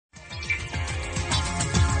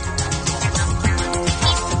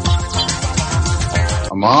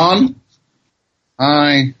I'm on?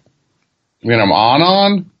 Hi. I mean, I'm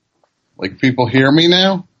on? Like, people hear me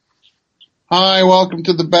now? Hi, welcome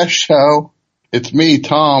to the best show. It's me,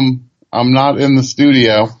 Tom. I'm not in the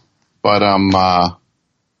studio, but I'm,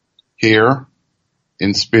 here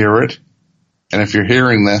in spirit. And if you're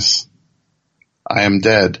hearing this, I am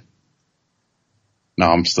dead. No,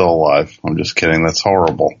 I'm still alive. I'm just kidding. That's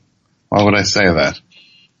horrible. Why would I say that?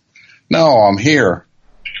 No, I'm here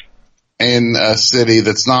in a city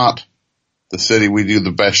that's not the city we do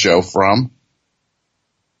the best show from,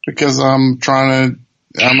 because I'm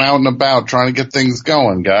out and about trying to get things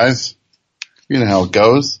going, guys. You know how it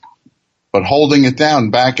goes. But holding it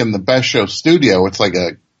down back in the best show studio, it's like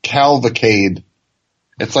a cavalcade.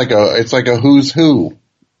 It's like a who's who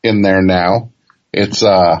in there now. It's,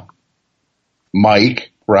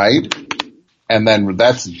 Mike, right? And then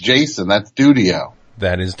that's Jason. That's Dudio.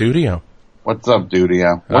 That is Dudio. What's up,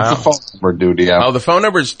 Dudio? What's the phone number, Dudio? Oh, the phone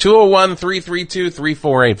number is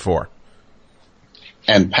 201-332-3484.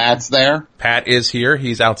 And Pat's there? Pat is here.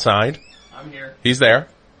 He's outside. I'm here. He's there.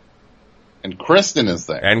 And Kristen is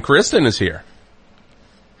there. And Kristen is here.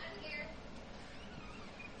 I'm here.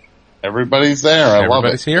 Everybody's there. I love it.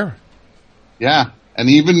 Everybody's here. Yeah. And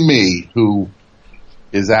even me, who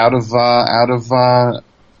is out of the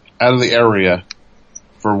area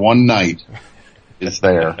for one night, is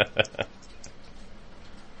there.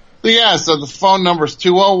 So the phone number is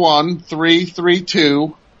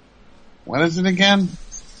 201-332. What is it again?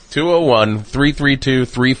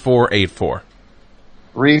 201-332-3484.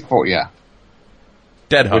 34, yeah.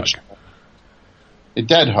 Dead hug. A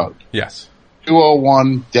dead hug. Yes.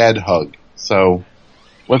 201 dead hug. So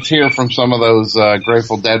let's hear from some of those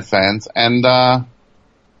Grateful Dead fans. And so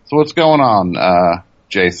what's going on,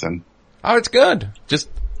 Jason? Oh, it's good. Just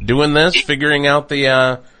doing this, figuring out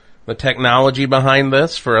the technology behind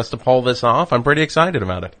this for us to pull this off. I'm pretty excited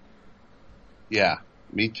about it. Yeah,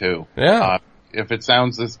 me too. Yeah. If it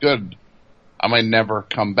sounds this good, I might never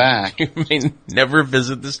come back. You may never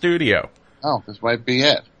visit the studio. Oh, this might be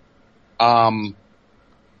it.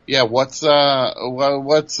 Yeah, what's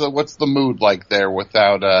the mood like there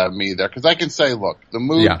without me there? Because I can say, look, the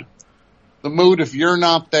mood, if you're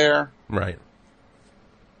not there, right?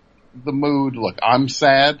 The mood, look, I'm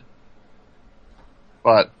sad,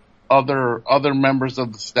 but other members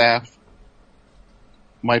of the staff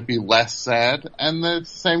might be less sad, and the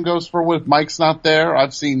same goes for when Mike's not there.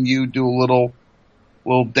 I've seen you do a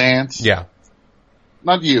little dance. Yeah.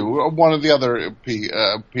 Not you, one of the other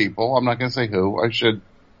people. I'm not going to say who.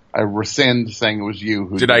 I rescind saying it was you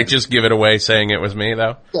who did I just give it away saying it was me,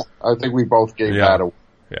 though? Yeah. I think we both gave that away.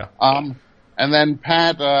 Yeah. And then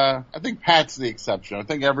Pat, I think Pat's the exception. I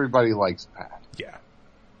think everybody likes Pat. Yeah.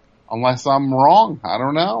 Unless I'm wrong. I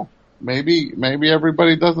don't know. Maybe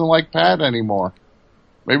everybody doesn't like Pat anymore.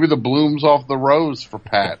 Maybe the bloom's off the rose for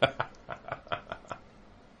Pat.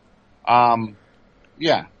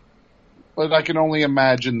 Yeah. But I can only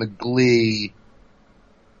imagine the glee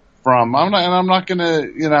from, I'm not gonna,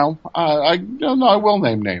 I will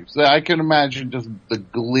name names. I can imagine just the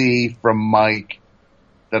glee from Mike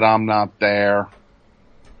that I'm not there.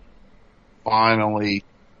 Finally,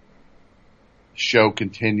 show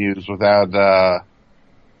continues without, the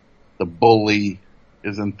bully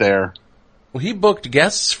isn't there. Well, he booked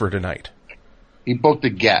guests for tonight. He booked a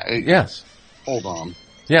guest. Yes. Hold on.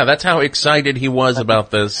 Yeah, that's how excited he was about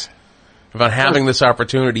this, about having this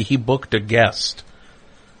opportunity. He booked a guest.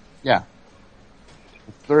 Yeah.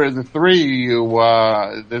 The three of you,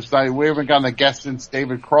 we haven't gotten a guest since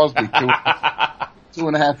David Crosby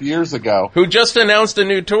 2.5 years ago. Who just announced a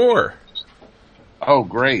new tour. Oh,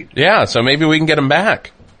 great. Yeah, so maybe we can get him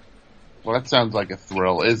back. Well, that sounds like a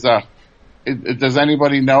thrill. Does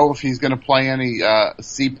anybody know if he's going to play any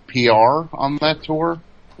CPR on that tour?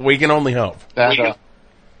 We can only hope.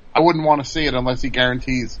 I wouldn't want to see it unless he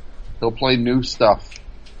guarantees he'll play new stuff.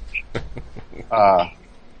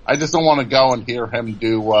 I just don't want to go and hear him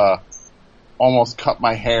do Almost Cut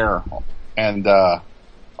My Hair and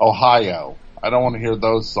Ohio. I don't want to hear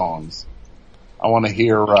those songs. I want to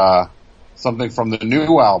hear something from the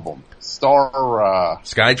new album,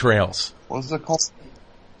 Sky Trails. What is it called?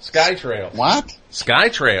 Sky Trails. What? Sky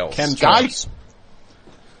Trails. Sky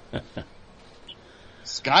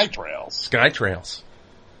Trails. Sky Trails.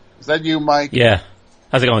 Is that you, Mike? Yeah.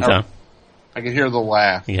 How's it going, Tom? I can hear the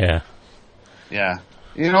laugh. Yeah. Yeah.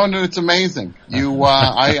 You know, and it's amazing.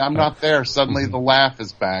 I'm not there. Suddenly the laugh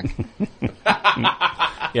is back.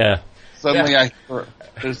 Yeah. Suddenly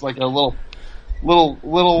there's like a little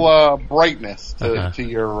brightness to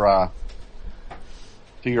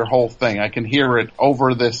your whole thing. I can hear it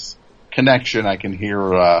over this connection. I can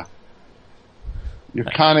hear You're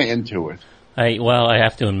kind of into it. I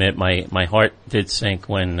have to admit, my heart did sink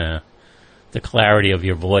when the clarity of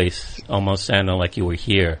your voice almost sounded like you were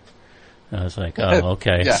here. I was like, oh,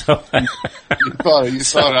 okay. Yeah. So, you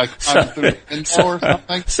thought I come through the window or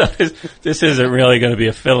something? So this isn't really going to be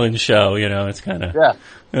a fill-in show, It's kind of... Yeah.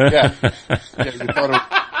 Yeah. You thought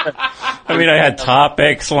I mean, I had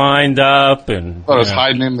topics lined up and... I was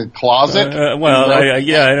hiding in the closet?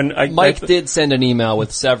 Mike did send an email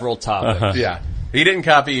with several topics. Uh-huh. Yeah. He didn't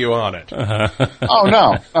copy you on it. Uh-huh. Oh,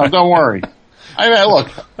 no, don't worry. I mean, look,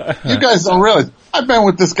 you guys don't realize, I've been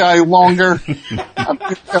with this guy longer than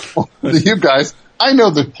you guys. I know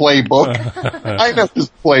the playbook. I know this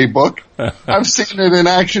playbook. I've seen it in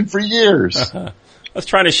action for years. I was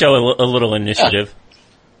trying to show a little initiative.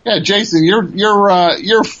 Yeah, Jason,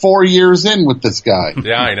 you're 4 years in with this guy.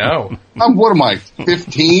 Yeah, I know. What am I,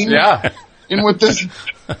 15? Yeah. In with this?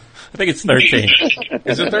 I think it's 13.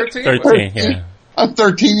 Is it 13? 13, yeah. I'm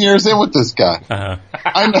 13 years in with this guy. Uh-huh.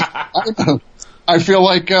 I know. I feel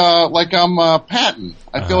like I'm Patton.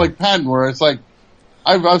 I feel like Patton, where it's like,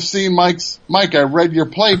 I've seen Mike, I read your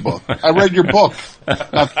playbook. I read your book.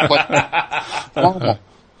 Not Rommel.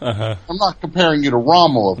 Uh-huh. I'm not comparing you to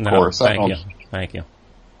Rommel, of course. Thank you.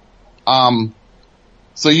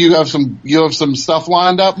 So you have some stuff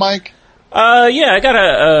lined up, Mike? Yeah, I got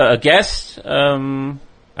a guest.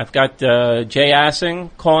 I've got Jay Aaseng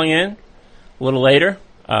calling in a little later.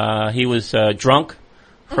 He was drunk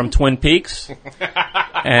from Twin Peaks,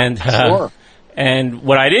 and Sure. And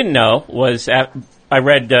what I didn't know was I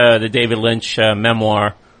read the David Lynch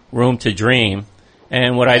memoir Room to Dream,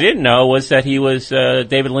 and what I didn't know was that he was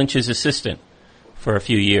David Lynch's assistant for a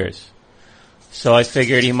few years. So I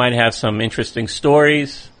figured he might have some interesting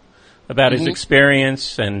stories about his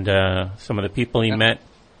experience and some of the people he met.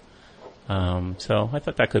 So I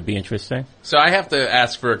thought that could be interesting. So I have to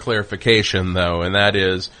ask for a clarification, though, and that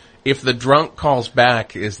is, if the drunk calls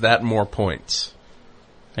back, is that more points?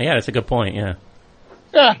 Yeah, that's a good point, yeah.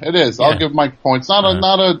 Yeah, it is. Yeah. I'll give Mike points. Not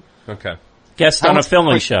a Okay. Guest on a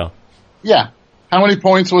filming show. Yeah. How many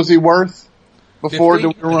points was he worth before?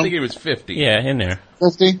 50? I think it was 50. Yeah, in there.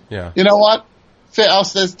 50? Yeah. You know what? I'll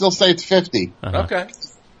still say it's 50. Uh-huh. Okay.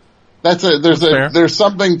 There's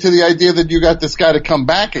something to the idea that you got this guy to come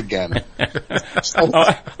back again.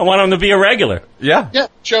 I want him to be a regular. Yeah. Yeah,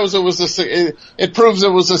 it shows it proves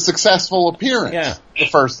it was a successful appearance. Yeah. The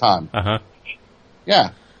first time. Uh-huh.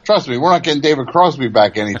 Yeah. Trust me, we're not getting David Crosby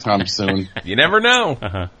back anytime soon. You never know.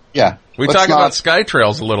 Uh-huh. Yeah. We Let's talk not- about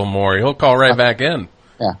SkyTrails a little more. He'll call right back in.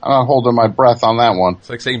 Yeah, I'm not holding my breath on that one. It's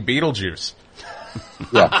like saying Beetlejuice.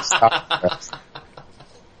 Yeah.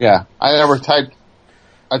 Yeah. I never typed.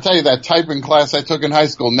 I tell you, that typing class I took in high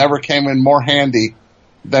school never came in more handy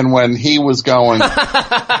than when he was going. Because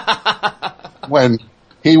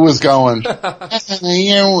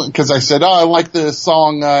I said, I like the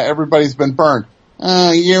song, Everybody's Been Burned.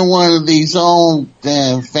 You're one of these old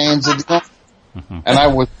fans of the... And I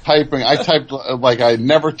was typing, I typed like I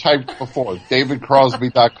never typed before,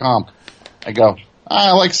 davidcrosby.com. I go,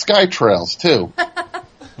 I like SkyTrails too.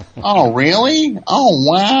 Oh, really? Oh,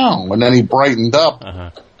 wow. And then he brightened up.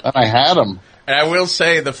 And I had him. And I will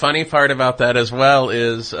say the funny part about that as well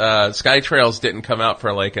is SkyTrails didn't come out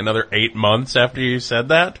for like another 8 months after you said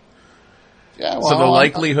that. Yeah, well, so the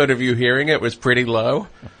likelihood of you hearing it was pretty low.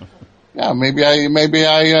 Yeah, maybe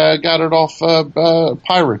I got it off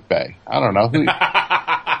Pirate Bay. I don't know.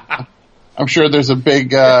 I'm sure there's a big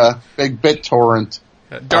BitTorrent.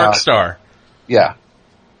 Dark Star. Yeah.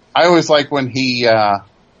 I always like when he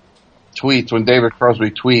tweets, when David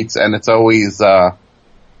Crosby tweets, and it's always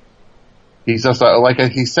he's just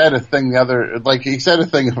he said a thing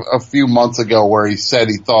a few months ago where he said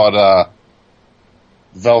he thought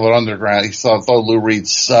Velvet Underground, he thought Lou Reed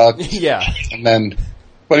sucked. Yeah. And then,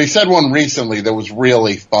 but he said one recently that was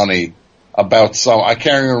really funny about I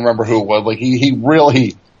can't even remember who it was. Like he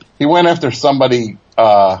went after somebody,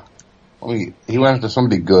 he went after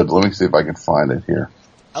somebody good. Let me see if I can find it here.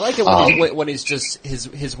 I like it when he's just,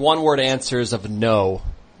 his one-word answers of no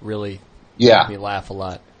really make me laugh a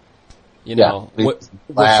lot. You know, was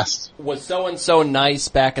so-and-so nice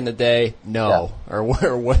back in the day? No. Yeah. Or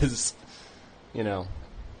was, you know.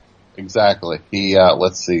 Exactly. He,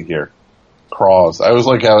 let's see here. Cross. I was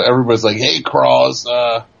like, everybody's like, hey, Cross,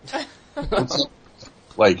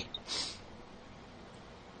 like,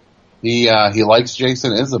 he likes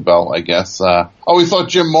Jason Isabel, I guess. He thought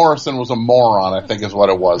Jim Morrison was a moron, I think is what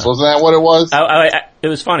it was. Wasn't that what it was? It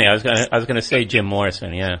was funny. I was gonna say Jim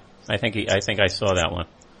Morrison, yeah. I think I saw that one.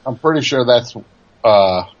 I'm pretty sure that's,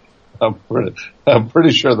 I'm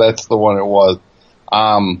pretty sure that's the one it was.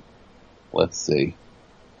 Let's see.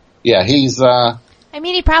 Yeah, he's, I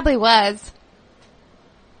mean, he probably was.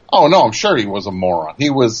 Oh no, I'm sure he was a moron. He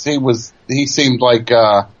seemed like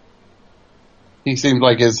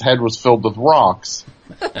his head was filled with rocks.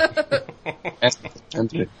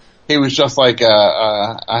 and he was just like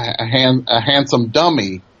a handsome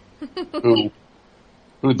dummy who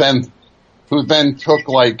then took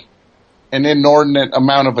like an inordinate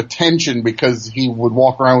amount of attention because he would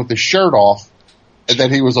walk around with his shirt off, and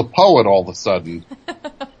that he was a poet all of a sudden.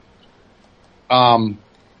 How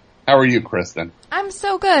are you, Kristen? I'm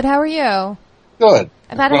so good. How are you? Good.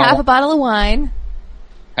 I've had half a bottle of wine.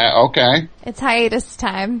 Okay. It's hiatus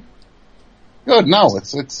time. Good. No,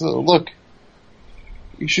 it's look,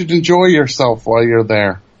 you should enjoy yourself while you're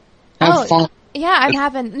there. Have fun. Yeah, I'm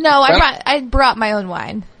having. No, I brought my own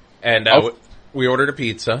wine. And we ordered a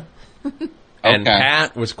pizza. And Okay.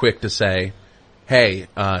 Pat was quick to say, "Hey,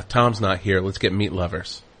 Tom's not here. Let's get meat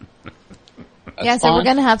lovers." Yeah, so we're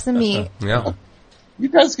gonna have some meat. Yeah. You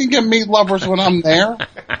guys can get meat lovers when I'm there.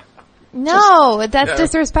 No, that's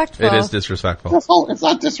disrespectful. It is disrespectful. It's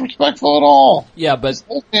not disrespectful at all. Yeah, but Just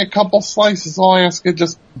hold me a couple slices. All I ask is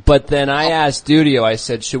just. But then I asked Dudio, I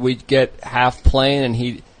said, should we get half plain?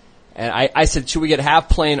 And I said, should we get half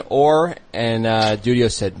plain or? And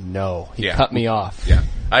Dudio said no. He cut me off. Yeah.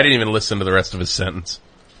 I didn't even listen to the rest of his sentence.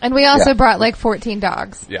 And we also brought like 14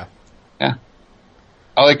 dogs. Yeah. Yeah.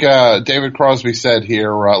 I like David Crosby said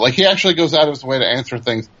here, like he actually goes out of his way to answer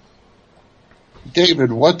things.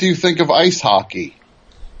 David, what do you think of ice hockey?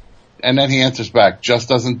 And then he answers back, just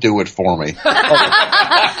doesn't do it for me.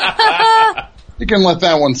 You can let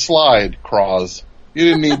that one slide, Cross. You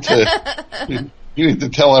didn't need to, you need to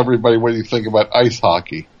tell everybody what you think about ice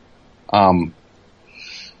hockey.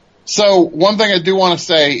 So one thing I do want to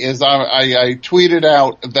say is I tweeted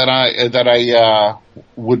out that I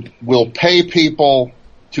will pay people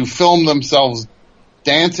to film themselves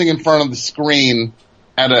dancing in front of the screen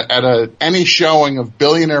at any showing of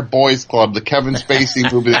Billionaire Boys Club, the Kevin Spacey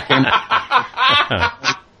movie that came.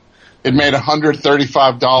 It made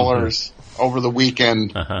 $135 over the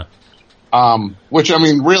weekend, which I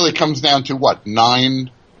mean really comes down to what, 9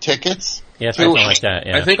 tickets? Yeah, something like that.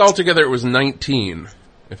 Yeah. I think altogether it was 19.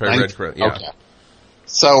 If I read correctly, yeah. Okay.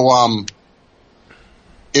 So,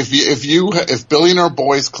 if Billionaire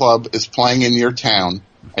Boys Club is playing in your town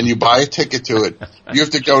and you buy a ticket to it, you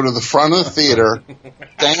have to go to the front of the theater,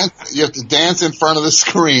 dance. You have to dance in front of the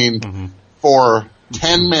screen for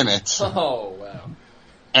 10 minutes. Oh wow!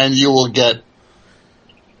 And you will get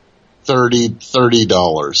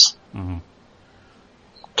 $30.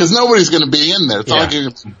 Because nobody's going to be in there. It's not like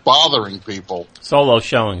you're bothering people. Solo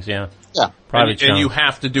showings, yeah. Yeah. And you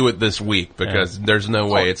have to do it this week because there's no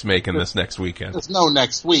way it's making this next weekend. There's no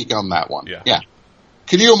next week on that one. Yeah.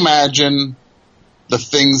 Can you imagine the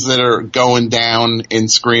things that are going down in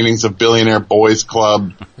screenings of Billionaire Boys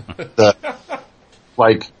Club?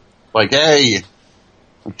 Like, hey,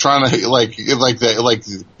 I'm trying to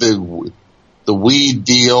the weed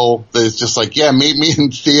deal. That's just like, yeah, meet me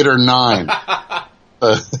in theater 9.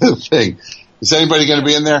 Thing. Is anybody going to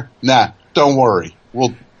be in there? Nah, don't worry.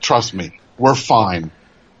 Well, trust me. We're fine.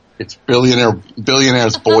 It's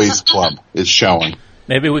Billionaires Boys Club is showing.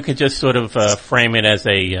 Maybe we could just sort of frame it as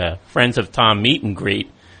a Friends of Tom meet and greet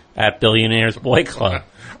at Billionaires Boy Club.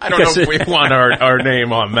 I don't know if we want our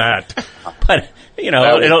name on that. But,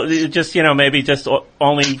 it'll just, maybe just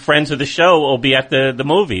only friends of the show will be at the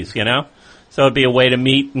movies, So it'd be a way to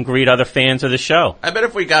meet and greet other fans of the show. I bet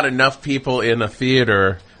if we got enough people in a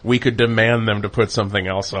theater, we could demand them to put something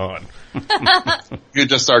else on. You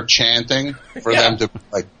just start chanting for them to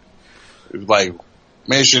like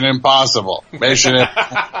Mission Impossible. Mission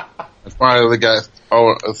Impossible. It's probably the guy,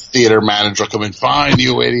 a theater manager coming, fine,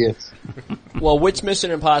 you idiots. Well, which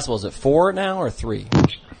Mission Impossible? Is it 4 now or 3?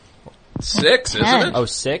 6, isn't it? Oh,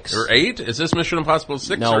 6? Or 8? Is this Mission Impossible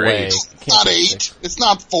 6 no or 8? Way. It's not 8. It's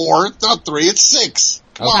not 4. It's not 3. It's 6.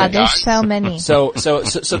 Come on, there's guys. so many. So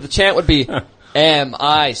the chant would be,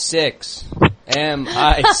 MI6.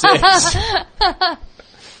 MI6.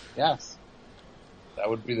 Yes. That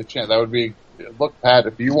would be the chant. That would be, look, Pat,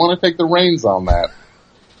 if you want to take the reins on that,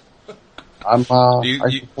 I support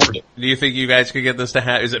it. Do you think you guys could get this to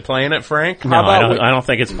happen? Is it playing at Frank? No, I don't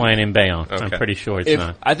think it's playing in Bayonne. Okay. I'm pretty sure it's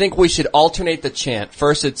not. I think we should alternate the chant.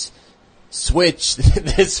 First it's, switch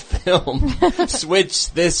this film.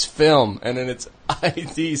 Switch this film. And then it's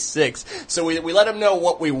ID6. So we let them know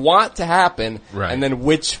what we want to happen, right, and then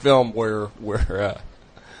which film we're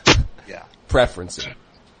preferencing.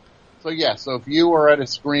 So if you are at a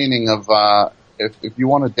screening of, if you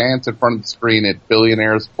want to dance in front of the screen at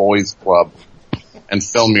Billionaires Boys Club and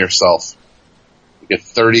film yourself, you get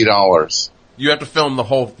 $30. You have to film the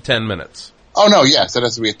whole 10 minutes. Oh no, yes, it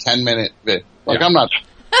has to be a 10-minute bit. Like I'm not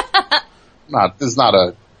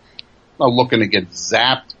looking to get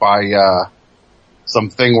zapped by,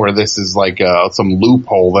 something where this is like, some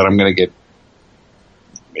loophole that I'm gonna get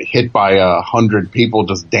hit by 100 people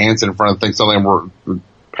just dancing in front of things. Suddenly we're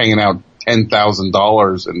paying out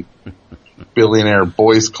 $10,000 in Billionaire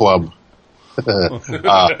Boys Club,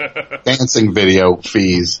 dancing video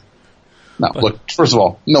fees. No, look, first of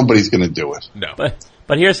all, nobody's gonna do it. No.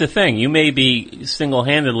 But here's the thing: you may be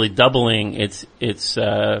single-handedly doubling its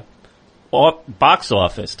box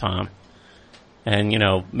office, Tom,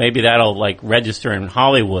 and maybe that'll like register in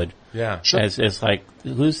Hollywood. Yeah, sure. As like,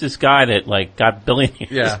 who's this guy that like got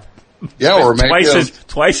billionaires? Yeah, yeah, or maybe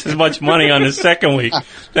twice as much money on the second week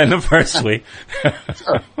than the first week.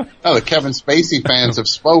 Sure. Oh, the Kevin Spacey fans have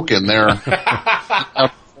spoken. They're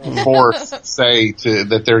forced to say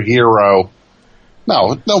that their hero.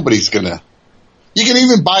 No, nobody's gonna. You can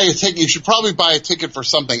even buy a ticket. You should probably buy a ticket for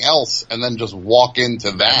something else and then just walk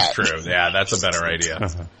into that. That's true. Yeah, that's a better idea.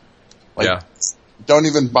 Don't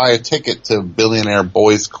even buy a ticket to Billionaire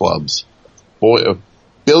Boys Clubs.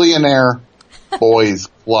 Billionaire Boys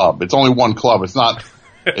Club. It's only one club. It's not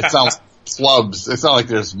clubs. It's not like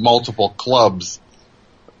there's multiple clubs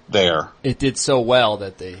there. It did so well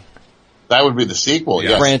that that would be the sequel,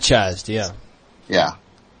 yes. Franchised, yeah. Yeah.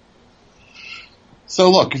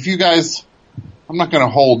 So look, if you guys, I'm not going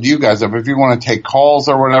to hold you guys up. If you want to take calls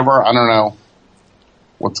or whatever, I don't know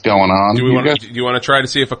what's going on. Do you want to try to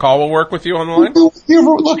see if a call will work with you on the line?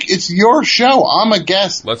 Look, it's your show. I'm a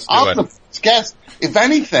guest. Let's do I'm the first guest. If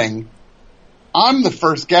anything, I'm the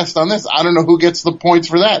first guest on this. I don't know who gets the points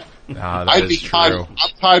for that. That is true.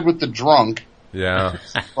 I'm tied with the drunk. Yeah.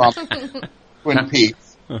 From Twin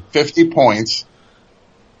Peaks. 50 points.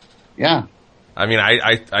 Yeah. I mean,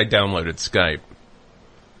 I downloaded Skype.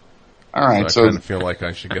 All right, so I kind of feel like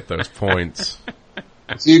I should get those points.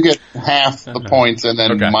 So you get half the points, and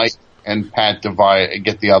then Mike and Pat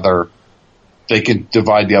get the other. They can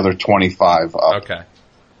divide the other 25 up. Okay.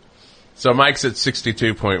 So Mike's at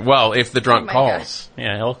 62 point. Well, if the drunk calls,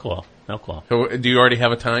 yeah, he'll call. So, do you already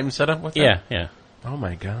have a time set up with him? Yeah. Oh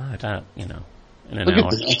my God. In an Look hour.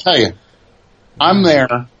 at this. I tell you, I'm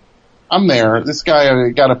there. This guy, I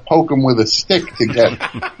got to poke him with a stick to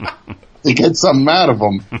get something out of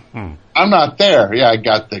him. I'm not there. Yeah, I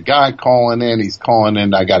got the guy calling in. He's calling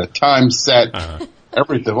in. I got a time set.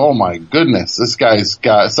 Everything. Oh my goodness. This guy's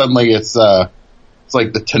got, suddenly it's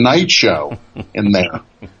like the Tonight Show in there.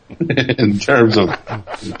 In terms of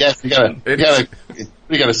guess, you got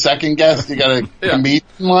a second guest. You got a comedian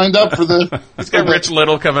lined up for the. Let's get Rich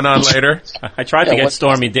Little coming on later. I tried to get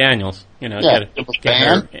Stormy Daniels. Get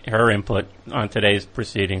her input on today's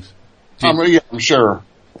proceedings. I'm sure.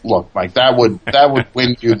 Look, Mike, that would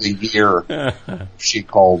win you the year if she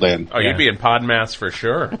called in. Oh, you'd be in Podmas for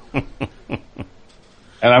sure. And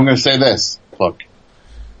I'm going to say this. Look,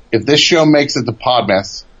 if this show makes it to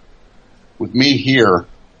Podmas, with me here,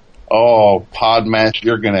 Podmas,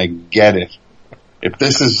 you're going to get it. If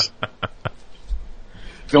this is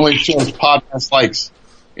the only show Podmas likes,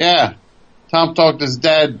 yeah, Tom talked his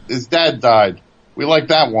dad died. We like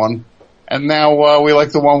that one. And now we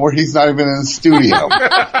like the one where he's not even in the studio.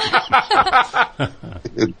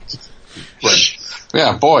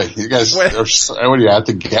 Yeah, boy, you guys, what do you have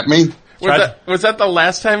to get me? Was that the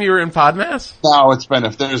last time you were in Podmas? No,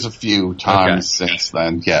 there's a few times since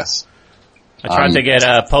then, yes. I tried to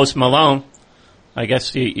get Post Malone. I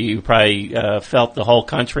guess you probably felt the whole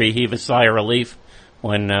country heave a sigh of relief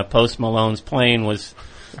when Post Malone's plane was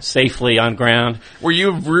safely on ground. Were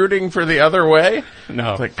you rooting for the other way?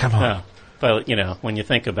 No. Like, come on. No. But, when you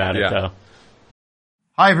think about it, though.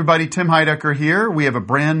 Hi, everybody. Tim Heidecker here. We have a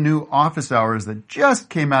brand new office hours that just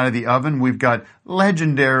came out of the oven. We've got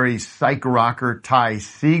legendary psych rocker Ty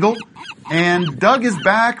Segall. And Doug is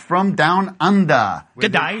back from down under.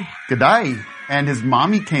 G'day. G'day. And his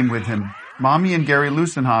mommy came with him. Mommy and Gary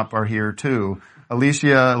Lusenhop are here, too.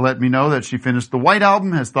 Alicia let me know that she finished the White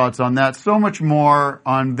Album, has thoughts on that. So much more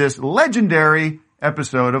on this legendary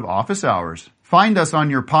episode of Office Hours. Find us on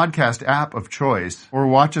your podcast app of choice or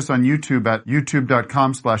watch us on YouTube at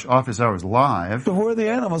youtube.com/officehours-live. Who are the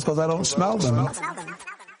animals? Because I don't smell them.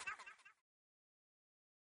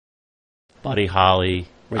 Buddy Holly,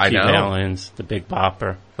 Richie Valens, the Big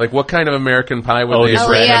Bopper. Like, what kind of American Pie would they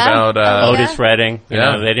Otis have about? Otis Redding. They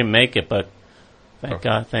didn't make it, but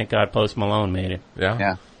thank God Post Malone made it.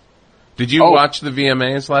 Yeah. Did you watch the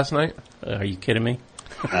VMAs last night? Are you kidding me?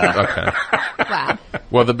 Okay. Wow.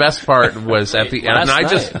 Well, the best part was at the end. I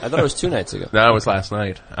thought it was 2 nights ago. No, it was last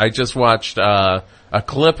night. I just watched a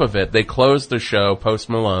clip of it. They closed the show, Post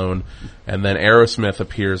Malone, and then Aerosmith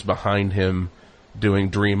appears behind him doing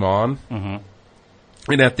Dream On. Mm-hmm.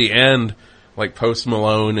 And at the end, like Post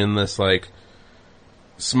Malone in this like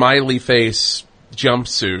smiley face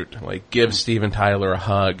jumpsuit, like gives Steven Tyler a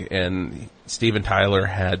hug, and Steven Tyler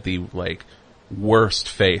had the like worst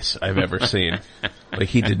face I've ever seen. Like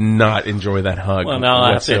he did not enjoy that hug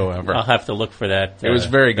whatsoever. I'll have to look for that. It was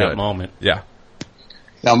very good. That moment. Yeah.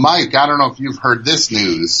 Now, Mike, I don't know if you've heard this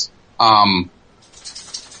news. I'm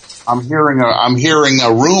hearing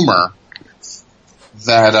a rumor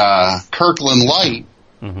that Kirkland Light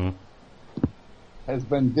has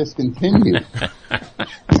been discontinued.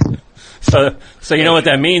 So you know what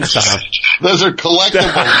that means, Tom? Those are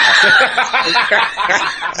collectible.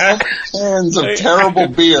 Cans of terrible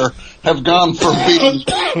beer have gone from being...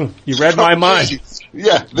 You read my mind.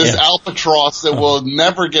 Yeah, this albatross that we'll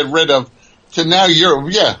never get rid of to now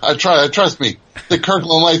trust me. The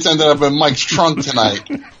Kirkland Lights ended up in Mike's trunk tonight.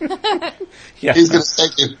 Yeah. He's gonna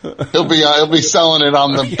take it. He'll be selling it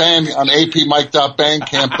on the band, on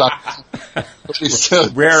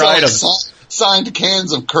apmike.bandcamp.com. Rare items. Signed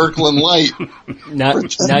cans of Kirkland Light. Now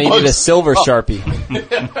you need a silver Sharpie.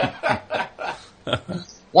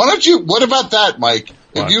 What about that, Mike?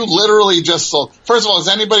 If you literally just sold, first of all, has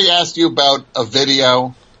anybody asked you about a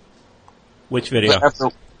video? Which video?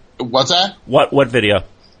 What's that? What video?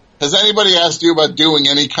 Has anybody asked you about doing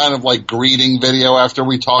any kind of like greeting video after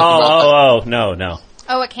we talked about that? No.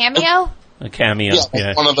 Oh, a cameo? A cameo.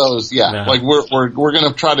 Yeah. One of those. Yeah. No. Like we're going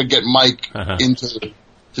to try to get Mike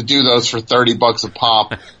to do those for $30 a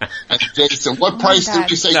pop. And Jason, what price did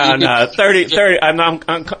you say? No, 30. I'm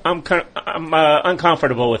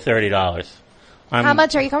uncomfortable with $30. How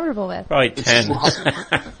much are you comfortable with? Probably 10.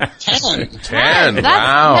 10.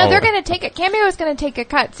 Wow. No, they're going to take it. Cameo is going to take a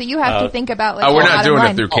cut, so you have to think about like. Oh, we're not doing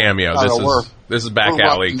it through Cameo. This is back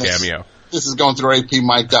alley Cameo. This is going through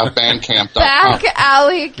apmike.bandcamp.com. Back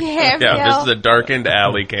alley Cameo. Yeah, this is a darkened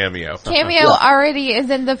alley Cameo. Cameo already is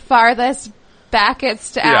in the farthest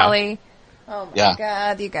backest alley. Oh my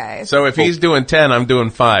God, you guys. So if he's doing 10, I'm doing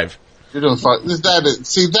 5. You're doing 5.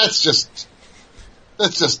 See, that's just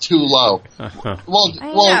too low. Well,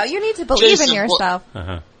 I know. You need to believe Jason, in yourself.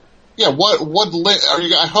 Yeah,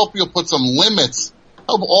 I hope you'll put some limits. I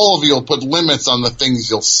hope all of you will put limits on the things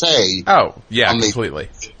you'll say. Oh, yeah, completely.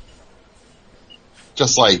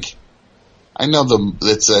 Just like, I know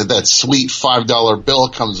that sweet $5 bill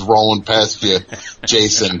comes rolling past you,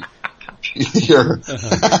 Jason.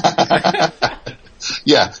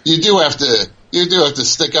 Yeah, you do have to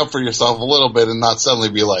stick up for yourself a little bit and not suddenly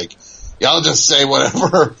be like, yeah, I'll just say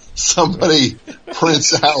whatever somebody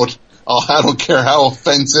prints out. I don't care how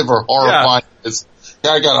offensive or horrifying it is.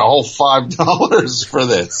 Yeah, I got a whole $5 for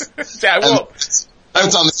this.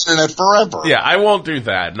 That's on the internet forever. Yeah, I won't do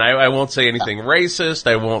that. And I won't say anything racist.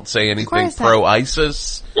 I won't say anything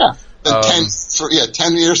pro-ISIS. Yeah.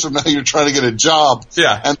 10 years from now, you're trying to get a job.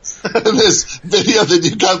 Yeah. And this video that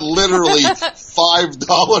you got literally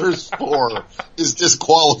 $5 for is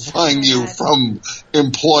disqualifying you from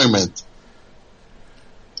employment.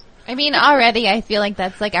 I mean, already I feel like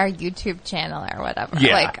that's like our YouTube channel or whatever.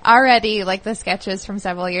 Yeah. Like already, like the sketches from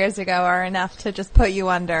several years ago are enough to just put you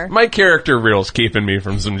under. My character reel's keeping me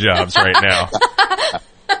from some jobs right now.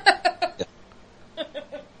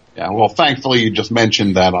 Yeah, well, thankfully you just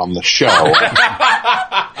mentioned that on the show.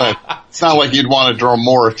 It's not like you'd want to draw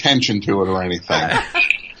more attention to it or anything.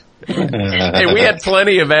 Hey, we had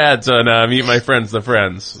plenty of ads on Meet My Friends, the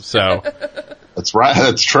Friends, so. That's right,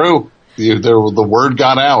 that's true. The word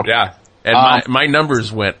got out. Yeah, and my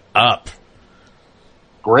numbers went up.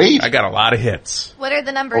 Great. I got a lot of hits. What are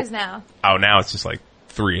the numbers now? Oh, now it's just like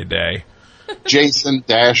 3 a day.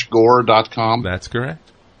 Jason-gore.com. That's correct.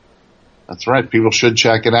 That's right. People should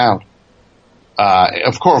check it out.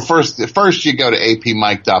 Of course, first you go to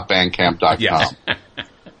apmike.bandcamp.com. Yes.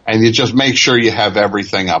 And you just make sure you have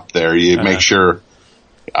everything up there. You make sure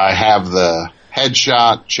I have the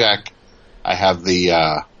headshot, check. I have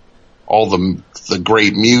the all the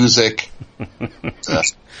great music. I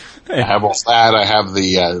have all that. I have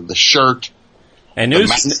the shirt. And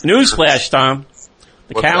newsflash, Tom.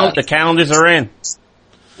 The calendars are in.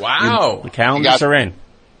 Wow. The calendars are in.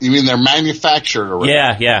 You mean they're manufactured already?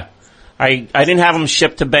 Yeah. I didn't have them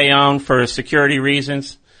shipped to Bayonne for security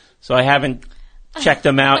reasons, so I haven't checked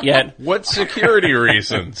them out yet. What security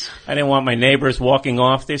reasons? I didn't want my neighbors walking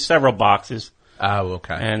off. There's several boxes. Oh,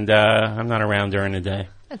 okay. And I'm not around during the day.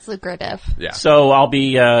 It's lucrative. Yeah. So I'll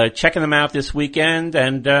be checking them out this weekend,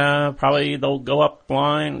 and probably they'll go up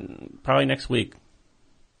line probably next week.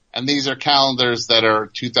 And these are calendars that are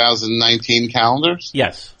 2019 calendars?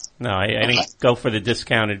 Yes. No, I didn't go for the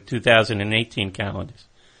discounted 2018 calendars.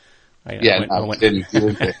 I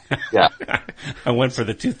went for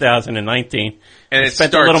the 2019. And it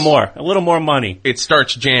spent a little more money. It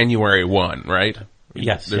starts January 1, right?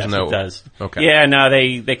 Yes, it does. Okay. Yeah, no,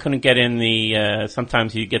 they couldn't get in the,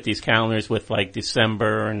 sometimes you get these calendars with like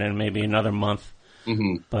December and then maybe another month.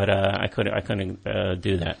 Mm-hmm. But, I couldn't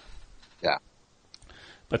do that. Yeah.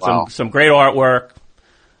 But some great artwork.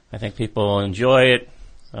 I think people will enjoy it,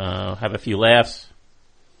 have a few laughs.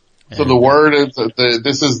 So the word is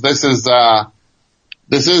this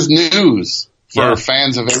is news for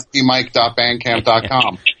fans of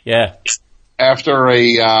apmike.bandcamp.com. Yeah. After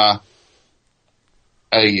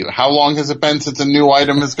how long has it been since a new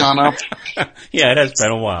item has gone up? Yeah, it has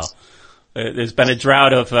been a while. There's been a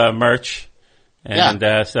drought of merch, and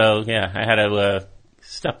I had to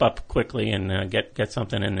step up quickly and get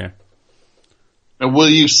something in there. And will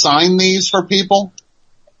you sign these for people?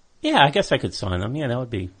 Yeah, I guess I could sign them. Yeah, that would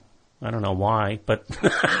be. I don't know why, but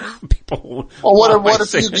people. Well, what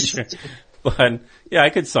if you? But yeah, I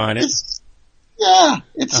could sign it. It's you.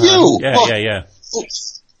 Yeah, Look, yeah.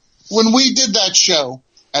 When we did that show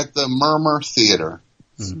at the Murmur Theater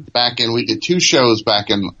we did 2 shows back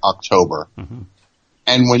in October,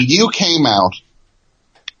 and when you came out,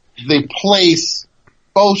 the place,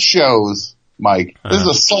 both shows, Mike. This is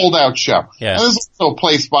a sold out show. Yeah. And this is also a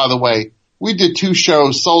place, by the way. We did 2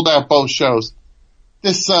 shows, sold out both shows.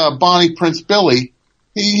 This Bonnie Prince Billy,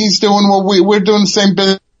 he's doing what we're doing the same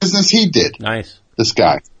business he did. Nice. This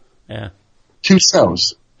guy. Yeah. 2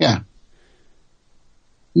 shows. Yeah.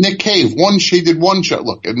 Nick Cave, he did 1 show.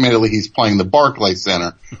 Look, admittedly, he's playing the Barclays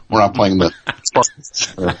Center. We're not playing the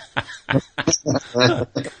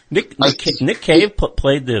Nick Cave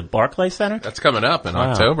played the Barclays Center? That's coming up in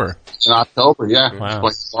October. In October, yeah. Wow.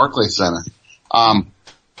 It's Barclays Center.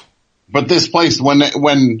 But this place, when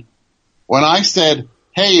I said,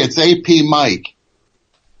 hey, it's AP Mike,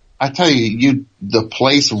 I tell you, the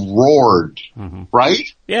place roared, right?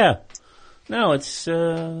 Yeah. No, it's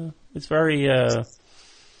very,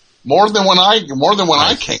 more than when I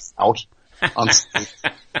came out on stage.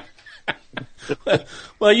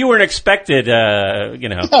 Well, you weren't expected,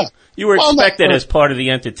 you were expected as part of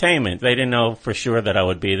the entertainment. They didn't know for sure that I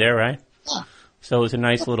would be there, right? Yeah. So it was a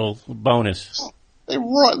nice little bonus.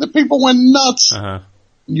 The people went nuts.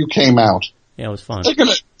 You came out. Yeah, it was fun.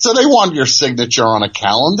 So they want your signature on a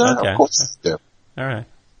calendar? Okay. Of course they do. All right.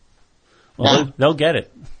 Well, they'll get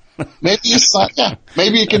it. Maybe you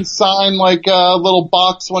can sign like a little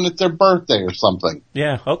box when it's their birthday or something.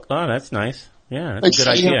 Yeah. Oh, that's nice. Yeah, that's a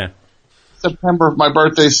good idea. My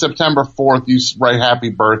birthday's September 4th. You write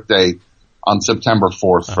happy birthday on September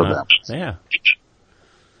 4th for them. Yeah.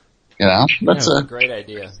 That's a great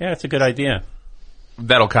idea. Yeah, it's a good idea.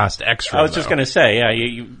 That'll cost extra. I was just going to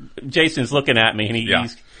say, Jason's looking at me and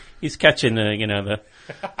he's catching the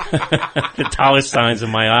dollar signs in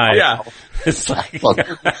my eyes. Yeah. It's like, look,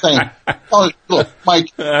 Mike,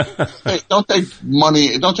 don't take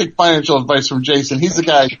financial advice from Jason. He's the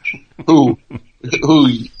guy who,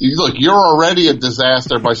 look, you're already a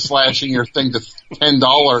disaster by slashing your thing to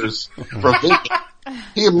 $10 for a video.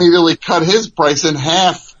 He immediately cut his price in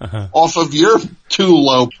half off of your too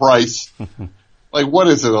low price. Like, what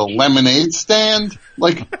is it, a lemonade stand?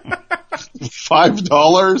 Like,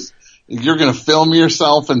 $5? You're gonna film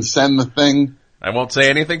yourself and send the thing? I won't say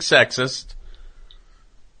anything sexist.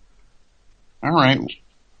 All right.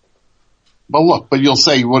 But you'll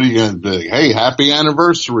say, what are you gonna do? Hey, happy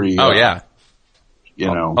anniversary. Oh, yeah.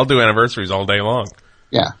 I'll do anniversaries all day long.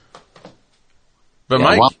 Yeah. But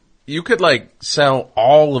Mike, you could sell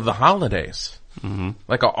all of the holidays.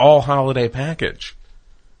 Like an all holiday package.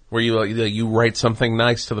 Where you write something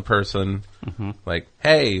nice to the person, like,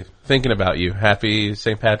 hey, thinking about you, happy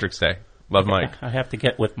St. Patrick's Day. Love, Mike. I have to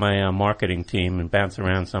get with my marketing team and bounce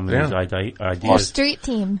around some of these ideas. The street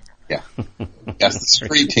team. Yeah. Yes, the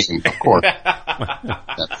street team, of course.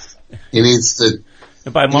 He needs to...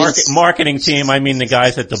 By marketing team, I mean the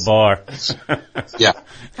guys at the bar. Yeah.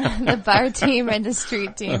 The bar team and the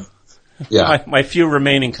street team. Yeah. My few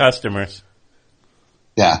remaining customers.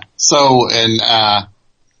 Yeah. So,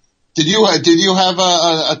 did you have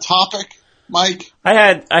a topic, Mike?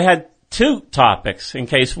 I had 2 topics in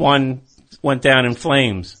case one went down in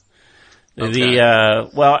flames. Okay.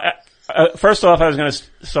 First off, I was going to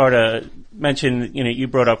sort of mention, you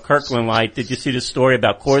brought up Kirkland Light. Did you see the story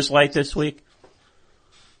about Coors Light this week?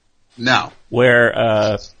 No.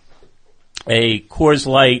 Where a Coors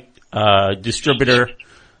Light distributor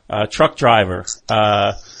truck driver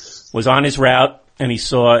was on his route, and he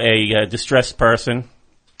saw a distressed person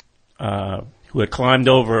who had climbed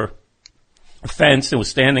over a fence and was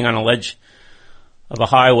standing on a ledge of a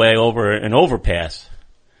highway over an overpass.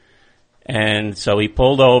 And so he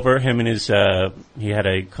pulled over, him and he had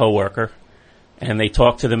a coworker, and they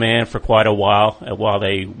talked to the man for quite a while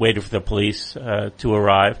they waited for the police to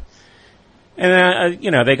arrive. And,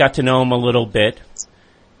 they got to know him a little bit.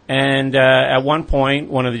 And at one point,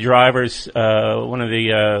 one of the drivers, one of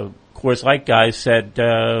the Coors Light guys said,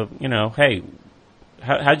 hey,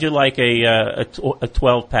 how'd you like a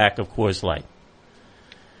 12-pack of Coors Light?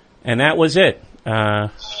 And that was it.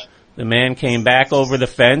 The man came back over the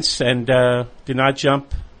fence and did not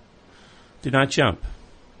jump.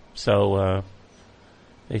 So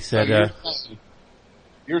they said...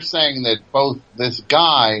 you're saying that both this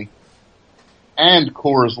guy and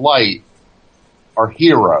Coors Light are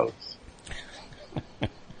heroes.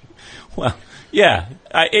 Well, yeah.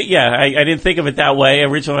 I didn't think of it that way.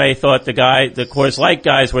 Originally I thought the Coors Light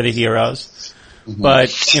guys were the heroes. Mm-hmm. But,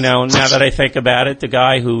 now that I think about it, the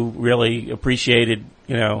guy who really appreciated,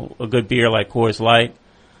 a good beer like Coors Light,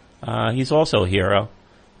 he's also a hero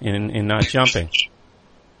in not jumping.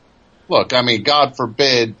 Look, I mean, God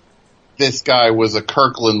forbid this guy was a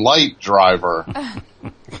Kirkland Light driver. I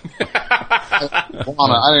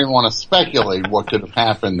didn't want to speculate what could have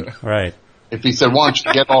happened. Right. If he said, why don't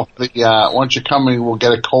you why don't you come and we'll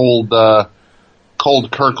get a cold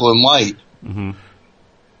Kirkland Light. Mm-hmm.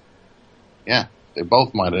 Yeah, they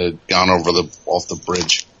both might have gone off the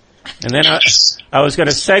bridge. And then I was going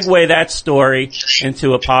to segue that story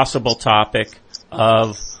into a possible topic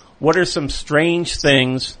of what are some strange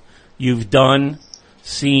things you've done,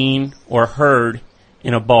 seen, or heard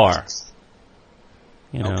in a bar.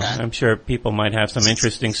 Okay. I'm sure people might have some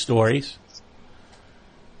interesting stories.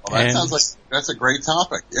 Well, that sounds like that's a great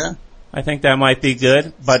topic, yeah. I think that might be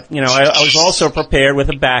good, but, I was also prepared with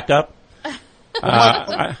a backup.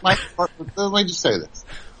 Mike, let me just say this.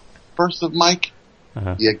 First of Mike,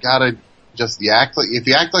 you gotta if you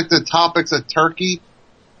act like the topic's a turkey, you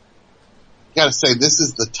gotta say this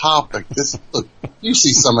is the topic. Look, you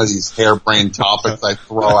see some of these harebrained topics I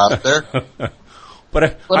throw out there.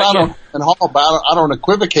 But I don't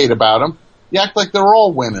equivocate about them. You act like they're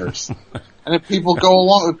all winners. And if people go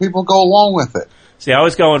along with it. See, I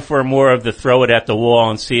was going for more of the throw it at the wall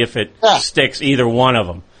and see if it sticks either one of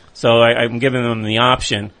them. So I'm giving them the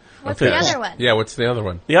option. What's the other one? Yeah, what's the other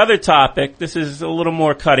one? The other topic, this is a little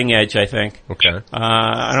more cutting edge, I think. Okay.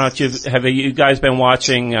 I don't know if have you guys been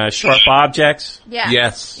watching Sharp Objects? Yeah.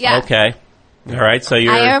 Yes. Yeah. Okay. All right, so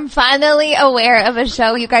I am finally aware of a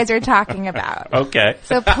show you guys are talking about. Okay.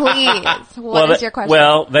 So please, what is your question?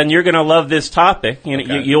 Well, then you're going to love this topic.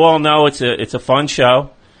 You all know it's a fun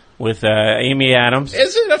show with Amy Adams.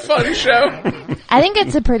 Is it a fun show? I think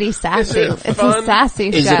it's a pretty sassy. It's a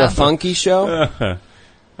sassy show. Is it a funky show?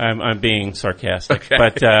 I'm being sarcastic, okay.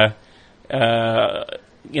 But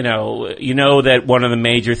that one of the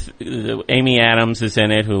major Amy Adams is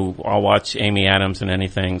in it. Who I'll watch Amy Adams in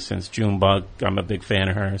anything since Junebug. I'm a big fan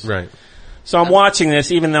of hers. Right. So I'm watching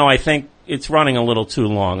this, even though I think it's running a little too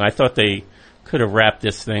long. I thought they could have wrapped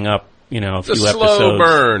this thing up. A few episodes. It's a slow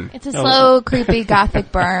burn. It's a slow, creepy,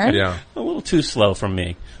 gothic burn. Yeah. A little too slow for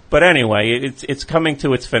me. But anyway, it's coming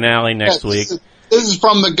to its finale next week. This is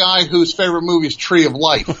from the guy whose favorite movie is Tree of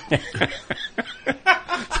Life.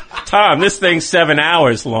 Tom, this thing's 7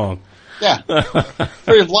 hours long. Yeah.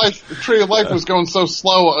 Tree of Life was going so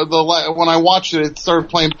slow, when I watched it started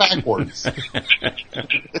playing backwards.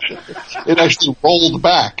 It actually rolled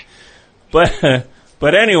back.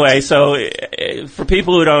 But anyway, so for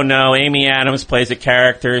people who don't know, Amy Adams plays a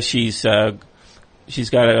character. She's got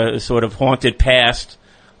a sort of haunted past.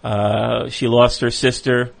 She lost her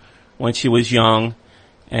sister when she was young,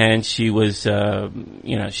 and she was,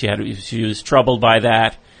 she was troubled by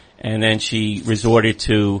that, and then she resorted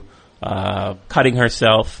to cutting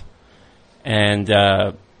herself. And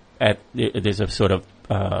there's a sort of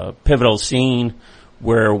pivotal scene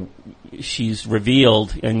where she's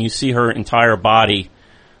revealed, and you see her entire body.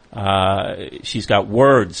 She's got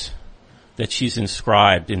words that she's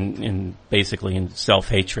inscribed in basically in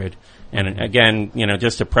self-hatred. And again,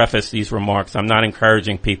 just to preface these remarks, I'm not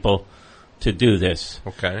encouraging people to do this.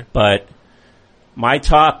 Okay. But my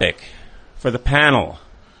topic for the panel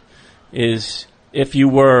is, if you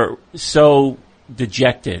were so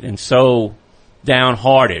dejected and so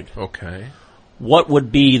downhearted, okay, what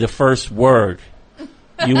would be the first word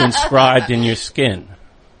you inscribed in your skin?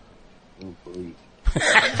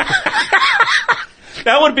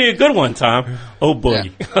 That would be a good one, Tom. Oh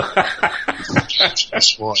boy.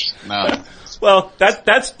 No. Well,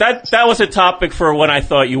 that was a topic for when I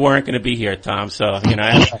thought you weren't going to be here, Tom. So,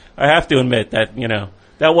 I have to admit that,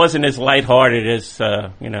 that wasn't as lighthearted as,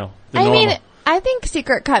 the normal. mean, I think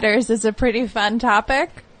Secret Cutters is a pretty fun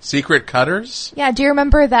topic. Secret Cutters? Yeah, do you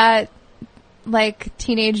remember that,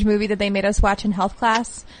 teenage movie that they made us watch in health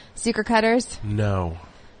class? Secret Cutters? No.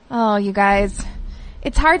 Oh, you guys.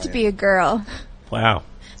 It's hard to be a girl. Wow.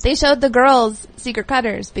 They showed the girls Secret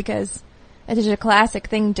Cutters because it is a classic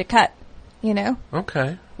thing to cut,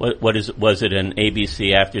 Okay. Was it an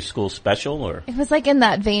ABC after school special or? It was in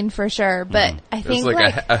that vein for sure, but I think it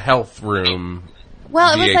was a health room.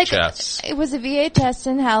 Well, VHS. it was a VHS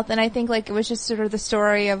in health, and I think it was just sort of the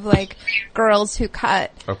story of girls who cut.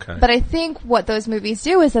 Okay. But I think what those movies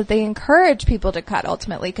do is that they encourage people to cut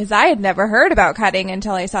ultimately, because I had never heard about cutting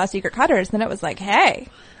until I saw Secret Cutters. Then it was hey.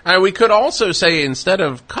 We could also say instead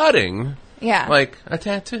of cutting, yeah, a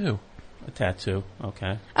tattoo. A tattoo,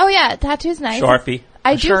 okay. Oh yeah, tattoo's nice. Sharpie.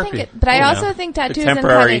 I do think it, but I also think tattoos and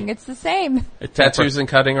cutting, it's the same. Tattoos and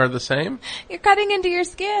cutting are the same? You're cutting into your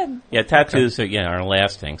skin. Yeah, tattoos are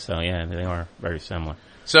lasting, so yeah, they are very similar.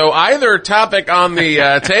 So either topic on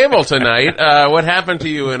the table tonight, what happened to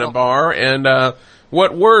you in a bar, and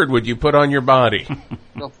what word would you put on your body?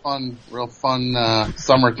 Real fun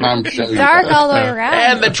summertime show. It's dark all the way around.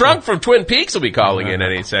 And the drunk from Twin Peaks will be calling in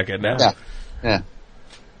any second now. Yeah.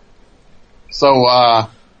 So,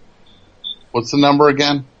 what's the number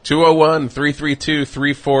again?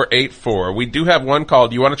 201-332-3484. We do have one call.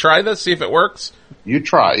 Do you want to try this? See if it works? You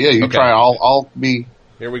try. Yeah, you try. I'll be.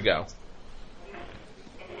 Here we go.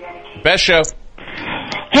 Best show.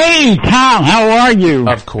 Hey, Tom, how are you?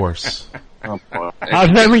 Of course.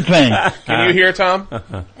 How's everything? Can you hear, Tom?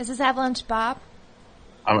 Is this Avalanche Bob?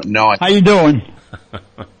 No. How you doing?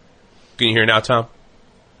 Can you hear now, Tom?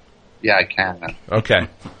 Yeah, I can. Okay.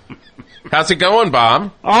 How's it going,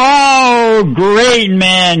 Bob? Oh, great,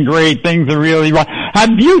 man. Great. Things are really right.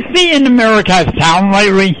 Have you seen America's Talent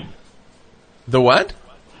lately? The what?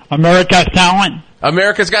 America's Talent.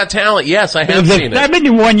 America's Got Talent. Yes, I have seen it.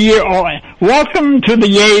 71-year-old. Welcome to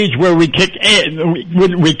the age where we kick age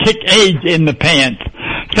in the pants.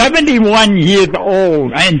 71 years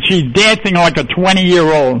old, and she's dancing like a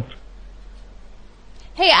 20-year-old.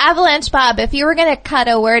 Hey, Avalanche Bob, if you were going to cut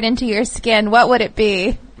a word into your skin, what would it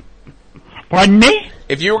be? Pardon me?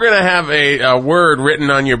 If you were going to have a word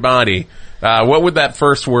written on your body, what would that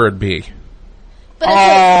first word be? But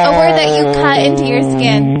it's a word that you cut into your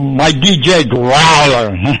skin. My DJ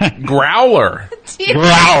Growler. Growler?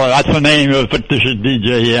 Growler, that's the name of the fictitious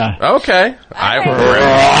DJ, yeah. Okay.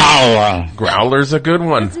 Growler. Growler's a good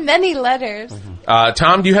one. It's many letters.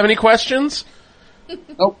 Tom, do you have any questions?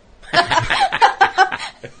 Nope.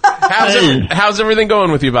 How's everything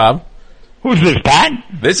going with you, Bob? Who's this, Pat?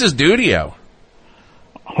 This is Dudio.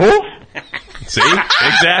 Who? See?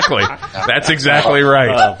 Exactly. That's exactly right.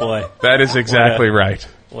 Oh, boy. That is exactly right.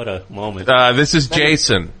 What a moment. This is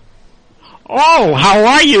Jason. Oh, how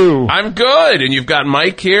are you? I'm good. And you've got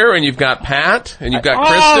Mike here, and you've got Pat, and you've got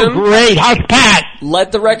Kristen. Oh, great. How's Pat?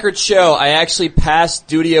 Let the record show, I actually passed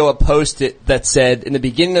Dudio a Post-it that said, in the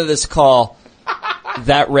beginning of this call,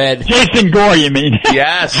 that read... Jason Gore, you mean?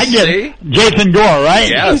 Yes. I get see? Jason Gore, right?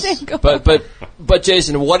 Yes. But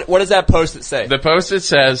Jason, what does that Post-it say? The Post-it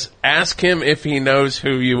says, ask him if he knows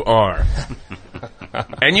who you are.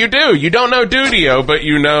 And you do. You don't know Dudio, but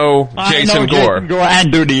you know Jason Gore. Jason Gore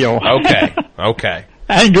and Dudio. Okay.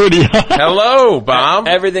 And Dudio. Hello, Bob.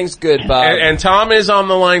 Everything's good, Bob. And Tom is on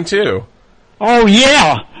the line, too. Oh,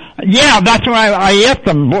 yeah. Yeah, that's why I asked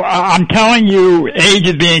him. I'm telling you, age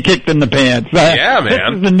is being kicked in the pants. Yeah,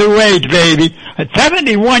 man. This is the new age, baby. At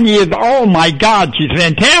 71 years old, my God, she's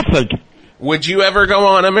fantastic. Would you ever go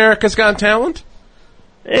on America's Got Talent?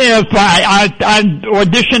 If I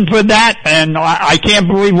auditioned for that, and I can't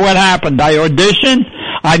believe what happened. I auditioned.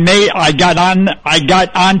 I got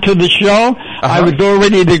onto the show. I was all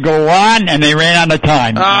ready to go on, and they ran out of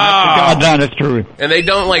time. God's honest truth. And they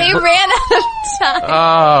don't They ran out of time.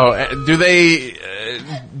 Oh, do they?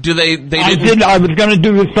 I was going to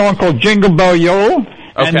do this song called Jingle Bell Yo,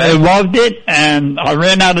 and they loved it, and I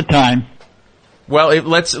ran out of time. Well,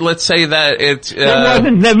 let's say that it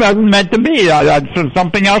wasn't meant to be.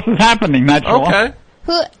 Something else is happening. That's all. Okay.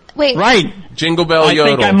 Wait. Right. Jingle Bell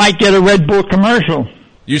Yodel. I think I might get a Red Bull commercial.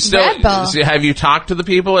 You still have you talked to the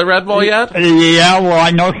people at Red Bull yet? Yeah, well,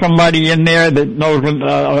 I know somebody in there that knows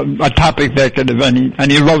a top executive,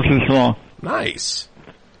 and he loves his song. Nice.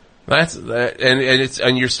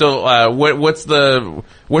 And you're still what's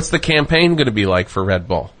the campaign going to be like for Red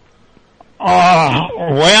Bull?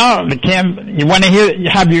 Well, you want to hear?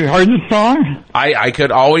 Have you heard the song? I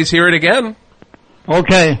could always hear it again.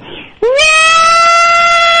 Okay.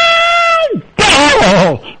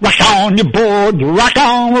 Rock on your board, rock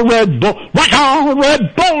on the Red Bull, rock on the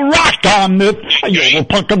Red Bull, rock on this. Your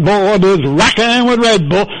punkin' board is rocking with Red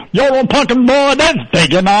Bull. Your punkin' board is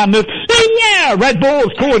taking on this. Yeah, Red Bull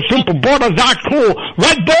is cool, super borders are cool.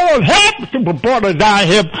 Red Bull is hip, super borders are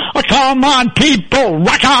hip. Oh, come on, people,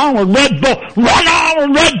 rock on with Red Bull, rock on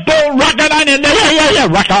with Red Bull, rock it on your, yeah,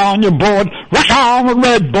 rock on your board, rock on with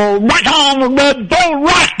Red Bull, rock on with Red Bull,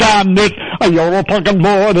 rock on this. Your punkin'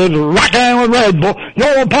 board is rocking with Red Bull.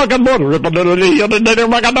 Your punkin' board, ripping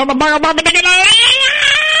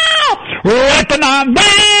on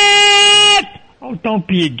that. Oh, don't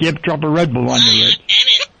be a gimp, drop a Red Bull on your lip.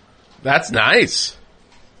 That's nice.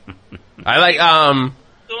 I like,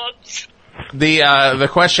 the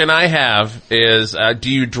question I have is, do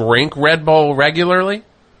you drink Red Bull regularly?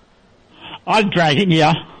 I drank it,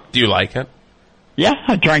 yeah. Do you like it? Yeah,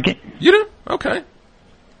 I drank it. You do? Okay.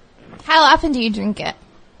 How often do you drink it?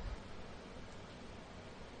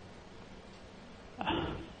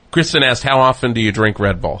 Kristen asked, how often do you drink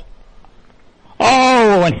Red Bull?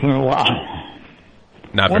 Oh, once in a while.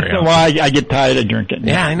 Not very often. Once in a while, I get tired of drinking.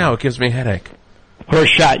 Yeah, I know. It gives me a headache. For a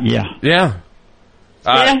shot, yeah. Yeah.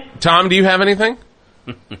 Yeah. Tom, do you have anything?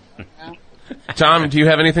 Tom, do you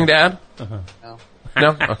have anything to add? No. No?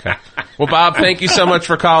 Okay. Well, Bob, thank you so much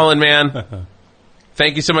for calling, man.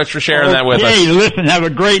 Thank you so much for sharing that with us. Hey, listen, have a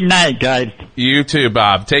great night, guys. You too,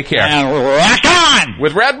 Bob. Take care. And rock on!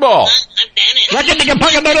 With Red Bull. Rock it, nigga,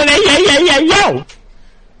 puck it, yo!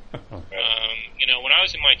 When I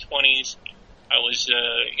was in my 20s, I was,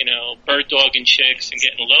 bird dogging chicks and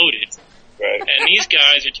getting loaded. Right. And these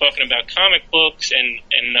guys are talking about comic books and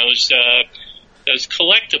those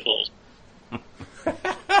collectibles.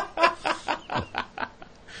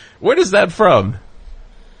 What is that from?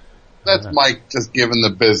 That's Mike just giving the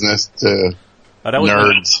business to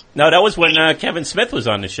nerds. That was when Kevin Smith was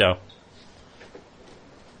on the show.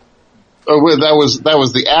 Oh, well, that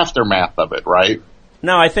was the aftermath of it, right?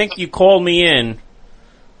 No, I think you called me in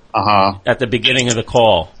at the beginning of the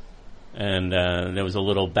call. And there was a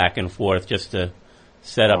little back and forth just to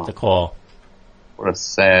set up the call. What a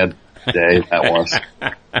sad day that was.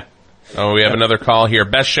 Oh, we have another call here.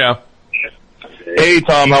 Best show. Hey,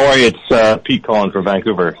 Tom, how are you? It's Pete calling from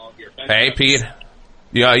Vancouver. Hey, Pete.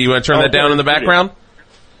 You want to turn that down in the background?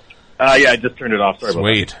 Yeah, I just turned it off. Sorry about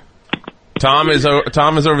Sweet. Tom is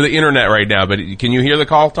over the internet right now, but can you hear the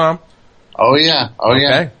call, Tom? Oh, yeah.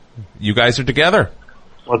 Okay. You guys are together.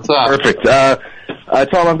 What's up? Perfect. Tom,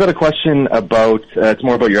 I've got a question about, it's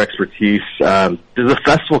more about your expertise. There's a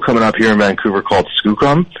festival coming up here in Vancouver called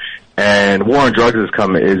Skookum, and War on Drugs is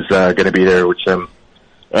going to be there, which I'm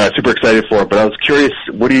super excited for. But I was curious,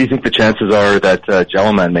 what do you think the chances are that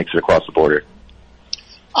Jello Man makes it across the border?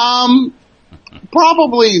 Probably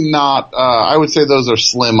not. I would say those are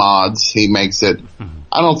slim odds he makes it.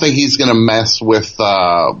 I don't think he's going to mess with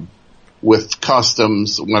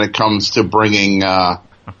customs when it comes to bringing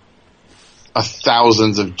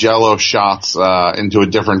thousands of Jello shots into a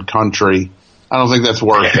different country. I don't think that's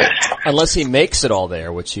worth it. Unless he makes it all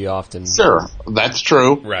there, which he often... Sure, that's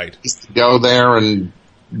true. Right. Go there and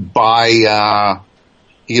buy...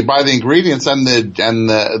 he could buy the ingredients, and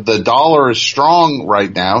the dollar is strong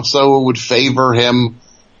right now, so it would favor him.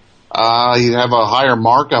 He'd have a higher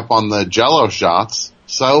markup on the Jello shots.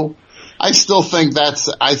 So I still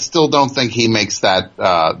don't think he makes that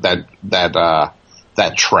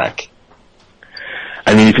trek.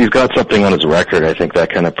 I mean, if he's got something on his record, I think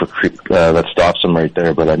that kind of that stops him right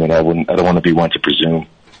there. But I mean, I don't want to be one to presume.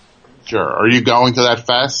 Sure. Are you going to that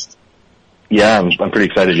fest? Yeah, I'm pretty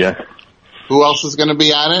excited. Yeah. Who else is going to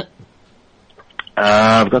be at it?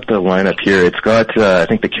 I've got the lineup here. It's got I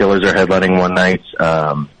think the Killers are headlining one night.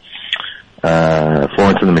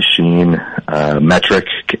 Florence and the Machine, Metric,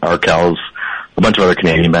 Arkells, a bunch of other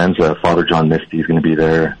Canadian bands. Father John Misty is going to be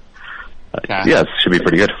there. Okay. Yeah, it should be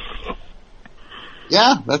pretty good.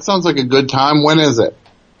 Yeah, that sounds like a good time. When is it?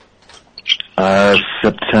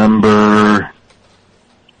 September.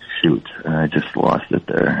 Shoot, I just lost it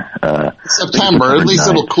there. September. At least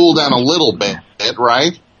it'll cool down a little bit,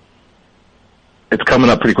 right? It's coming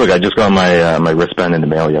up pretty quick. I just got my my wristband in the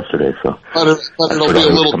mail yesterday, so. But it'll be a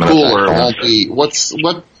little cooler. It won't be. What's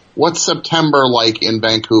September like in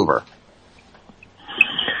Vancouver?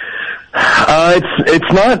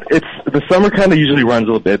 The summer kind of usually runs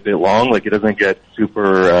a bit long. Like, it doesn't get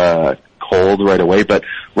super cold right away. But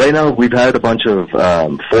right now we've had a bunch of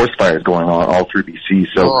forest fires going on all through BC.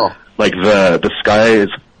 So like the sky is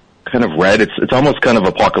kind of red. It's almost kind of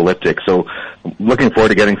apocalyptic. So I'm looking forward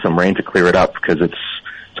to getting some rain to clear it up because it's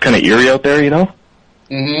kind of eerie out there, you know?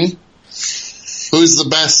 Mm-hmm. Who's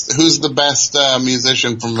the best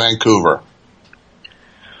musician from Vancouver?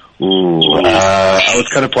 Ooh,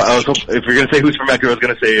 if you're gonna say who's from Vancouver, I was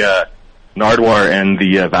gonna say Nardwuar and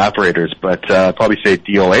the Evaporators, but probably say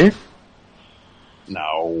DOA.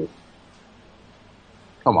 No,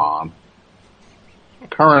 come on,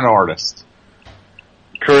 current artist.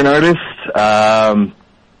 The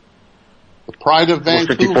Pride of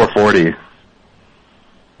Vancouver. 5440.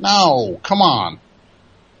 No, come on.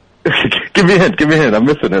 Give me a hint. I'm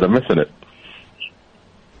missing it.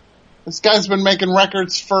 This guy's been making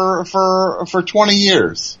records for 20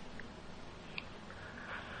 years.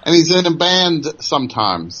 And he's in a band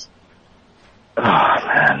sometimes. Oh,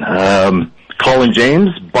 man. Colin James?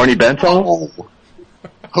 Barney Bento? Oh.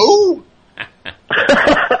 Who?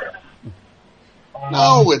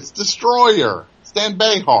 No, it's Destroyer. Stan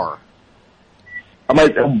Behar.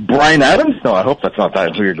 Brian Adams? No, I hope that's not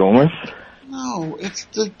who you're going with. No, it's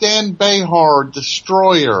the Dan Behar,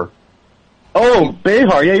 Destroyer. Oh,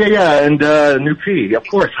 Behar, yeah, and New P, of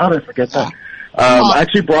course. How did I forget that? I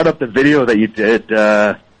actually brought up the video that you did.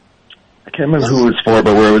 I can't remember who it was for,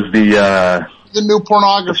 but where it was the new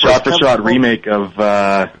pornographer, shot-for-shot remake of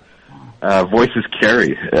Voices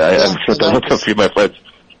Carry. I put that up to a few of my friends.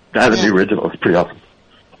 That is the original. It's pretty awesome.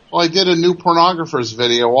 Well, I did a new pornographers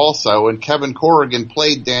video also, and Kevin Corrigan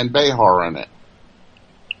played Dan Behar in it.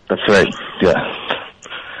 That's right. Yeah.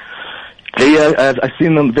 I've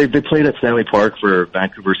seen them. They played at Stanley Park for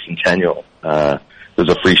Vancouver Centennial. It was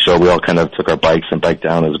a free show. We all kind of took our bikes and biked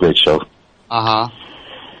down. It was a great show.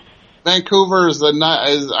 Vancouver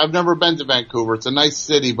I've never been to Vancouver. It's a nice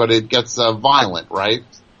city, but it gets violent, right?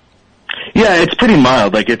 Yeah, it's pretty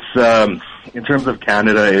mild. Like it's in terms of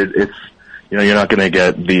Canada, it's you're not going to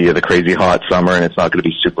get the crazy hot summer, and it's not going to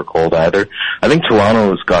be super cold either. I think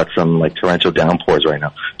Toronto's got some like torrential downpours right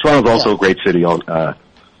now. Toronto's also a great city,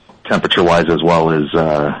 temperature-wise as well as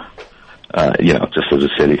just as a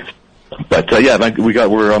city. But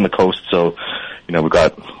we're on the coast, so we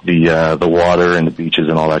got the water and the beaches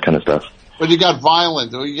and all that kind of stuff. But you got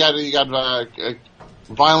violent. You got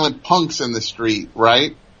violent punks in the street,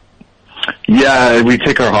 right? Yeah, we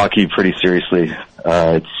take our hockey pretty seriously.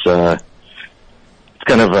 It's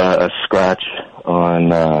kind of a scratch on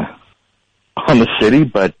the city,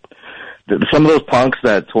 but some of those punks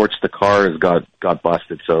that torched the cars got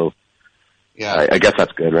busted. So yeah, I guess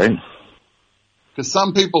that's good, right? Because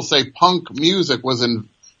some people say punk music was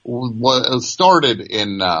started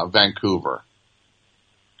in Vancouver.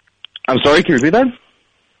 I'm sorry, can you repeat that?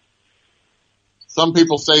 Some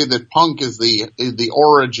people say that punk is the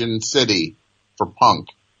origin city for punk.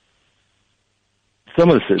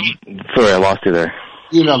 Sorry, I lost you there.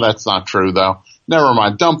 You know that's not true, though. Never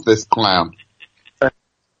mind. Dump this clown.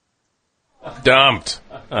 Dumped.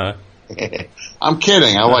 I'm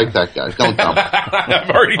kidding. I like that guy. Don't dump him. I've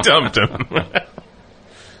already dumped him.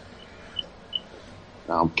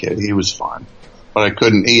 No, I'm kidding. He was fine. But I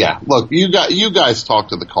couldn't. Yeah. Look, you guys talk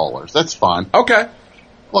to the callers. That's fine. Okay.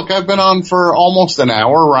 Look, I've been on for almost an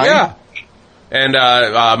hour, right? Yeah. And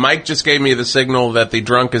Mike just gave me the signal that the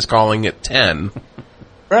drunk is calling at 10.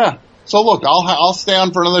 Yeah. So look, I'll stay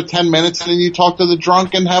on for another 10 minutes, and then you talk to the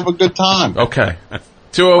drunk and have a good time. Okay.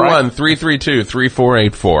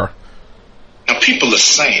 201-332-3484. Now people are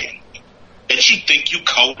saying that you think you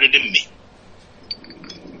colder than me.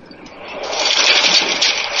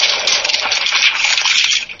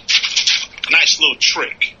 Nice little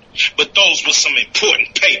trick. But those were some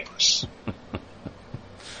important papers.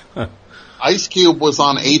 Ice Cube was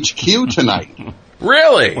on HQ tonight.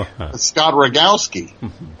 Really? Scott Rogowski.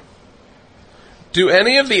 Do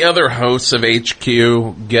any of the other hosts of HQ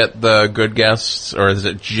get the good guests, or is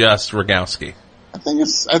it just Rogowski? I think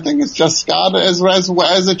it's just Scott as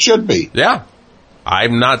it should be. Yeah.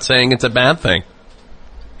 I'm not saying it's a bad thing.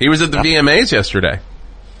 He was at the VMAs yesterday.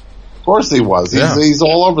 Of course he was. He's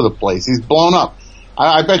all over the place. He's blown up.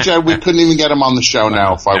 I bet you we couldn't even get him on the show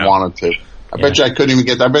now if I wanted to. I bet you I couldn't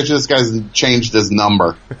even I bet you this guy's changed his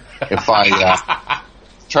number if I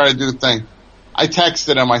try to do the thing. I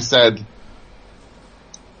texted him. I said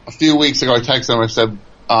a few weeks ago. I texted him. I said,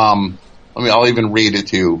 I'll even read it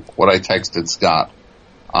to you what I texted Scott.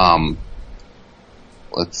 I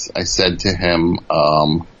said to him,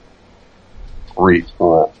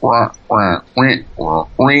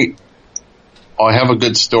 I have a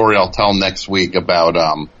good story I'll tell next week about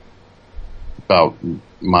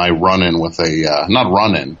my run-in with not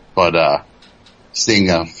run-in, but seeing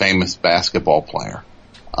a famous basketball player.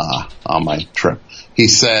 on my trip. He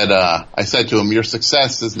said, I said to him, your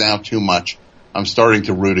success is now too much. I'm starting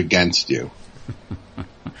to root against you.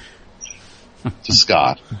 To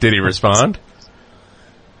Scott. Did he respond?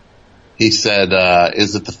 He said,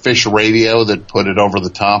 is it the fish radio that put it over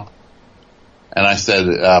the top? And I said,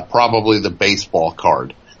 probably the baseball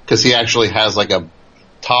card. Because he actually has like a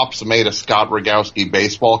Topps made a Scott Rogowski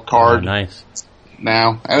baseball card. Oh, nice.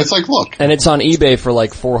 Now. And it's like, look. And it's on eBay for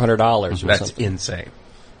like $400 or something. That's insane.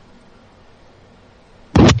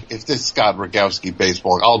 If this Scott Rogowski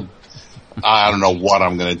baseball, I don't know what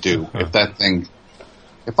I'm going to do.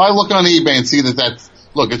 If I look on eBay and see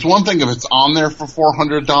look, it's one thing if it's on there for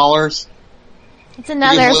 $400. It's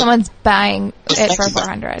another if someone's buying it for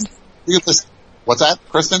 $400. What's that,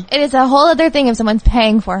 Kristen? It is a whole other thing if someone's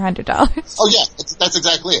paying $400. Oh yeah, that's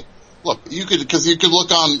exactly it. Look, you could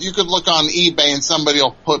look on eBay and somebody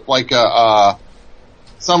will put like a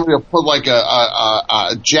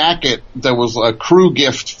jacket that was a crew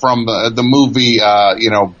gift from the movie,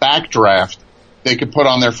 Backdraft. They could put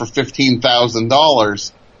on there for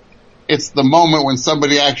 $15,000. It's the moment when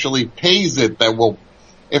somebody actually pays it that will,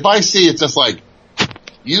 if I see it's just like,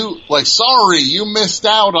 sorry, you missed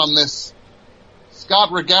out on this Scott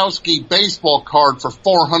Rogowski baseball card for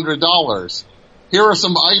 $400. Here are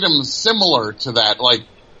some items similar to that. Like,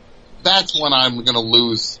 that's when I'm gonna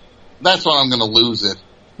lose. That's when I'm gonna lose it.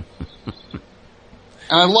 And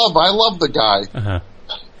I love the guy. Uh-huh.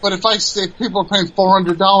 But if people are paying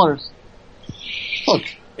 $400, look.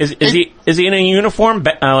 Is he in a uniform,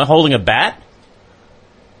 holding a bat?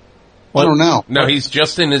 I don't know. No, he's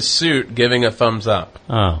just in his suit giving a thumbs up.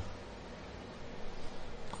 Oh.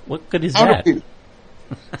 What good is that?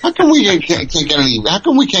 How come we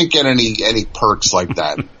can't get any perks like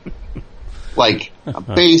that? Like a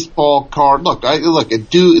baseball card. Look,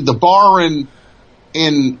 the bar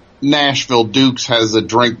in Nashville, Duke's, has a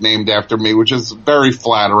drink named after me, which is very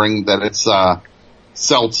flattering that it's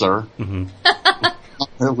seltzer. Mm-hmm.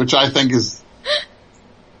 Which I think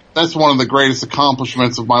that's one of the greatest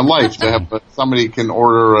accomplishments of my life, to have somebody can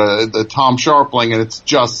order the Tom Sharpling and it's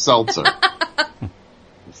just seltzer.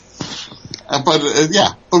 But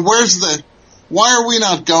why are we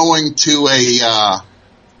not going to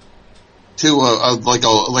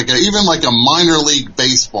even like a minor league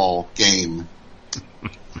baseball game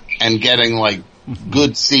and getting like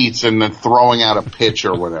good seats and then throwing out a pitch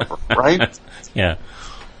or whatever, right? Yeah.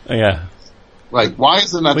 Like, why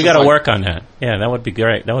isn't that? We got to work on that. Yeah, that would be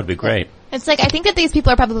great. It's like, I think that these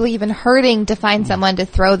people are probably even hurting to find someone to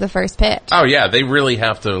throw the first pitch. Oh yeah, they really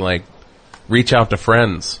have to like reach out to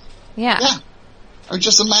friends. Yeah. I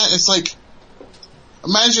just imagine, it's like,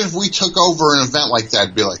 imagine if we took over an event like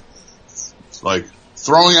that, be like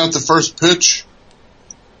throwing out the first pitch,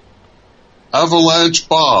 Avalanche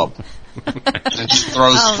Bob. And just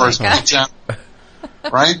throws the first pitch out.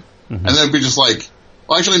 Right? Mm-hmm. And then it'd be just like,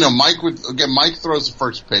 well, actually no, Mike throws the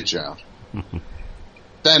first pitch out. Mm-hmm.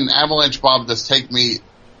 Then Avalanche Bob just take me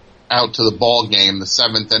out to the ball game, the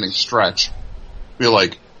 7th inning stretch. Be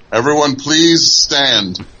like, everyone please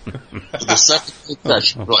stand. The 7th inning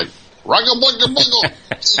stretch. Be like, rugga bugga bugga,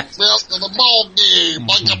 take me out to the ball game,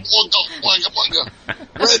 bugga bugga bugga bugga,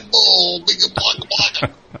 Red Bull, bugga bugga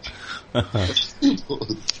bugga.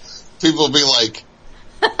 People would be like,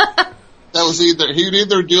 that was he'd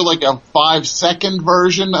either do like a 5-second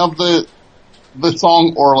version of the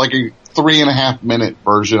song or like a 3.5-minute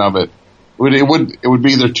version of it. It would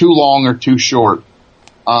be either too long or too short.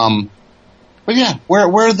 But yeah, where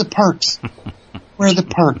are the perks? Where are the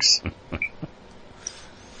perks?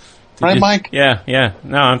 Right, Mike? Yeah.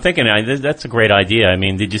 No, I'm thinking that's a great idea. I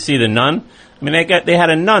mean, did you see The Nun? I mean, they had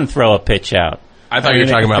a nun throw a pitch out. I thought you were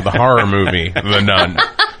talking about the horror movie, The Nun.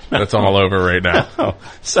 That's all over right now. Oh,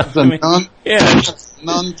 so nun? Yeah.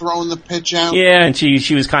 Nun throwing the pitch out? Yeah, and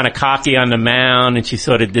she was kind of cocky on the mound, and she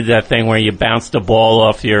sort of did that thing where you bounce the ball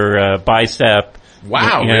off your bicep.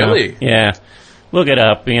 Wow, really? Yeah. Look it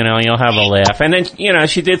up, you'll have a laugh. And then,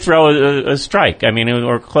 she did throw a strike. I mean,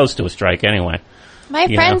 or close to a strike anyway. My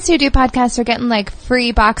friends who do podcasts are getting like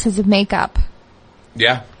free boxes of makeup.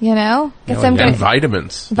 Yeah. Get some and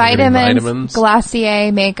vitamins. Vitamins,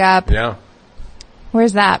 Glossier makeup. Yeah.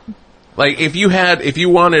 Where's that? Like, if you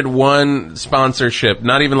wanted one sponsorship,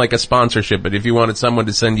 not even like a sponsorship, but if you wanted someone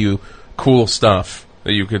to send you cool stuff,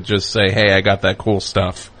 that you could just say, hey, I got that cool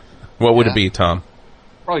stuff, what would it be, Tom?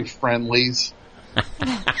 Probably Friendlies.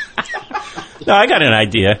 No, I got an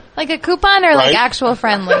idea. Like a coupon or like actual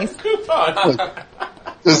Friendlies? Coupon.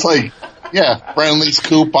 Just like, Friendlies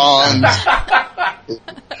coupons.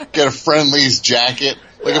 Get a Friendlies jacket.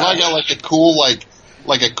 Like if I got like a cool, like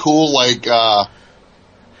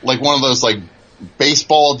one of those like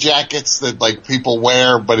baseball jackets that like people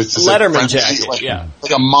wear, but it's just Letterman jacket,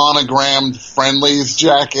 like a monogrammed Friendlies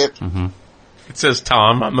jacket. Mm-hmm. It says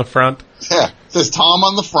Tom on the front. Yeah, it says Tom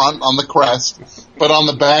on the front, on the crest, but on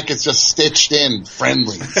the back it's just stitched in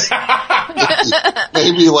Friendlies.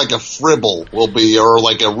 Maybe like a Fribble will be, or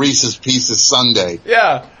like a Reese's Pieces sundae.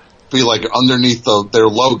 Yeah. Be like underneath their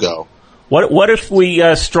logo. What if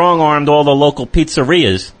we strong-armed all the local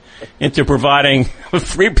pizzerias into providing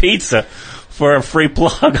free pizza for a free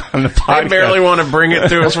plug on the podcast? I barely want to bring it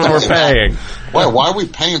to us when we're paying. Why are we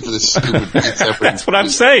paying for this stupid pizza? That's what I'm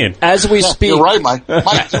saying. As we speak. You're right, Mike.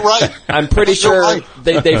 Mike, you're right. I'm pretty sure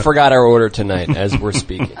they forgot our order tonight as we're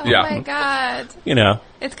speaking. Oh my God. You know.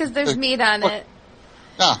 It's because there's meat on it.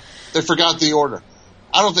 No, they forgot the order.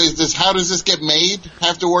 I don't think this. How does this get made?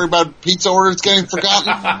 Have to worry about pizza orders getting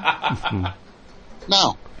forgotten?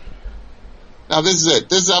 No. Now this is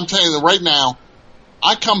it. I'm telling you right now.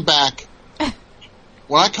 I come back.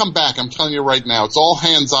 When I come back, I'm telling you right now, it's all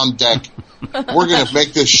hands on deck. We're gonna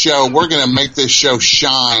make this show. We're gonna make this show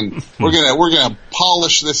shine. We're gonna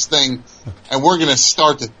polish this thing, and we're gonna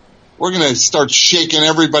start shaking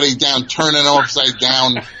everybody down, turning upside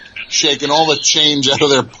down, shaking all the change out of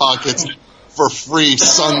their pockets for free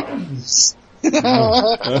Sundays. We'll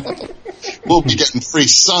be getting free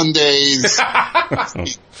Sundays,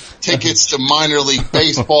 tickets to minor league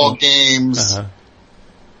baseball games,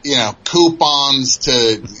 coupons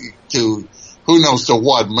to who knows to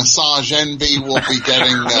what. Massage Envy will be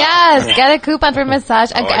getting. Yes, get a coupon for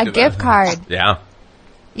massage, a gift card. Yeah.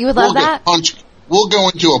 You would love that? We'll go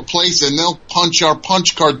into a place and they'll punch our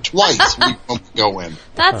punch card twice. We don't go in.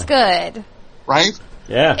 That's good. Right?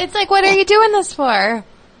 Yeah. It's like, what are you doing this for?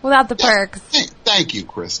 Without the perks. Thank you,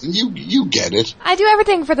 Kristen. You get it. I do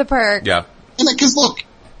everything for the perks. Yeah. And because look,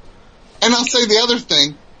 and I'll say the other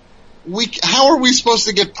thing. How are we supposed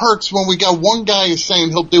to get perks when we got one guy is saying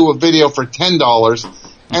he'll do a video for $10,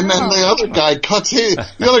 and then the other guy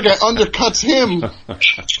undercuts him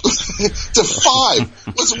to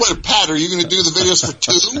 $5. What, Pat? Are you going to do the videos for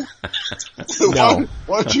 $2? No.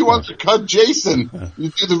 Why don't you undercut Jason? You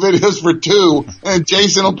do the videos for $2, and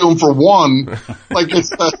Jason will do them for $1. Like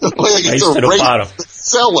it's a rate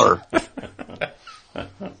seller.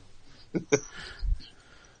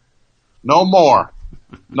 No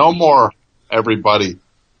more, everybody.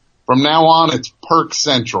 From now on, it's Perk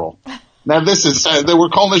Central. Now this is, we're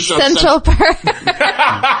calling this show Central Perk.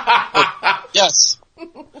 Yes.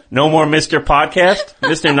 No more Mr. Podcast?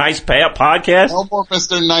 Mr. Nice Podcast? No more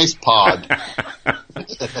Mr. Nice Pod.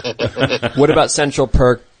 What about Central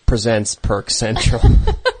Perk presents Perk Central?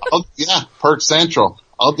 Perk Central.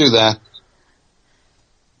 I'll do that.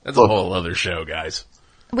 That's a whole other show, guys.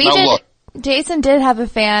 Jason did have a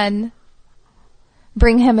fan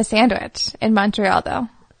bring him a sandwich in Montreal, though.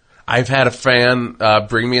 I've had a fan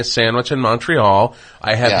bring me a sandwich in Montreal.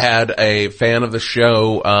 I have had a fan of the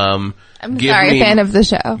show fan of the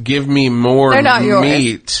show. Give me more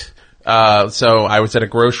meat. So I was at a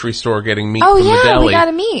grocery store getting meat from the deli. We got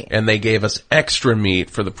a meat. And they gave us extra meat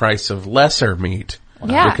for the price of lesser meat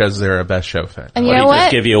because they're a Best Show fan. And you know what?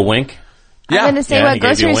 Just give you a wink? I'm going to say what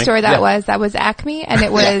grocery store that was. That was Acme, and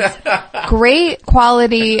it was great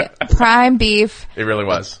quality prime beef. It really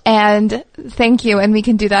was. And thank you, and we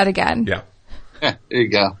can do that again. Yeah. There you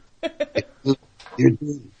go.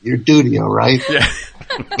 Your Dudio, right? Yeah.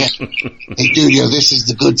 Hey, Dudio, this is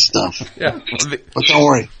the good stuff. Yeah. But don't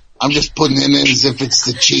worry. I'm just putting it in as if it's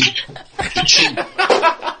the cheap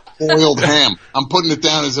boiled ham. I'm putting it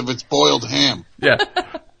down as if it's boiled ham. Yeah.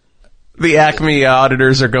 The Acme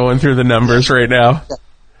auditors are going through the numbers right now.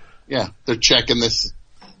 Yeah, they're checking this.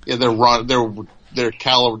 Yeah, they're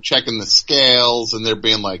checking the scales, and they're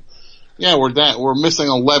being like, "Yeah, we're missing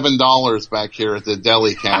 $11 back here at the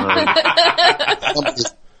deli counter."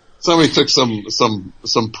 somebody took some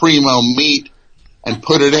primo meat and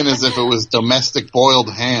put it in as if it was domestic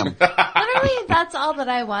boiled ham. Literally, that's all that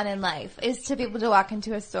I want in life, is to be able to walk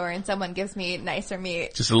into a store and someone gives me nicer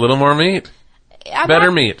meat. Just a little more meat.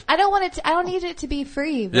 Better meat. I don't want it I don't need it to be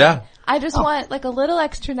free. But yeah. I just want like a little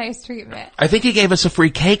extra nice treatment. I think he gave us a free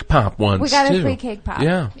cake pop once. We got a free cake pop.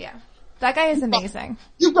 Yeah. Yeah. That guy is amazing.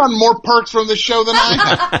 You've gotten more perks from this show than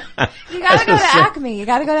I have. You gotta go to Acme. You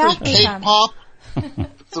gotta go to Acme. Cake pop.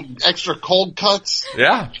 Some extra cold cuts.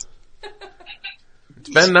 Yeah. It's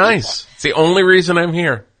been nice. It's the only reason I'm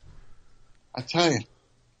here. I tell you.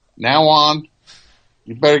 Now on,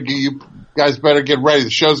 you guys better get ready. The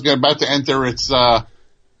show's about to enter its,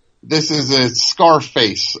 this is its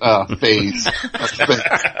Scarface, phase.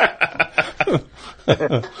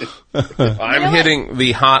 I'm hitting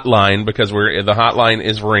the hotline because the hotline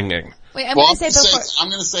is ringing. Wait, I'm going to say I'm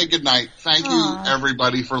going to say goodnight. Thank you,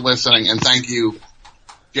 everybody, for listening, and thank you,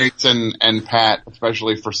 Jason and Pat,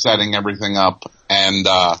 especially for setting everything up, and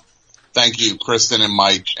thank you, Kristen and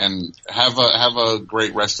Mike, and have a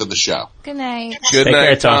great rest of the show. Good night. Good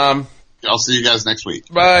night, Tom. I'll see you guys next week.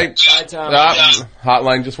 Bye. Bye, Tom.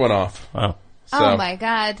 Hotline just went off. Oh. So, oh my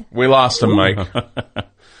God. We lost him, Mike.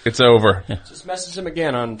 It's over. Just message him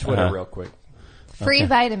again on Twitter real quick. Free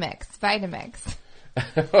Vitamix.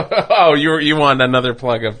 Oh, you want another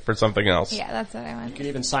plug for something else? Yeah, that's what I want. You can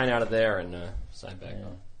even sign out of there and sign back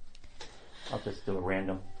on. I'll just do a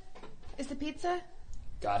random. Is the pizza?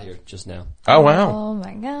 Got here just now. Oh, wow. Oh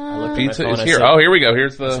my God. Pizza is here. Oh, here we go.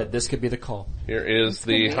 Here's I said this could be the call. Here is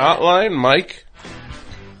the hotline. Mike.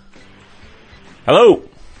 Hello.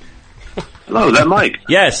 Hello, is that Mike?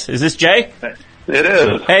 Yes. Is this Jay? It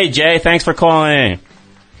is. Hey, Jay. Thanks for calling in.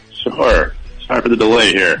 Sure. Sorry for the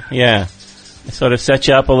delay here. Yeah. I sort of set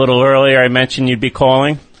you up a little earlier. I mentioned you'd be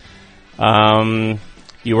calling.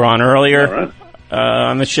 You were on earlier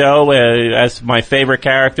on the show as my favorite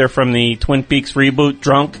character from the Twin Peaks reboot,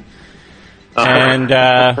 Drunk. And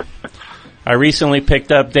I recently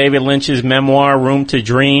picked up David Lynch's memoir, Room to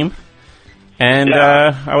Dream. And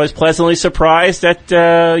I was pleasantly surprised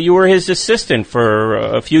that you were his assistant for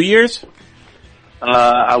a few years.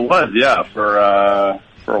 I was,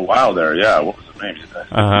 for a while there. Yeah, what was it, maybe?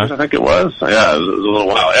 I think it was. Yeah, it was a little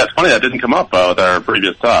while. Yeah, it's funny that didn't come up with our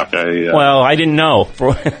previous talk. Well, I didn't know.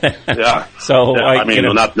 Yeah. So yeah, I mean,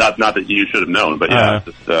 not that you should have known, but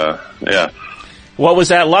yeah, What was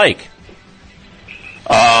that like?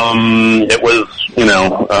 It was,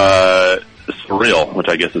 surreal, which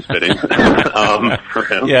I guess is fitting for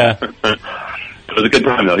him. Yeah. It was a good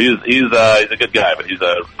time though. He's a good guy, but he's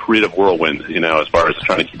a creative whirlwind, as far as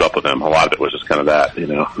trying to keep up with him. A lot of it was just kind of that,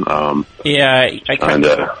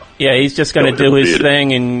 he's just going to do his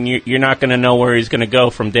thing, and you're not going to know where he's going to go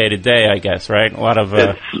from day to day, I guess, right? A lot of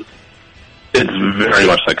it's very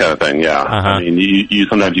much that kind of thing, yeah. I mean, you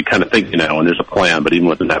sometimes you kind of think and there's a plan, but even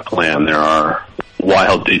within that plan, there are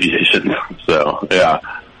wild deviations. So, yeah.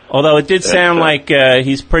 Although it did sound like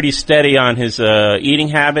he's pretty steady on his eating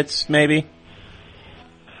habits, maybe.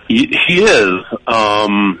 He is,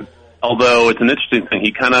 although it's an interesting thing.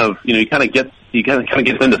 He kind of gets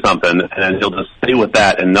into something, and he'll just stay with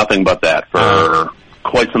that and nothing but that for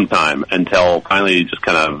quite some time until finally he just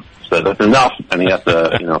kind of says that's enough, and he has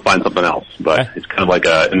to find something else. But it's kind of like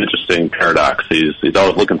an interesting paradox. He's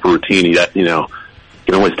always looking for routine. He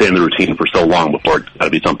can only stay in the routine for so long before it's got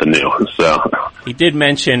to be something new. So he did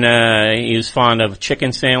mention he was fond of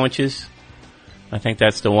chicken sandwiches. I think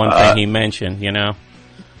that's the one thing he mentioned.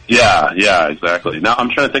 Yeah, exactly. Now I'm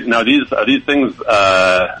trying to think. Now are these things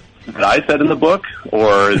that I said in the book,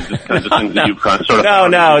 or is it just kind of just things that you've kind of sort of? No.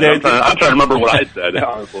 I'm trying to remember what I said.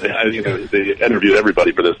 Honestly, they interviewed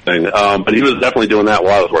everybody for this thing, but he was definitely doing that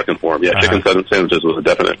while I was working for him. Yeah, chicken sandwiches was a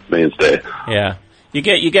definite mainstay. Yeah. You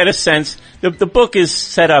get a sense. The book is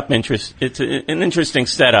set up it's an interesting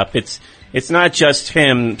setup. It's not just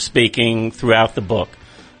him speaking throughout the book.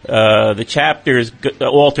 The chapters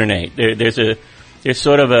alternate. There's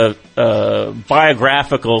sort of a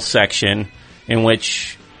biographical section in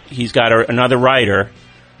which he's got another writer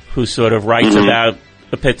who sort of writes about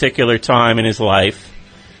a particular time in his life,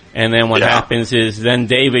 and then what happens is then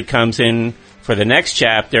David comes in for the next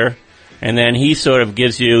chapter, and then he sort of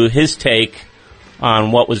gives you his take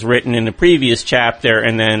on what was written in the previous chapter,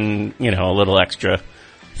 and then, a little extra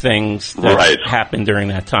things that happened during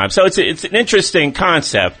that time. So it's an interesting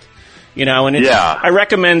concept, and I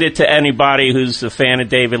recommend it to anybody who's a fan of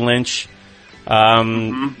David Lynch.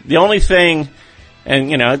 The only thing,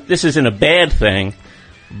 and, this isn't a bad thing,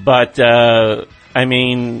 but, I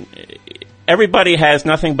mean, everybody has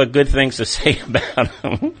nothing but good things to say about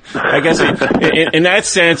him. I guess in that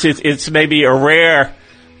sense, it's maybe a rare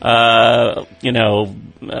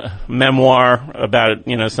memoir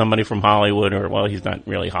about, somebody from Hollywood, or, well, he's not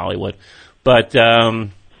really Hollywood, but, it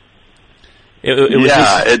was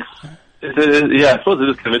I suppose it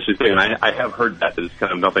is kind of interesting thing, and I have heard that it's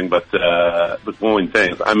kind of nothing but glowing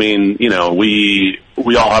things. I mean, we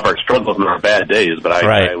all have our struggles and our bad days, but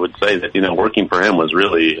I would say that, working for him was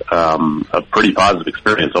really, a pretty positive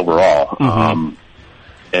experience overall.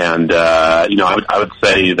 And I would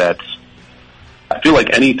say that I feel like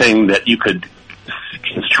anything that you could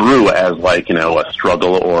construe as like, a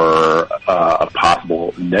struggle or a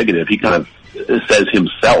possible negative, he kind of says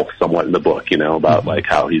himself somewhat in the book, about like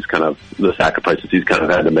how he's kind of the sacrifices he's kind of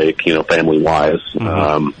had to make, family wise.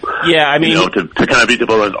 Yeah, I mean, to kind of be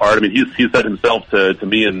devoted to art. I mean, he's said himself to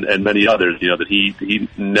me and many others, that he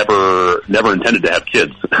never intended to have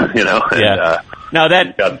kids, And, now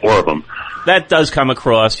that got 4 of them. That does come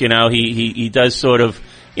across, he does sort of,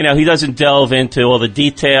 he doesn't delve into all the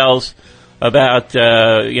details about,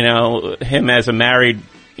 him as a married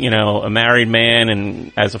man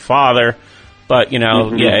and as a father. But,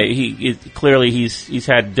 he clearly he's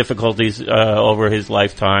had difficulties, over his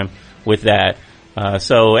lifetime with that.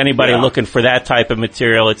 So anybody looking for that type of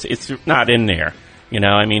material, it's not in there.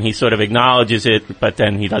 I mean, he sort of acknowledges it, but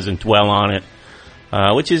then he doesn't dwell on it,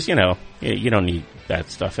 which is, you don't need that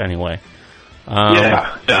stuff anyway.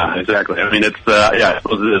 Yeah, exactly. I mean, it's I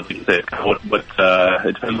suppose it is. Like you say, it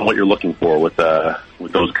depends on what you're looking for with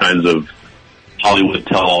those kinds of Hollywood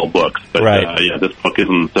tell-all books. But right. This book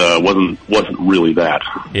wasn't really that.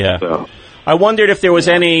 Yeah. So. I wondered if there was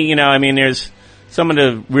any. I mean, there's some of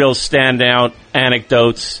the real standout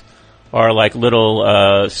anecdotes are like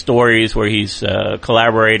little stories where he's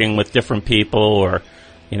collaborating with different people, or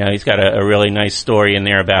he's got a really nice story in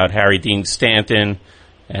there about Harry Dean Stanton.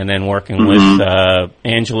 And then working with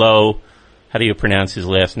Angelo, how do you pronounce his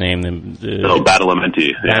last name?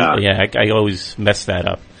 Badalamenti. Yeah, I always mess that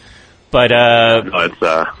up. But it's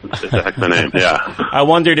a heck of a name. Yeah. I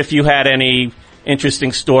wondered if you had any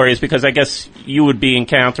interesting stories, because I guess you would be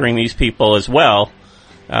encountering these people as well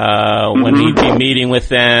when you'd be meeting with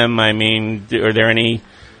them. I mean, are there any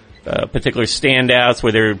particular standouts?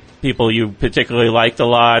 Were there people you particularly liked a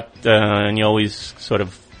lot, and you always sort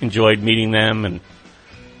of enjoyed meeting them? And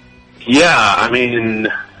yeah, I mean,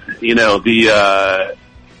 the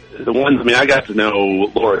ones. I mean, I got to know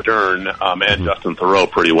Laura Dern and Justin Theroux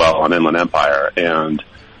pretty well on Inland Empire, and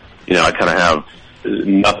I kind of have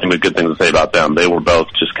nothing but good things to say about them. They were both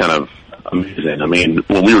just kind of amazing. I mean,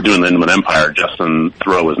 when we were doing the Inland Empire, Justin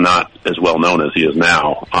Theroux was not as well known as he is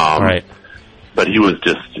now. Right. But he was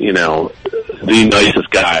just, the nicest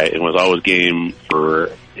guy, and was always game for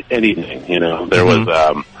anything. There was.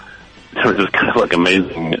 There was this kind of like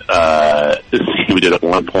amazing scene we did at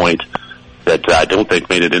one point that I don't think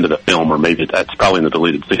made it into the film, or maybe that's probably in the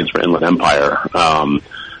deleted scenes for Inland Empire,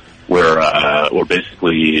 where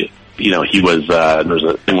basically, he was, there was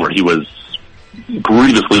a thing where he was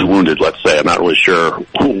grievously wounded, let's say. I'm not really sure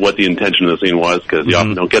what the intention of the scene was, because you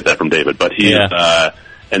often don't get that from David, but he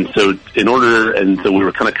and so we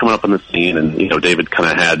were kind of coming up on the scene, and, David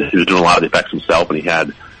kind of he was doing a lot of the effects himself, and he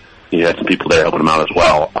had some people there helping him out as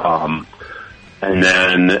well. And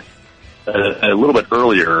then a little bit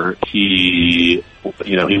earlier, he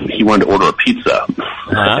wanted to order a pizza.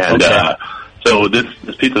 So this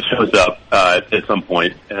pizza shows up at some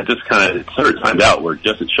point, and it just kind of sort of timed out where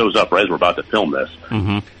it shows up right as we're about to film this.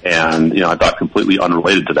 And, I thought completely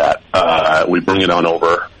unrelated to that. We bring it on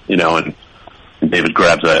over, and David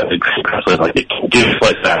grabs like, give me a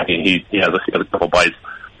slice back, and he has a couple bites.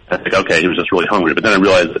 I think, okay, he was just really hungry. But then I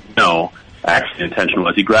realized that, no, actually the intention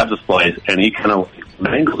was he grabs a slice and he kind of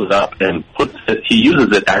mangles it up and he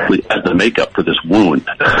uses it actually as the makeup for this wound.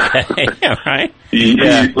 Yeah, right? He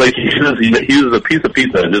uses a piece of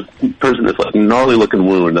pizza and just person this like gnarly looking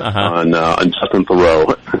wound on Justin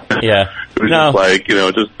Theroux. Yeah. It was just like,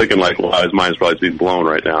 just thinking like, well, his mind's probably being blown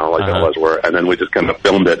right now, like it was where, and then we just kind of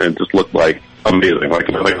filmed it and it just looked like amazing, like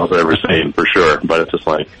nothing else I've ever seen for sure. But it's just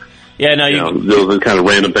like, yeah, no, those are the kind of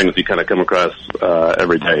random things you kind of come across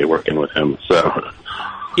every day working with him. So,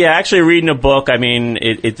 yeah, actually reading a book, I mean,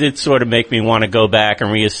 it did sort of make me want to go back and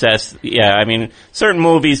reassess. Yeah, I mean, certain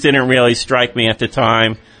movies didn't really strike me at the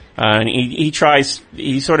time. And he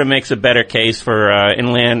sort of makes a better case for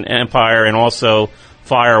Inland Empire and also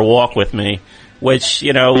Fire Walk With Me, which,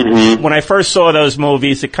 when I first saw those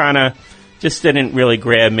movies, it kind of just didn't really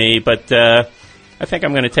grab me, but I think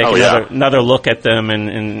I'm going to take another look at them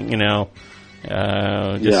and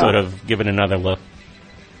sort of give it another look.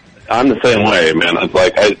 I'm the same way, man. It's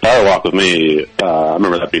like Fire Walk With Me. I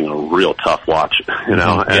remember that being a real tough watch, and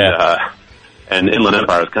Inland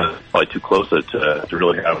Empire is kind of probably too close to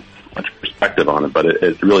really have much perspective on it. But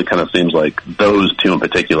it really kind of seems like those two in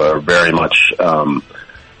particular are very much.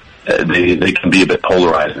 They can be a bit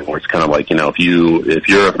polarizing, where it's kind of like, if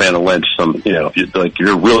you're a fan of Lynch, if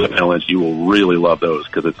you're really a fan of Lynch, you will really love those,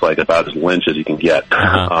 because it's like about as Lynch as you can get.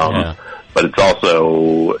 But it's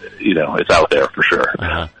also, it's out there for sure.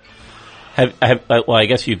 Well, I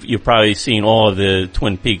guess you've probably seen all of the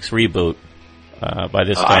Twin Peaks reboot by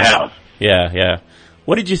this time. I have. Yeah.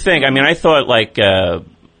 What did you think? I mean, I thought like the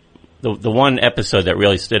one episode that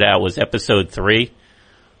really stood out was episode 3.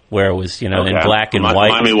 where it was, in black and white.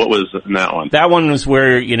 Remind me what was in that one. That one was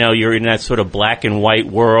where, you're in that sort of black and white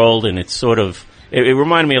world, and it's sort of, it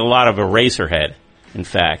reminded me a lot of Eraserhead, in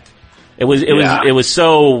fact. It was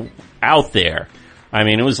so out there. I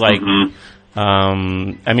mean, it was like,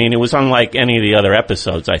 it was unlike any of the other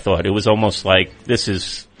episodes, I thought. It was almost like, this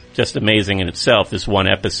is just amazing in itself, this one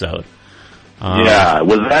episode. Was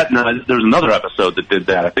that, there was another episode that did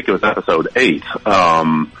that. I think it was episode 8,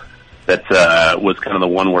 that was kind of the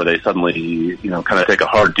one where they suddenly, kind of take a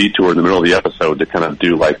hard detour in the middle of the episode to kind of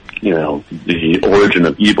do like, the origin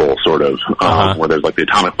of evil, sort of, where there's like the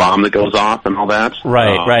atomic bomb that goes off and all that.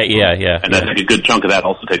 Right, yeah. And I think a good chunk of that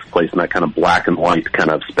also takes place in that kind of black and white kind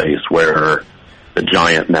of space where the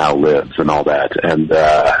giant now lives and all that. And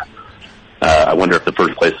I wonder if the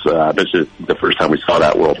first time we saw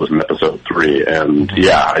that world was in episode 3. And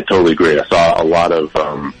yeah, I totally agree. I saw a lot of,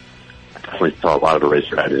 definitely saw a lot of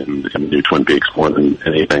Eraserhead in the new Twin Peaks more than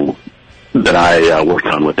anything that I worked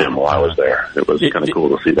on with him while I was there. It was kind of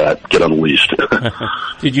cool to see that get unleashed.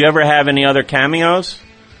 Did you ever have any other cameos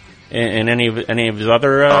in any of his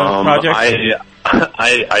other projects?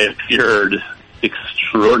 I appeared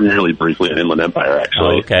extraordinarily briefly in Inland Empire,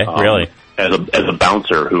 actually. Oh, okay, really? As a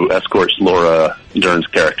bouncer who escorts Laura Dern's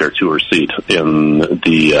character to her seat in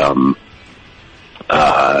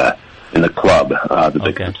the club that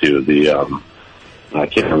they go to. I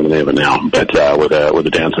can't remember the name of it now, but where the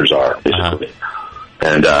dancers are, basically.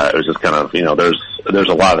 And it was just kind of, there's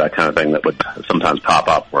a lot of that kind of thing that would sometimes pop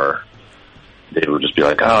up where they would just be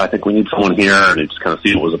like, oh, I think we need someone here, and you just kind of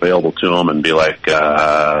see what was available to them and be like,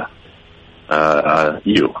 we're going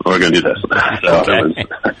to do this.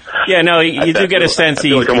 So you do get a sense. I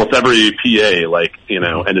feel like almost every PA,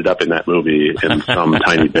 ended up in that movie in some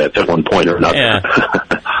tiny bit at one point or another.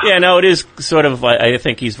 It is sort of like, I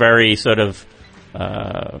think he's very sort of,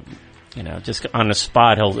 just on the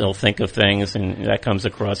spot, he'll think of things, and that comes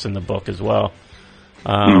across in the book as well.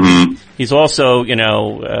 He's also,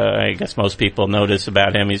 I guess most people notice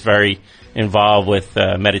about him, he's very involved with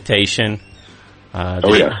meditation.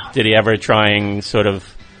 Did he ever try and sort of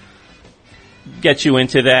get you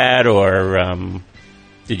into that, or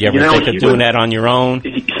did you ever think of doing that on your own?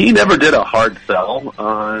 He never did a hard sell,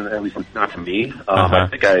 at least not to me. I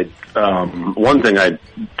think one thing I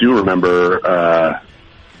do remember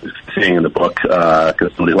seeing in the book,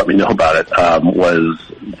 because somebody let me know about it, was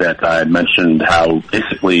that I mentioned how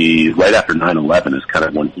basically right after 9/11 is kind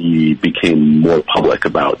of when he became more public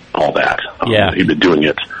about all that. He'd been doing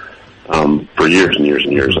it for years and years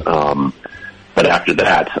and years. But after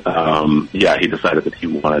that, he decided that he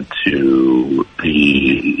wanted to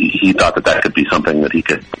he thought that could be something that he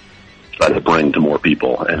could try to bring to more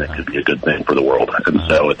people, and it could be a good thing for the world. And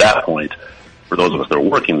so at that point, for those of us that were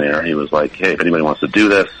working there, he was like, hey, if anybody wants to do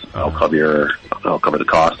this, I'll cover the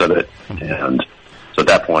cost of it. And so at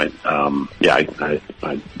that point,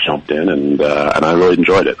 I jumped in and I really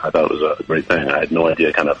enjoyed it. I thought it was a great thing. I had no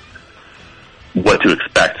idea kind of what to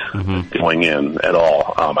expect going in at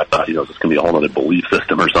all. I thought, this is going to be a whole other belief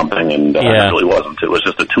system or something, and it really wasn't. It was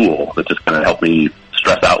just a tool that just kind of helped me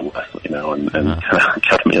stress out less, and kind of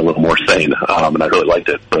kept me a little more sane. And I really liked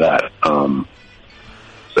it for that.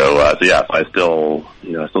 I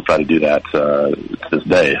still try to do that to this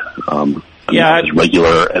day. I'm not as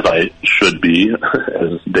regular as I should be,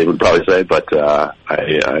 as Dave would probably say, but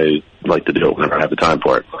I like to do it whenever I have the time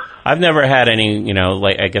for it. I've never had any,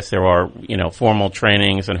 I guess there are, formal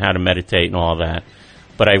trainings on how to meditate and all that.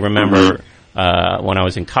 But I remember when I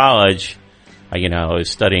was in college, I was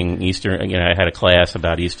studying Eastern, I had a class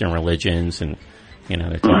about Eastern religions, and,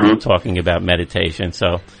 they're talking about meditation.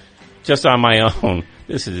 So just on my own,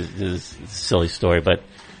 this is a silly story, but,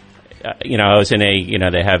 I was in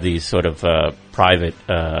they have these sort of private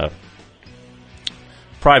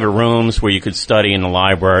rooms where you could study in the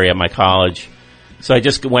library at my college. So I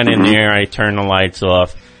just went in there, I turned the lights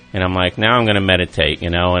off, and I'm like, now I'm going to meditate,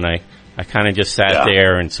 and I kind of just sat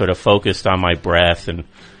there and sort of focused on my breath, and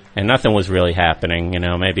nothing was really happening,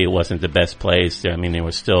 maybe it wasn't the best place. I mean, it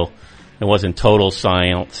wasn't total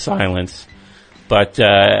silence. But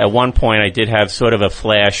at one point I did have sort of a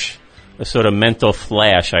flash, a sort of mental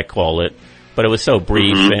flash, I call it, but it was so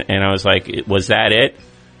brief, and I was like, was that it?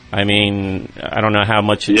 I mean, I don't know how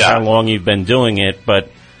long you've been doing it,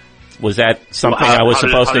 but was that something I was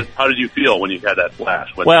supposed to? How did you feel when you had that flash?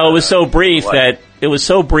 It was so brief that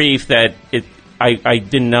I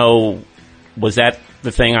didn't know, was that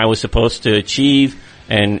the thing I was supposed to achieve,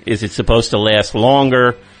 and is it supposed to last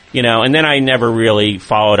longer? And then I never really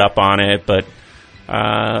followed up on it, but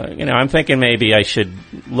I'm thinking maybe I should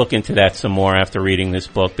look into that some more after reading this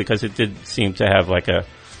book, because it did seem to have like a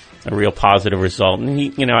a real positive result.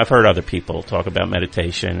 And I've heard other people talk about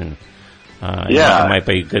meditation, and it might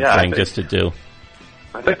be a good thing just to do.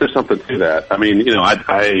 I think there's something to that. I mean,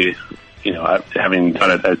 having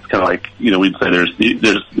done it, it's kind of like, we'd say there's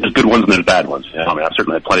good ones and there's bad ones. I mean, I've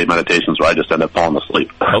certainly had plenty of meditations where I just end up falling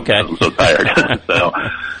asleep. Okay. I'm so tired. So,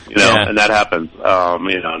 and that happens.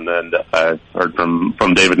 And then I've heard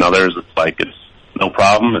from David and others, it's like, it's no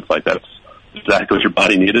problem. It's like, that's exactly what your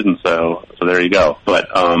body needed. And so there you go. But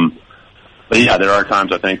yeah, there are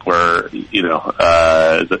times I think where,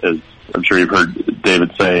 as I'm sure you've heard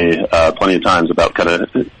David say, plenty of times about kind of,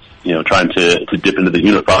 trying to dip into the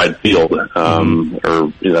unified field, or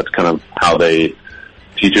that's kind of how they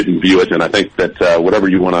teach it and view it. And I think that whatever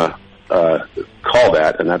you want to call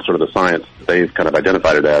that, and that's sort of the science they've kind of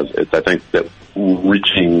identified it as, I think that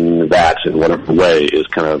reaching that in whatever way is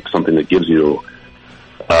kind of something that gives you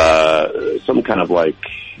some kind of like,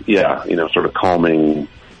 sort of calming.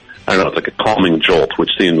 I don't know, it's like a calming jolt,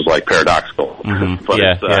 which seems like paradoxical, but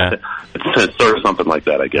it's sort of something like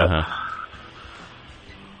that, I guess.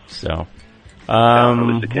 So,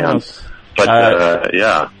 what else? But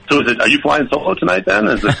So, are you flying solo tonight? Then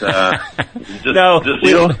is it? No,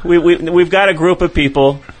 we've got a group of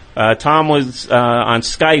people. Tom was on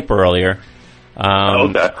Skype earlier.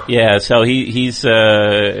 Okay. Yeah, so he's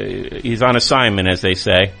on assignment, as they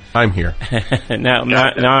say. I'm here.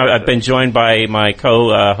 now I've been joined by my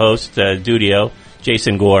co-host, Dudio,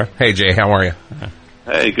 Jason Gore. Hey, Jay, how are you?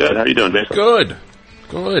 Hey, good. How are you doing, Jason?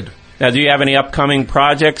 Good. Now, do you have any upcoming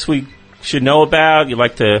projects we should know about? You'd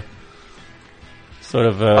like to sort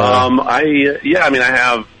of... I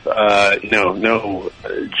have, no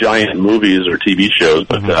giant movies or TV shows,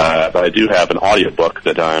 but I do have an audiobook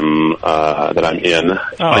that I'm in. The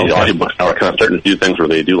audiobooks now are kind of starting to do things where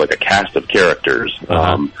they do like a cast of characters.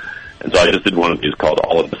 And so I just did one of these called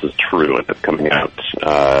All of This Is True, and it's coming out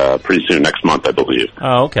pretty soon, next month, I believe.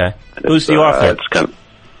 Oh, okay. Who's the author? It's kind of,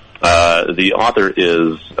 the author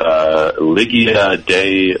is Ligia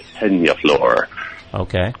de Peñaflor.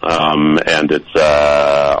 Okay. And it's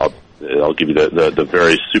I'll give you the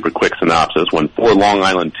very super quick synopsis. When four Long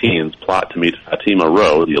Island teens plot to meet Fatima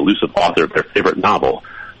Rowe, the elusive author of their favorite novel,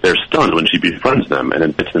 they're stunned when she befriends them and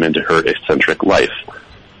invites them into her eccentric life.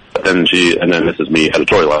 But then this is me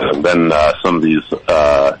editorializing, then some of these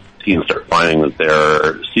teens start finding that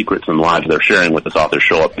their secrets and lives they're sharing with this author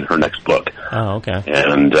show up in her next book. Oh, okay.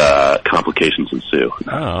 And complications ensue.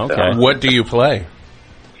 Oh, okay. What do you play?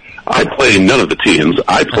 I play none of the teens.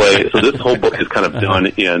 So this whole book is kind of done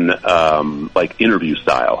in, like interview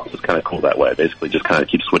style. It's kind of cool that way. Basically just kind of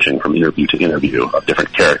keep switching from interview to interview of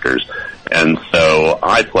different characters. And so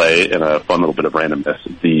I play, in a fun little bit of randomness,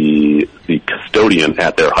 the custodian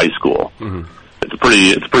at their high school. Mm-hmm. It's a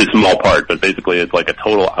pretty small part, but basically it's like a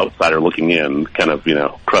total outsider looking in, kind of,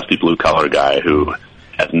 crusty blue collar guy who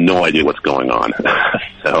has no idea what's going on.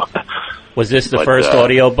 So. Was this the first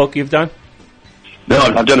audio book you've done? No,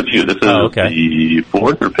 I've done a few. This is the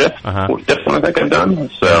fourth or fifth one I think I've done.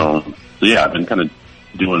 So yeah, I've been kind of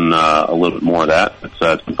doing a little bit more of that.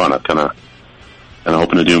 It's been fun. I'm kind of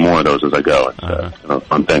hoping to do more of those as I go. It's kind of a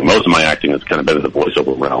fun thing. Most of my acting has kind of been in the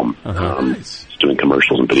voiceover realm, just doing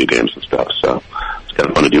commercials and video games and stuff. So it's kind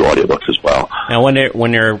of fun to do audiobooks as well. Now,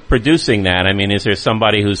 when they're producing that, I mean, is there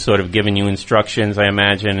somebody who's sort of giving you instructions? I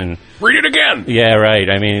imagine, and read it again. Yeah, right.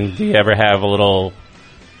 I mean, do you ever have a little?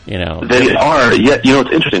 They are. Yeah,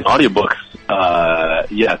 it's interesting. Audiobooks,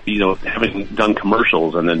 having done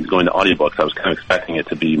commercials and then going to audiobooks, I was kind of expecting it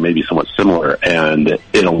to be maybe somewhat similar. And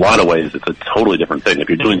in a lot of ways, it's a totally different thing. If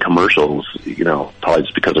you're doing commercials, probably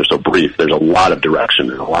just because they're so brief, there's a lot of direction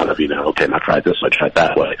and a lot of, okay, now try it this way, try it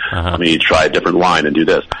that way. I mean, you try a different line and do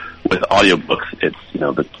this. With audiobooks, it's,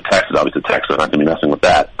 the text is obviously text, so I'm not going to be messing with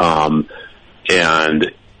that.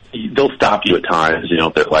 And they'll stop you at times,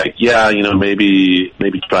 if they're like,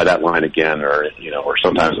 maybe try that line again, or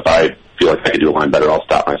sometimes if I feel like I could do a line better, I'll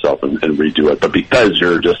stop myself and redo it. But because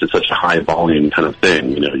it's such a high volume kind of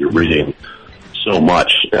thing, you're reading so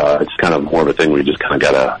much, it's kind of more of a thing where you just kind of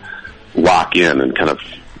gotta lock in and kind of,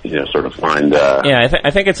 sort of find,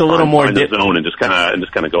 I think it's a little more the zone and just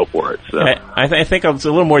kind of go for it. So. I think it's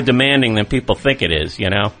a little more demanding than people think it is,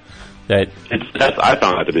 I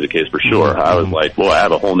found that to be the case for sure. I was like, I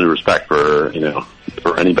have a whole new respect for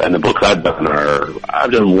anybody. And the books I've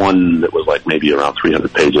done one that was like maybe around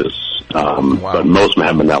 300 pages. But most of them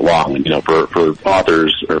haven't been that long. And, for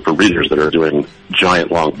authors or for readers that are doing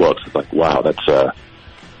giant long books, it's like, wow, it's a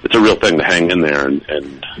real thing to hang in there and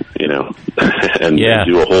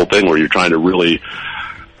do a whole thing where you're trying to really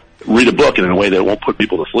read a book in a way that won't put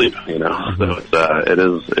people to sleep, So it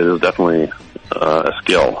is definitely a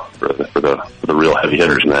skill for the real heavy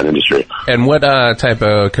hitters in that industry. And what type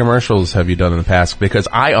of commercials have you done in the past? Because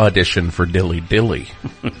I auditioned for Dilly Dilly.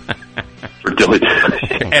 For Dilly Dilly.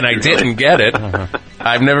 And I didn't get it.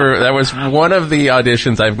 That was one of the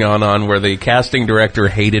auditions I've gone on where the casting director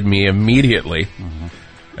hated me immediately.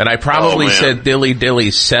 And I probably said Dilly Dilly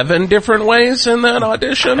 7 different ways in that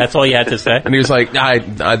audition. That's all you had to say? And he was like,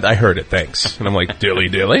 I heard it, thanks. And I'm like, Dilly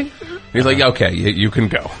Dilly? He's like, okay, you can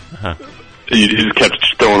go. You just kept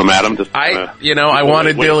throwing them at him? I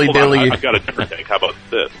wanted Dilly Dilly. I've got a different take. How about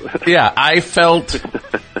this? Yeah, I felt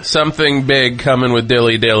something big coming with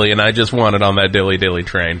Dilly Dilly, and I just wanted on that Dilly Dilly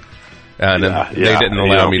train. And they didn't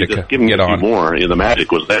allow me to get on. More. The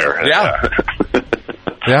magic was there. Yeah.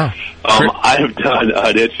 Yeah. I've done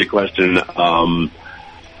an itchy question. Let's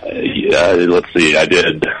see. I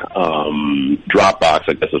did Dropbox.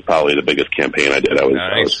 I guess is probably the biggest campaign I did. I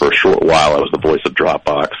was for a short while. I was the voice of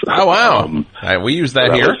Dropbox. Oh wow! We use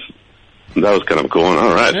that here. That was kind of cool.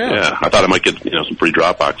 All right. Yeah. I thought I might get some free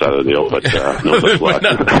Dropbox out of the deal, but no such luck.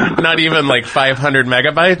 Not even like 500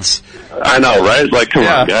 megabytes. I know, right? Like, come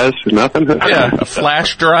on, guys, nothing. Yeah, a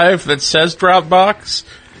flash drive that says Dropbox.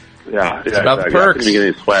 Yeah, it's about the perks. I didn't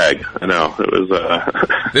get any swag. I know it was.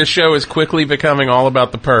 This show is quickly becoming all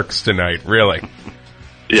about the perks tonight. Really.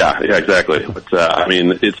 Yeah, exactly. But I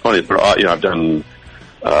mean, it's funny. I've done.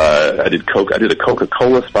 I did a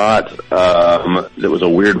Coca-Cola spot. It was a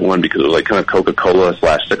weird one because it was like kind of Coca-Cola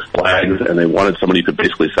 / Six Flags, and they wanted somebody who could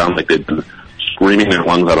basically sound like they'd been screaming their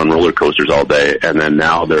lungs out on roller coasters all day, and then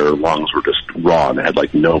now their lungs were just raw and they had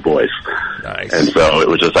like no voice. Nice. And so it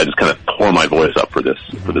was just I just kind of tore my voice up for this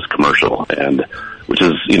commercial, and which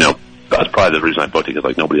is that's probably the reason I booked it, because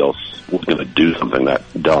like nobody else was going to do something that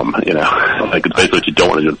dumb, like it's basically what you don't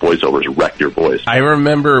want to do in voiceover is wreck your voice. I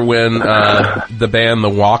remember when the band The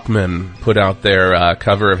Walkmen put out their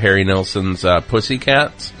cover of Harry Nilsson's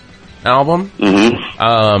Pussycats album.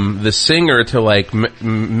 Mm-hmm. The singer, to like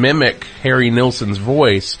mimic Harry Nilsson's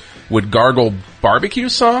voice, would gargle barbecue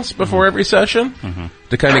sauce before every session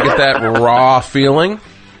to kind of get that raw feeling.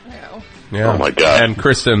 Yeah. Oh my God! And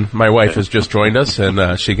Kristen, my wife, has just joined us,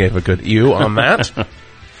 and she gave a good ew on that.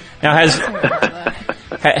 Now,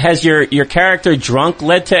 has your character drunk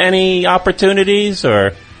led to any opportunities,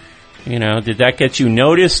 or did that get you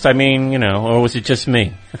noticed? I mean, or was it just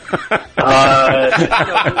me? Here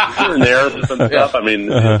and there's some stuff. I mean,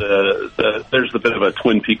 there's a bit of a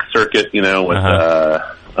Twin Peaks circuit, with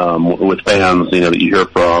fans, that you hear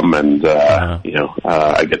from, and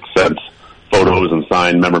I get sent photos and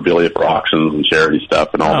signed memorabilia for auctions and charity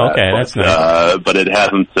stuff and all that. Okay, that's nice. But it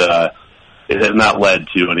hasn't. It has not led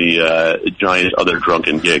to any giant other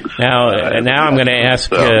drunken gigs. Now I'm going to ask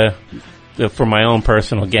for my own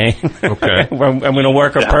personal gain. Okay, I'm going to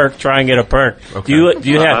work a perk, try and get a perk. Okay. Do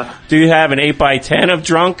you have an 8x10 of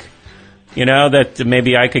drunk? That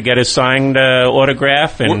maybe I could get a signed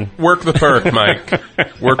autograph and work the perk, Mike.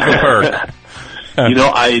 Work the perk.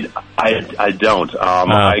 I don't.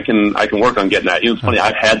 I can work on getting that. It's funny.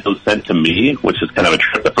 I've had those sent to me, which is kind of a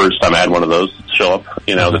trip. The first time I had one of those show up,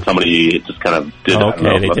 that somebody just kind of did.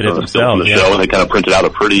 Okay, they did it themselves. Show, and they kind of printed out a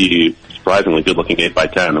pretty surprisingly good-looking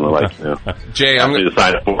 8x10, and we're like, Jay, I'm going to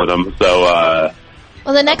sign it for them. So.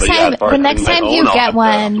 Well, the next time you get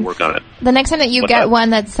one, the next time that you get one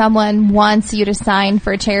that someone wants you to sign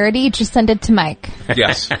for charity, just send it to Mike.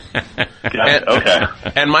 Yes. Okay.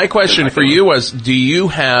 And my question for you was, do you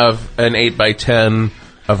have an 8x10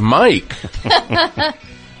 of Mike?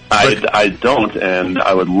 I don't, and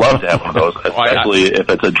I would love to have one of those, especially if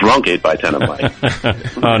it's a drunk 8x10 of Mike.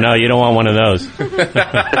 Oh, no, you don't want one of those.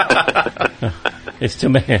 It's too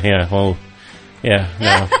many. Yeah, well, yeah,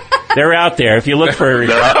 no. They're out there. If you look for...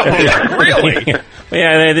 Really?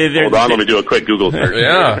 Yeah, they're... Hold on, let me do a quick Google search.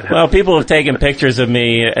 Yeah. Well, people have taken pictures of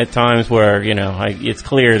me at times where, it's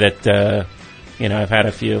clear that, I've had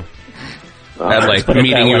a few. At like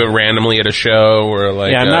meeting you randomly at a show, or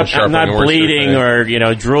like I'm not bleeding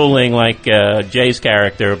or drooling like Jay's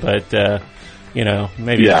character, but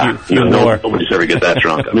maybe a few more. Nobody's ever get that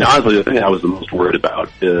drunk. I mean, honestly, the thing I was the most worried about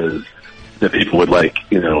is that people would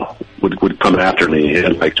would come after me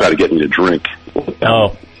and like try to get me to drink.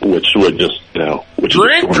 Which would just which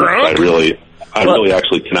drink is drunk. I really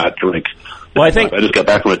actually cannot drink. Well, I think I just got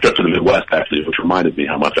back from a trip to the Midwest actually, which reminded me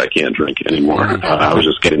how much I can't drink anymore. I was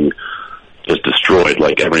just getting destroyed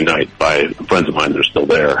like every night by friends of mine that are still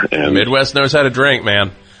there. And the Midwest knows how to drink,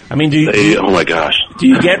 man. I mean, oh my gosh. Do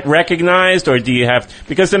you get recognized, or do you have,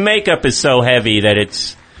 because the makeup is so heavy that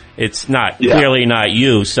it's not clearly not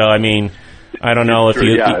you. So I mean, I don't know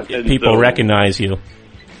if people recognize you.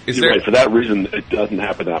 You're right. For that reason, it doesn't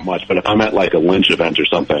happen that much. But if I'm at like a Lynch event or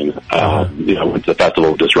something, I went to the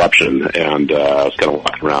Festival of Disruption, and I was kind of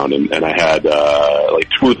walking around, and I had like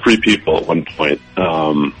 2 or 3 people at one point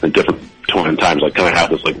at different times. I kind of had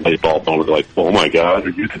this like light bulb moment, like, oh my God,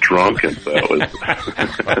 are you the drunk? And so it was,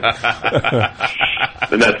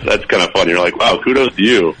 and that's kind of funny. You're like, wow, kudos to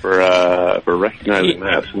you for recognizing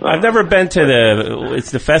that. I've never been to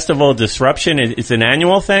it's the Festival of Disruption. It's an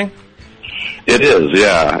annual thing. It is,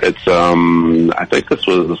 yeah. It's I think this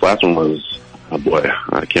last one was, oh boy,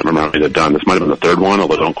 I can't remember how many they've done. This might have been the 3rd one,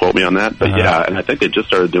 although don't quote me on that. But yeah, and I think they just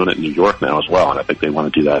started doing it in New York now as well, and I think they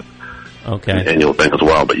want to do that annual thing as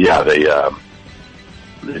well. But yeah, they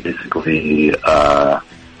basically, I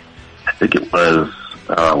think it was,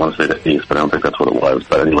 I want to say the East, but I don't think that's what it was.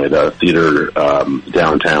 But anyway, the theater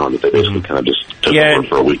downtown that they basically kind of just took over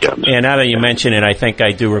for a weekend. Yeah, now that you mention it, I think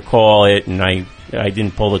I do recall it, and I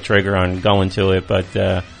didn't pull the trigger on going to it, but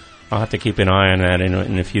I'll have to keep an eye on that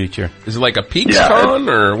in the future. Is it like a Peaks Con,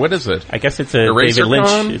 or what is it? I guess it's a David Lynch.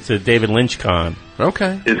 Con? It's a David Lynch con.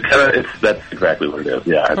 Okay. That's exactly what it is.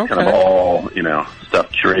 Yeah, it's kind of all stuff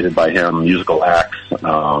curated by him, musical acts.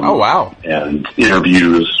 Oh wow! And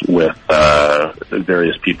interviews with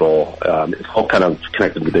various people. It's all kind of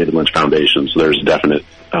connected to the David Lynch Foundation, so there's a definite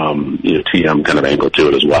TM kind of angle to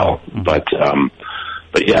it as well. Mm-hmm.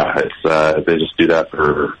 But yeah, it's they just do that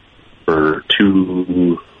for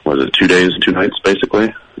 2 days, 2 nights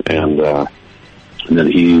basically, and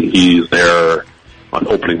then he's there on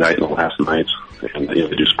opening night and the last night, and they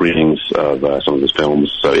do screenings of some of his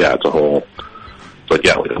films. So yeah, it's a whole, like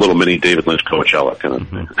a little mini David Lynch Coachella kind of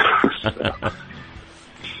thing. So.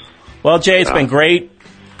 Well, Jay, it's been great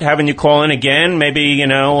having you call in again. Maybe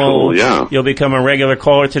you'll become a regular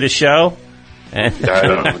caller to the show. I'd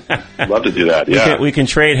love to do that. Yeah, we can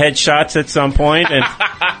trade headshots at some point, and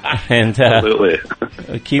absolutely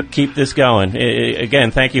keep this going.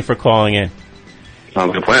 Again, thank you for calling in.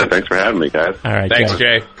 Sounds like a plan. Thanks for having me, guys. All right, thanks,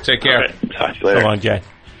 Jay. Take care. Right. Talk to you later. So long, Jay.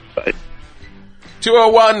 Bye.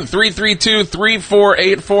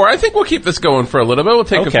 201-332-3484. I think we'll keep this going for a little bit. We'll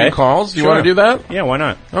take a few calls. Do you want to do that? Yeah, why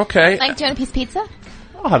not? Okay. Like, do you want a piece of pizza?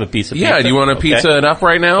 I'll have a piece of pizza. Yeah, do you want a pizza enough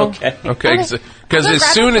right now? Okay. Because as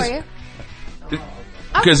soon as...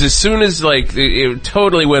 Because as soon as, it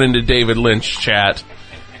totally went into David Lynch chat,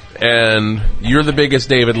 and you're the biggest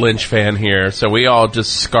David Lynch fan here, so we all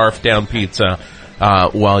just scarfed down pizza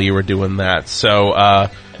while you were doing that. So,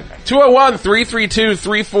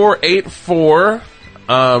 201-332-3484.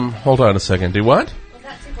 Hold on a second. Do what? Was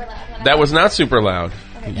that super loud? That was not super loud.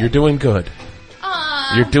 Okay, you're doing good.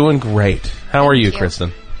 Aww. You're doing great. How are you,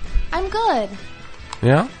 Kristen? I'm good.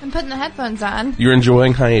 Yeah? I'm putting the headphones on. You're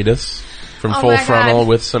enjoying hiatus from Full Frontal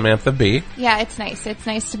with Samantha B. Yeah, it's nice. It's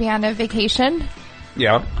nice to be on a vacation.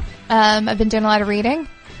 Yeah. I've been doing a lot of reading.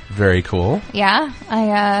 Very cool. Yeah,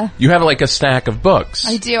 You have a stack of books.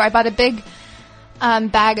 I do. I bought a big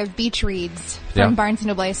bag of beach reads from Barnes &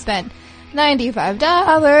 Noble. I spent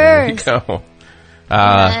 $95. There you go.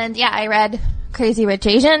 And I read Crazy Rich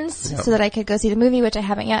Asians so that I could go see the movie, which I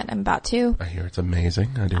haven't yet. I'm about to. I hear it's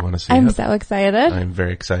amazing. I do want to see it. I'm so excited. I'm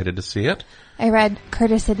very excited to see it. I read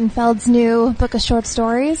Curtis Sittenfeld's new book of short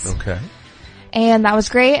stories. Okay. And that was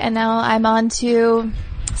great. And now I'm on to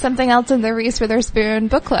something else in the Reese Witherspoon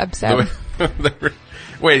book club. So.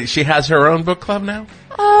 Wait, she has her own book club now?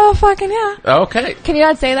 Oh, fucking yeah. Okay. Can you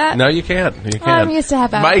not say that? No, you can't. You can't. I'm used to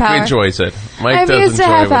half-hour Mike power. enjoys it. Mike does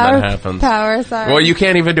enjoy when that happens. Power, sorry. Well, you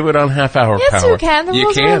can't even do it on half-hour yes, power. Yes, you can. The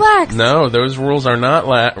rules are relaxed. No, those rules are not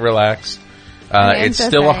relaxed. It's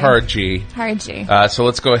still a hard G. Hard G. So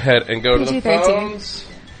let's go ahead and go to the phones.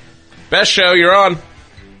 Best show, you're on.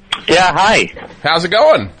 Yeah, hi. How's it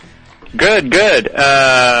going? Good.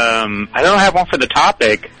 I don't have one for the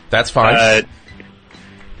topic. That's fine.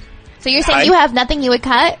 So you're saying you have nothing you would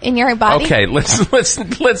cut in your body? Okay, let's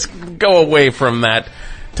go away from that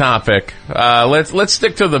topic. Let's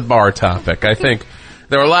stick to the bar topic. I think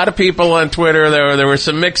there were a lot of people on Twitter. There were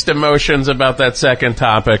some mixed emotions about that second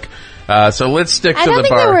topic. So let's stick to the bar. I don't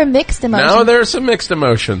think there were mixed emotions. No, there are some mixed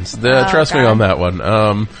emotions. Trust me on that one.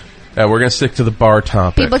 We're gonna stick to the bar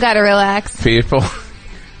topic. People gotta relax. People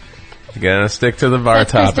gonna stick to the bar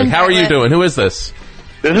topic. How are you doing? Who is this?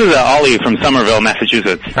 This is Ollie from Somerville,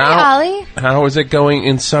 Massachusetts. Hi, Ollie. How is it going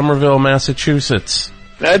in Somerville, Massachusetts?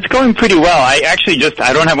 It's going pretty well. I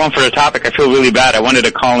don't have one for the topic. I feel really bad. I wanted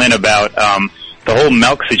to call in about the whole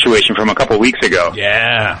milk situation from a couple weeks ago.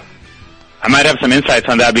 Yeah. I might have some insights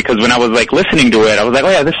on that because when I was listening to it, I was like,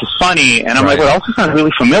 oh yeah, this is funny. And I'm like, well, it also sounds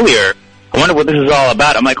really familiar. I wonder what this is all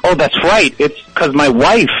about. I'm like, oh, that's right. It's because my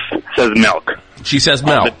wife says milk. She says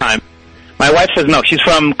milk. All the time. My wife says milk. She's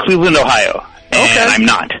from Cleveland, Ohio. And I'm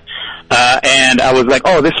not. And I was like,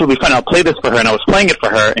 oh, this will be fun. I'll play this for her. And I was playing it for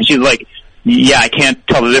her, and she's like, yeah, I can't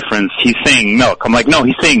tell the difference. He's saying milk. I'm like, no,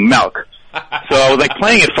 he's saying milk. So I was like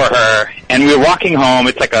playing it for her, and we were walking home.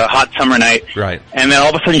 It's like a hot summer night. Right. And then all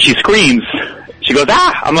of a sudden she screams. She goes,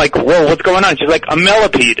 ah! I'm like, whoa, what's going on? She's like, a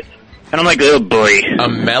millipede. And I'm like, oh boy. A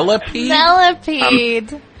millipede?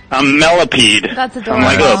 Millipede. A millipede. That's adorable.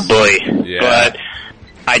 I'm like, oh boy. Yeah. But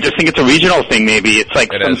I just think it's a regional thing maybe. It's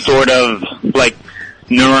like some sort of like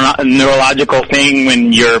neurological thing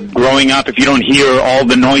when you're growing up. If you don't hear all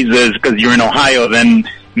the noises because you're in Ohio, then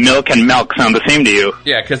milk and milk sound the same to you.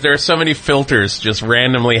 Yeah, because there are so many filters just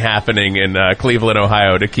randomly happening in Cleveland,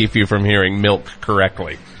 Ohio to keep you from hearing milk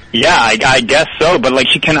correctly. Yeah, I guess so, but like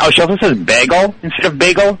she also says bagel instead of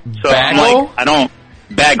bagel. So bagel? I'm like, I don't,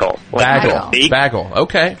 bagel. Like bagel,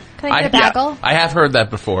 okay. Can I get a bagel? Yeah, I have heard that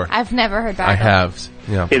before. I've never heard bagel. I have,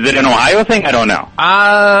 yeah. Is it an Ohio thing? I don't know.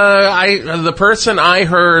 The person I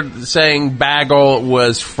heard saying bagel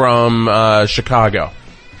was from Chicago.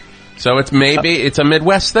 So it's a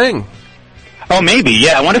Midwest thing. Oh, maybe,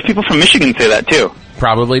 yeah. I wonder if people from Michigan say that too.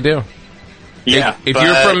 Probably do. Yeah. If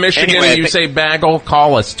you're from Michigan and you say bagel,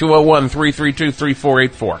 call us,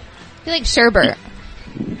 201-332-3484. I feel like sherbet.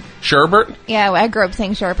 Sherbet? Yeah, I grew up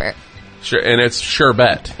saying sherbet. And it's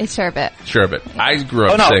sherbet. It's sherbet. Sherbet. I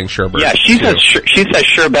grew up saying sherbet. Yeah, she says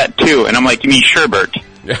sherbet too, and I'm like, you mean sherbet?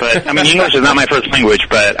 But I mean, English is not my first language,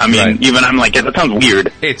 but I mean, even I'm like, that sounds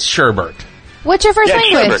weird. It's sherbet. What's your first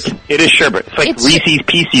language? Sherbet. It is sherbet. It's like Reese's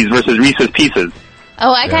Pieces versus Reese's Pieces.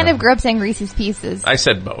 Oh, I kind of grew up saying Reese's Pieces. I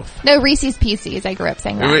said both. No, Reese's Pieces. I grew up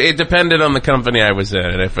saying that. It depended on the company I was in,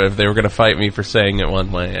 and if they were going to fight me for saying it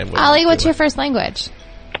one way, I would. Ollie, what's your first language?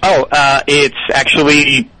 Oh, it's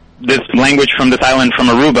actually this language from this island from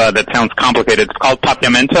Aruba that sounds complicated. It's called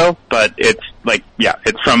Papiamento, but it's like,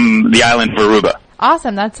 it's from the island of Aruba.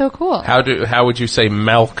 Awesome, that's so cool. How would you say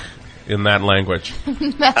milk in that language?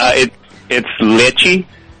 It's leche.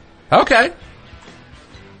 Okay.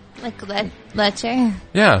 Like leche?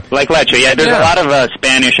 Yeah. Like leche, yeah. There's a lot of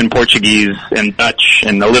Spanish and Portuguese and Dutch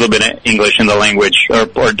and a little bit of English in the language, or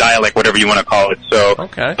dialect, whatever you want to call it. So,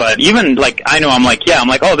 okay. But even, like, I know, I'm like,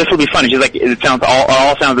 oh, this will be fun. And she's like, it sounds,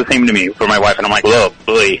 all sounds the same to me for my wife. And I'm like, oh,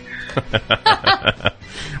 boy.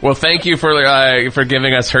 Well, thank you for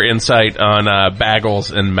giving us her insight on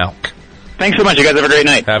bagels and milk. Thanks so much. You guys have a great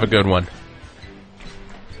night. Have a good one.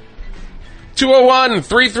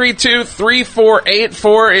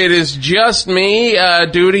 201-332-3484. It is just me,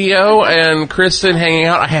 Dudio, and Kristen hanging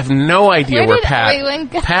out. I have no idea where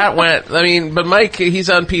Pat went. I mean, but Mike,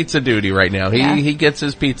 he's on pizza duty right now. He gets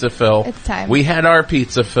his pizza fill. It's time. We had our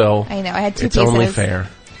pizza fill. I know. I had 2 pizzas. It's only fair.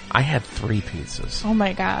 I had 3 pizzas. Oh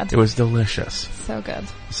my God. It was delicious. So good.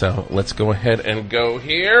 So let's go ahead and go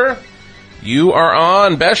here. You are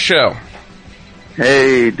on Best Show.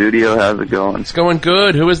 Hey, Dudio, how's it going? It's going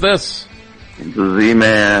good. Who is this? It's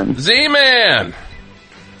Z-Man. Z-Man!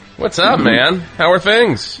 What's up, man? How are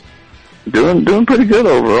things? Doing pretty good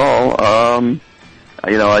overall.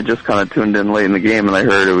 I just kind of tuned in late in the game, and I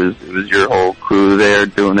heard it was your whole crew there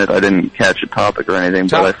doing it. I didn't catch a topic or anything,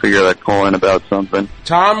 but I figured I'd call in about something.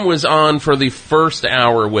 Tom was on for the first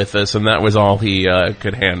hour with us, and that was all he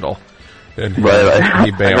could handle. And right,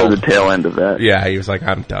 he bailed. I heard the tail end of that. Yeah, he was like,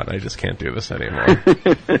 I'm done. I just can't do this anymore.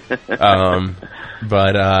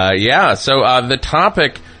 So the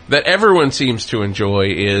topic that everyone seems to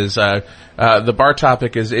enjoy is, the bar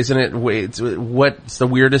topic isn't it, what's the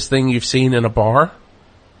weirdest thing you've seen in a bar?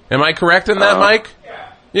 Am I correct in that, Mike?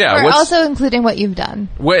 Yeah. We're also including what you've done.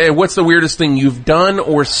 What's the weirdest thing you've done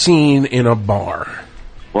or seen in a bar?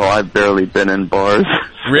 Well, I've barely been in bars.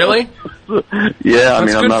 Really? Yeah,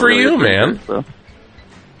 That's good I'm not for really you, man. So.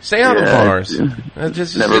 Stay out of bars.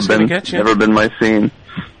 Just gonna get you. Never been my scene.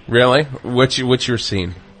 Really? What's your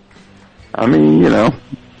scene? I mean,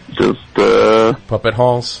 just puppet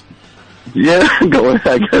halls. Yeah, going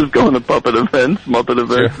to puppet events, Muppet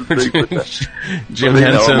events, and things like that. Jim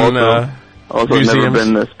Henson. Also never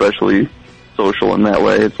been especially social in that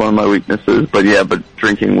way. It's one of my weaknesses. But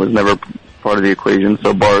drinking was never part of the equation.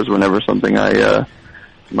 So bars were never something I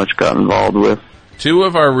much got involved with. 2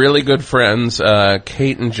 of our really good friends,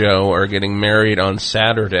 Kate and Joe, are getting married on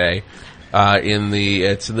Saturday.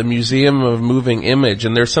 It's the Museum of Moving Image,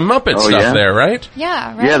 and there's some Muppet stuff there, right?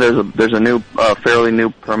 Yeah, right. Yeah, there's a new, fairly new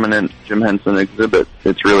permanent Jim Henson exhibit.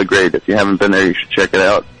 It's really great. If you haven't been there, you should check it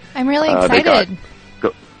out. I'm really excited.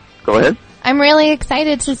 Go ahead. I'm really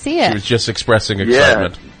excited to see it. She was just expressing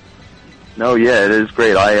excitement. Yeah. No, yeah, it is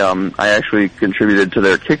great. I actually contributed to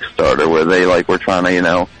their Kickstarter where they were trying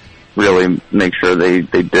to, really make sure they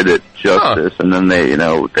did it justice, and then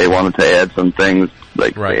they wanted to add some things. They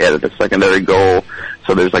added a secondary goal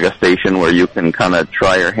So there's like a station where you can kind of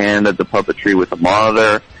try your hand at the puppetry with a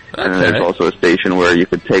monitor. Okay. And then there's also a station where you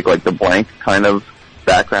could take like the blank kind of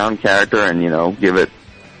background character and, give it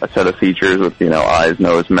a set of features with, eyes,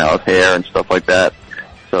 nose, mouth, hair, and stuff like that.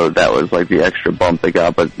 So that was like the extra bump they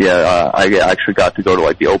got. But I actually got to go to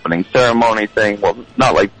like the opening ceremony thing. Well,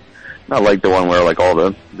 not like the one where like all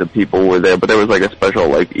the people were there, but there was like a special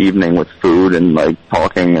like evening with food and like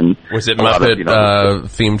talking and. Was it Muppet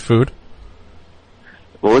themed food?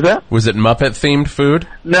 What was that? Was it Muppet themed food?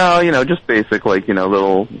 No, just basic like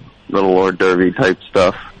little hors d'oeuvre type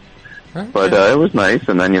stuff. Okay. But it was nice,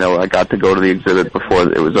 and then I got to go to the exhibit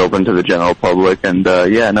before it was open to the general public, and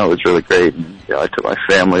it was really great. And, I took my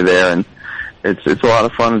family there, and it's a lot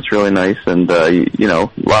of fun. It's really nice, and a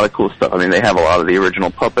lot of cool stuff. I mean, they have a lot of the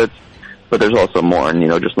original puppets, but there's also more,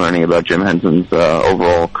 and just learning about Jim Henson's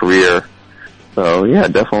overall career. So yeah,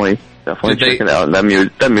 definitely check it out. And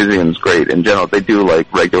that museum's great. In general, they do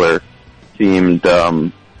like regular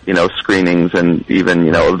themed screenings and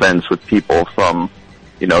even events with people from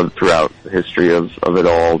throughout the history of it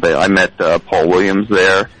all. I met Paul Williams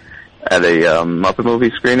there at a Muppet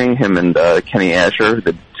movie screening. Him and Kenny Asher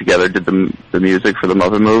together did the music for the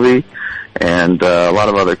Muppet movie, and a lot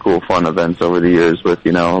of other cool fun events over the years with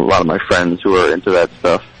a lot of my friends who are into that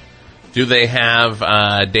stuff. Do they have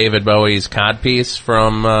David Bowie's codpiece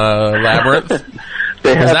from Labyrinth?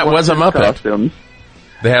 That was a Muppet. Costumes.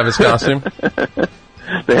 They have his costume?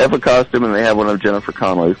 They have a costume, and they have one of Jennifer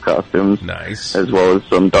Connelly's costumes. Nice. As well as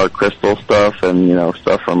some Dark Crystal stuff and,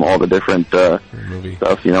 stuff from all the different stuff,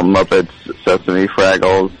 Muppets, Sesame,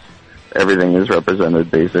 Fraggles. Everything is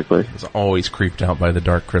represented, basically. I was always creeped out by the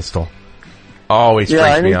Dark Crystal. Always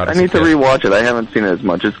freaked me out. I need to rewatch it. I haven't seen it as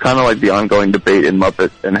much. It's kind of like the ongoing debate in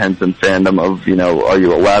Muppet and Henson fandom of, are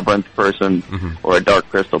you a Labyrinth person or a Dark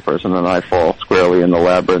Crystal person? And I fall squarely in the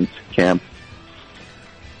Labyrinth camp.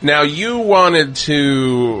 Now, you wanted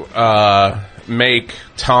to make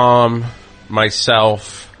Tom,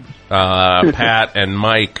 myself, Pat, and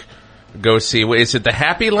Mike go see. Is it the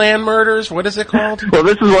Happy Land Murders? What is it called? Well,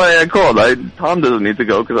 this is why I called. Tom doesn't need to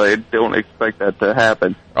go because I don't expect that to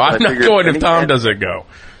happen. Oh, I'm not going if Tom doesn't go.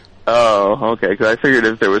 Oh, okay. Because I figured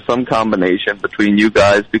if there was some combination between you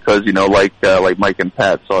guys, because like Mike and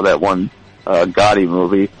Pat saw that one Gotti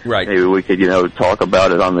movie, right? Maybe we could talk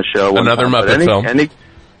about it on the show. Another Muppet film.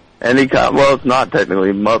 Well, it's not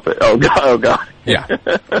technically Muppet. Oh God. Yeah.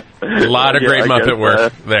 A lot of great Muppet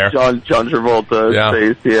work there. John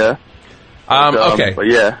Travolta face, yeah. Okay. But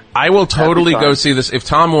yeah. I will totally go see this. If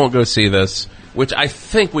Tom won't go see this, which I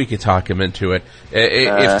think we could talk him into it.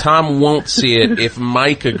 If Tom won't see it, if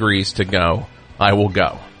Mike agrees to go, I will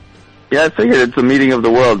go. Yeah, I figured it's a meeting of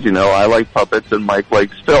the worlds, I like puppets and Mike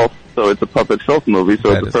likes filth. So it's a puppet filth movie,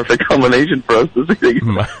 so it's a perfect combination for us to see.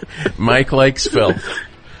 Mike likes filth.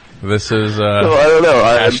 This is so I don't know.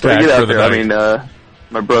 I'm putting it out there. I mean,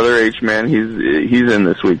 my brother H-Man, he's in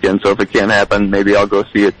this weekend. So if it can't happen, maybe I'll go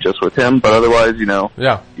see it just with him. But otherwise, you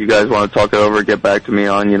guys want to talk it over, get back to me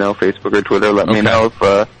on Facebook or Twitter. Let me know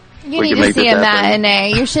if you need to see a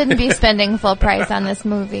matinee. You shouldn't be spending full price on this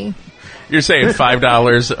movie. You're saying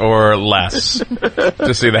 $5 or less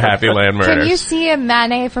to see the Happy Land Murders. Can you see a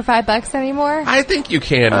matinee for $5 anymore? I think you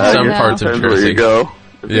can in some parts of Jersey. Where you go.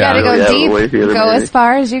 You gotta go deep, go as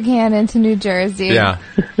far as you can into New Jersey. Yeah.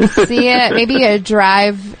 See it, maybe a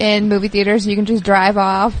drive-in movie theater so you can just drive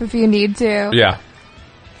off if you need to. Yeah.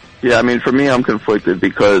 Yeah, I mean, for me, I'm conflicted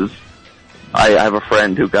because I have a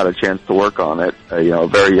friend who got a chance to work on it, a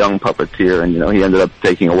very young puppeteer, and, he ended up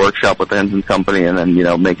taking a workshop with the Henson Company and then,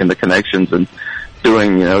 making the connections and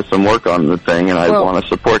doing, some work on the thing, and I want to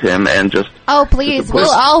support him and just... Oh, please.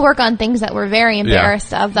 We'll all work on things that we're very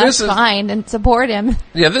embarrassed of. That's fine, and support him.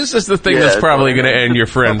 Yeah, this is the thing that's probably going to end your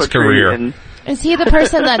friend's career. Is he the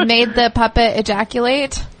person that made the puppet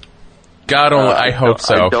ejaculate? God only, I hope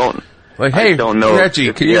so. I don't. Like, hey,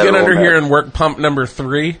 Reggie, can you get under here and work pump number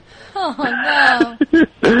 3? Oh,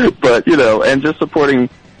 no. But, and just supporting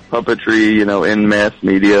puppetry, in mass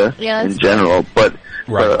media in general. But...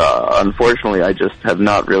 Right. Unfortunately, I just have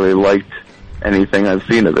not really liked anything I've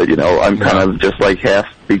seen of it. I'm kind of just like half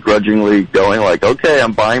begrudgingly going like, okay,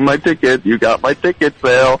 I'm buying my ticket. You got my ticket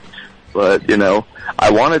sale. But,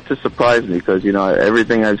 I want it to surprise me because,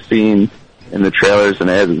 everything I've seen in the trailers and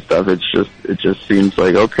ads and stuff, it just seems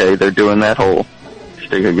like, okay, they're doing that whole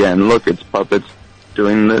shtick again. Look, it's puppets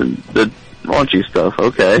doing the raunchy stuff.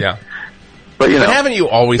 Okay. Yeah. But haven't you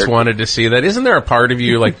always wanted to see that? Isn't there a part of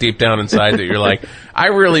you, like, deep down inside that you're like, I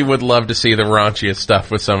really would love to see the raunchiest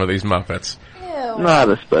stuff with some of these Muppets? Ew. Not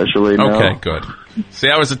especially, no. Okay, good. See,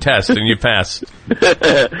 that was a test, and you passed.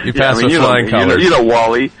 You passed with flying colors. You know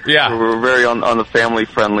Wally. Yeah. We're very on the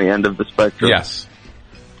family-friendly end of the spectrum. Yes.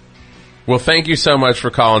 Well, thank you so much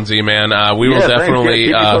for calling, Z-Man. We will definitely...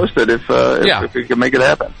 keep me posted if we can make it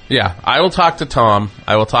happen. Yeah, I will talk to Tom.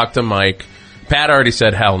 I will talk to Mike. Pat already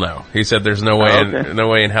said hell no. He said there's no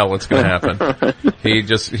way in hell it's going to happen.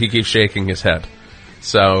 He keeps shaking his head.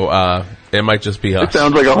 So it might just be us. It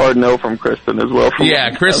sounds like a hard no from Kristen as well.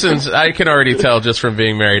 Yeah, Kristen's. I can already tell just from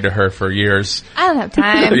being married to her for years. I don't have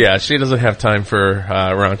time. Yeah, she doesn't have time for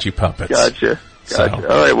raunchy puppets. Gotcha. So. All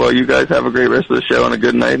right, well, you guys have a great rest of the show and a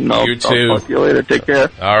good night, and I'll talk to you later. Take care.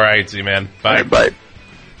 All right, Z-Man. Bye. Right, bye.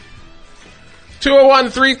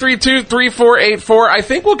 201-332-3484. I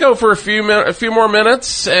think we'll go for a few more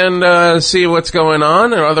minutes and see what's going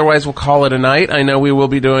on, and otherwise we'll call it a night. I know we will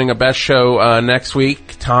be doing a best show next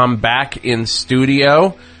week. Tom back in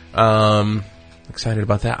studio. Excited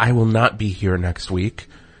about that. I will not be here next week.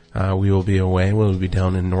 We will be away. We'll be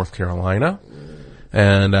down in North Carolina.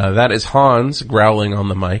 And that is Hans growling on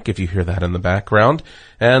the mic, if you hear that in the background.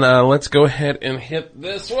 And let's go ahead and hit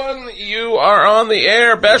this one. You are on the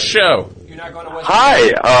air. Best show.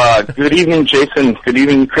 Hi. Good evening, Jason. Good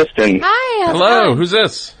evening, Kristen. Hi. Hello. Who's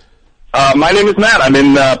this? My name is Matt. I'm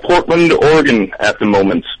in Portland, Oregon at the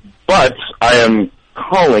moment. But I am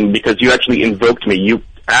calling because you actually invoked me. You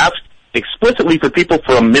asked explicitly for people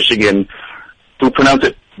from Michigan to pronounce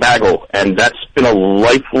it bagel, and that's been a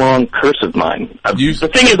lifelong curse of mine. The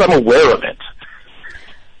thing is, I'm aware of it.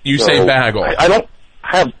 You say bagel. I don't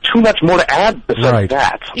have too much more to add besides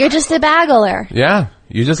that. You're just a bagler. Yeah,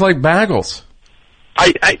 you just like bagels.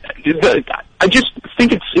 I just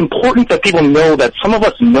think it's important that people know that some of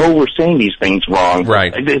us know we're saying these things wrong.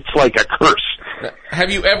 Right. It's like a curse. Have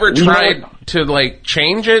you ever tried to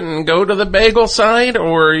change it and go to the bagel side,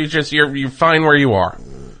 or you're fine where you are?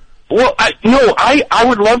 Well, I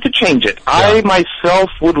would love to change it. Yeah. I myself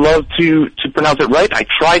would love to pronounce it right. I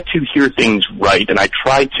try to hear things right, and I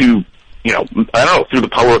try to, through the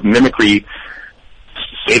power of mimicry,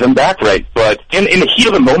 say them back right. But in the heat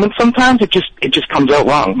of the moment, sometimes it just comes out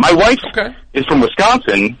wrong. My wife is from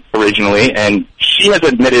Wisconsin originally, and she has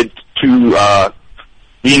admitted to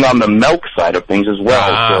being on the milk side of things as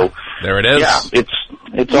well. So there it is. Yeah,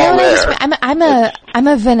 it's all there. I'm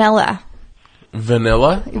a vanilla.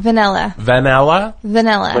 Vanilla? Vanilla. Vanilla?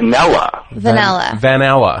 Vanilla. Vanilla. Vanilla.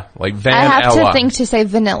 Vanilla. Like Van I have Ella. to think to say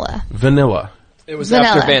vanilla. Vanilla. It was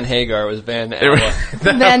after Van Hagar. It was Van Ella.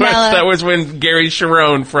 That was when Gary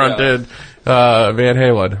Sharon fronted Van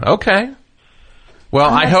Halen. Okay. Well,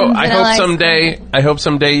 I hope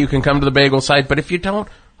someday you can come to the bagel site, but if you don't,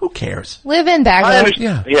 who cares? Live in Bagel.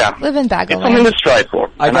 Yeah. Live in Bagel. It's something to strive for.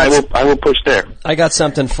 I will push there. I got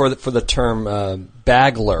something for the term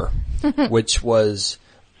bagler, which was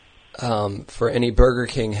for any Burger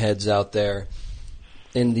King heads out there.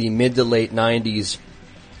 In the mid to late 90s,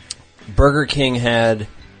 Burger King had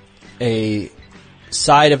a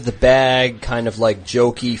side of the bag, kind of like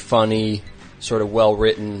jokey, funny, sort of well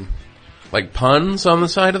written. Like puns on the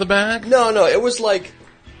side of the bag? No, it was like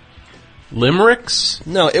limericks?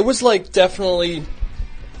 No, it was like definitely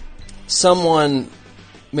someone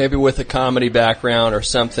maybe with a comedy background or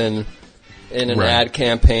something in an ad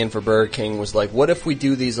campaign for Burger King was like, what if we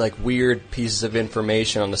do these like weird pieces of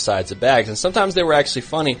information on the sides of bags? And sometimes they were actually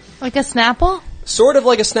funny. Like a Snapple? Sort of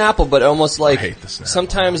like a Snapple, but almost like I hate the Snapple.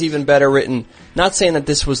 Sometimes even better written. Not saying that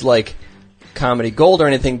this was like comedy gold or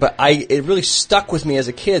anything, but it really stuck with me as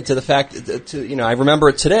a kid to the fact I remember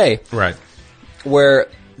it today. Right. Where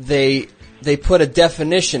they put a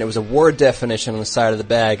definition, it was a word definition on the side of the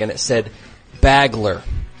bag, and it said bagler,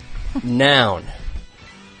 noun.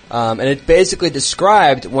 And it basically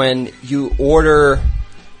described when you order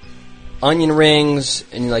onion rings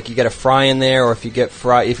and you get a fry in there, or if you get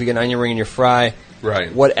an onion ring in your fry,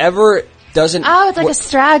 right? Whatever doesn't. Oh, it's like a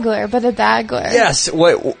straggler, but a bagler. Yes,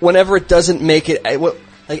 whenever it doesn't make it,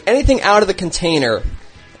 like anything out of the container,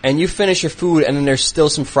 and you finish your food, and then there's still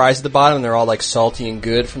some fries at the bottom, and they're all like salty and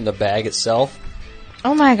good from the bag itself.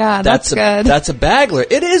 Oh my God, that's good. That's a bagler.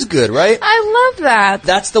 It is good, right? I love that.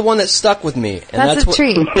 That's the one that stuck with me. And that's a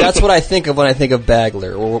treat. That's what I think of when I think of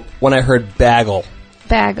bagler, or when I heard bagel.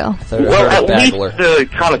 Bagel. Well, at least the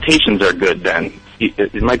connotations are good then.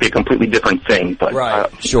 It might be a completely different thing, but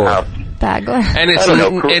sure. Bagler. And it's I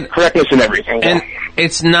don't know, correctness in everything. And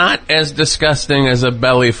it's not as disgusting as a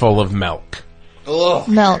belly full of milk. Oh,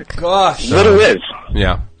 milk. Gosh. Little is.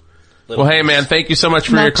 Yeah. Well, hey man, thank you so much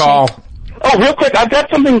for your call. Oh, real quick, I've got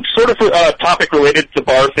something sort of topic related to the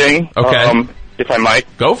bar thing. Okay. If I might.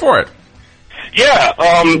 Go for it. Yeah,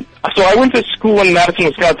 so I went to school in Madison,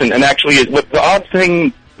 Wisconsin, and actually the odd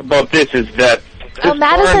thing about this is that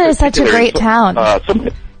Madison is such a great town.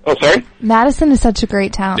 Sorry? Madison is such a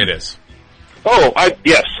great town. It is. Oh,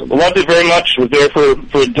 yes. Loved it very much. Was there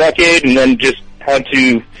for a decade and then just had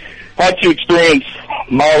to experience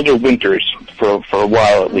milder winters for a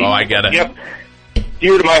while at least. Oh, I get it. Yep.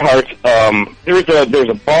 Dear to my heart. There's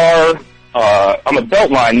a bar on the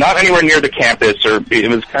Beltline, not anywhere near the campus, or it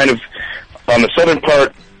was kind of on the southern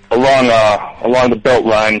part along the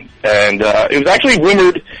Beltline, and it was actually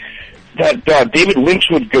rumored that David Lynch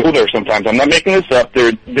would go there sometimes. I'm not making this up.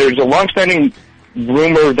 There's a long-standing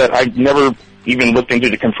rumor that I've never even looked into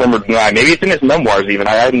to confirm or deny. Maybe it's in his memoirs even.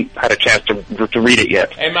 I haven't had a chance to read it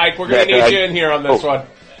yet. Hey, Mike, we're going to need you in here on this one.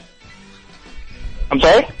 I'm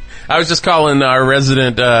sorry? I was just calling our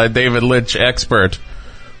resident David Lynch expert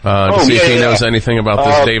to see if he knows anything about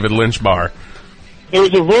this David Lynch bar. There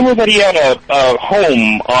was a rumor that he had a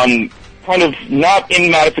home on kind of not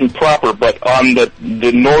in Madison proper, but on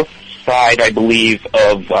the north side, I believe,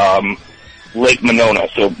 of Lake Monona.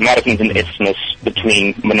 So Madison's an isthmus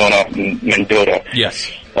between Monona and Mendota. Yes.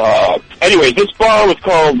 Anyways, this bar was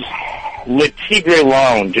called Le Tigre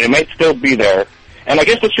Lounge, and it might still be there. And I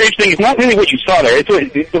guess the strange thing is not really what you saw there.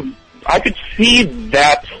 I could see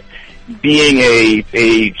that being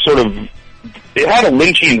a sort of, it had a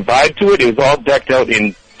Lynchian vibe to it. It was all decked out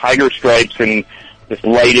in tiger stripes and this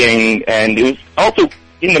lighting, and it was also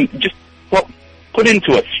put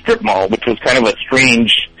into a strip mall, which was kind of a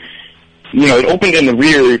strange, it opened in the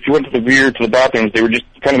rear. If you went to the rear to the bathrooms, they were just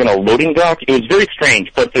kind of in a loading dock. It was very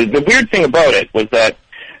strange, but the weird thing about it was that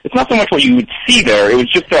it's not so much what you would see there. It was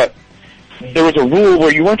just that there was a rule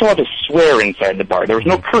where you weren't allowed to swear inside the bar. There was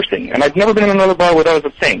no cursing, and I've never been in another bar where that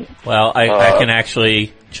was a thing. Well, I can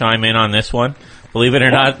actually chime in on this one. Believe it or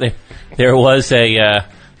not, there was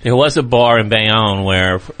a bar in Bayonne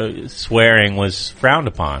where swearing was frowned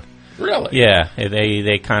upon. Really? Yeah,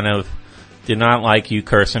 they kind of did not like you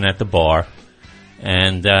cursing at the bar,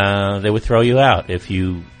 and they would throw you out if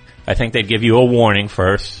you. I think they'd give you a warning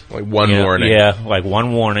first, like one warning. Yeah, like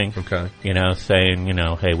one warning. Okay. Saying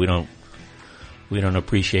hey, we don't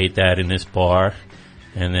appreciate that in this bar,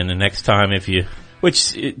 and then the next time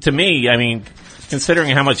which to me, I mean, considering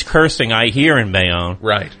how much cursing I hear in Bayonne,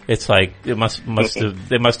 right? It's like they must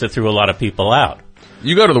have threw a lot of people out.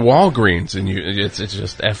 You go to the Walgreens and it's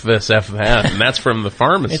just F this, F that, and that's from the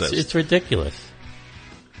pharmacist. It's ridiculous.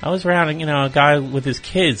 I was around, a guy with his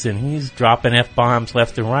kids, and he's dropping F-bombs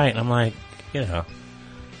left and right, and I'm like,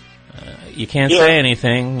 you can't say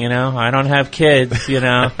anything, I don't have kids,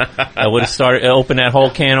 I would have opened that whole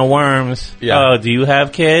can of worms. Yeah. Oh, do you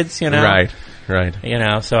have kids, Right.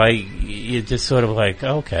 So you just sort of like,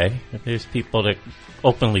 okay, if there's people that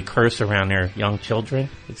openly curse around their young children,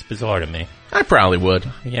 it's bizarre to me. I probably would.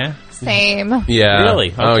 Yeah? Same. Yeah.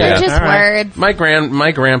 Really? Okay. Oh, yeah. They're just words. My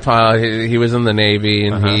grandpa, he was in the Navy,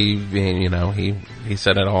 and he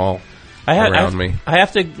said it all around me. I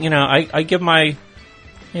have to, I give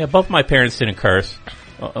both my parents didn't curse.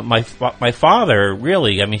 My father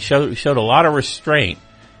really, showed a lot of restraint.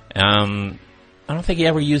 I don't think he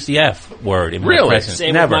ever used the F word in my presence.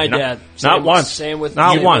 Same never. with my dad. Not once. Same with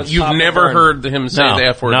not once. You've never heard him say the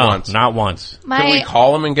F word once? Not once. Can we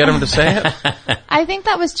call him and get him to say it? I think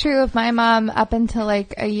that was true of my mom up until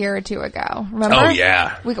like a year or two ago. Remember? Oh,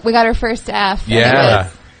 yeah. We got her first F. Yeah. And it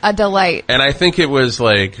was a delight. And I think it was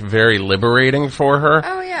like very liberating for her.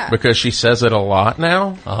 Oh, yeah. Because she says it a lot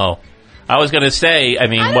now. Oh. I was going to say,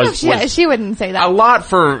 she wouldn't say that. A lot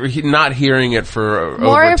for not hearing it for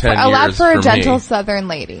more over 10 years. A lot for a gentle me. Southern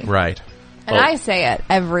lady. Right. And I say it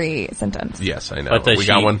every sentence. Yes, I know. But we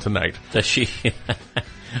got one tonight. Does she?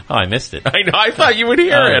 Oh, I missed it. I know. I thought you would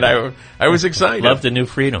hear it. I was excited. Love the new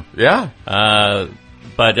freedom. Yeah.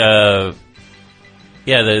 The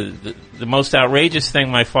most outrageous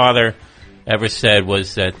thing my father ever said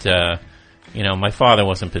was that, my father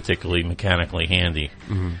wasn't particularly mechanically handy.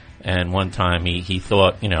 Mm-hmm. And one time he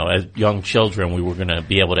thought, as young children, we were going to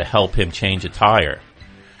be able to help him change a tire.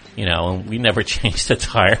 And we never changed a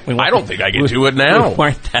tire. I don't think I can do it now. We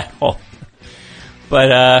weren't that old.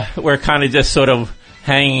 But we're kind of just sort of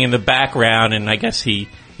hanging in the background, and I guess he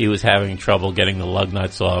was having trouble getting the lug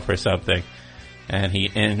nuts off or something. And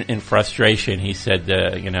he, in frustration, he said,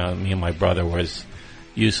 me and my brother was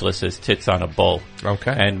useless as tits on a bull.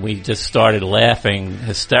 Okay. And we just started laughing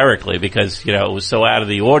hysterically because, it was so out of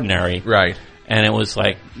the ordinary. Right. And it was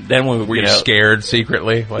like, then we were you scared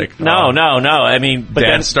secretly? Like, no. I mean, but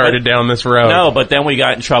Dad started down this road. No, but then we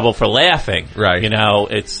got in trouble for laughing. Right.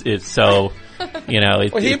 It's so,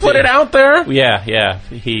 well, he put it out there? Yeah.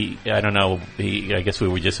 I don't know. I guess we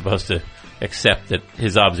were just supposed to accept that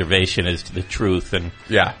his observation is the truth, and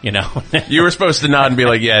you know, you were supposed to nod and be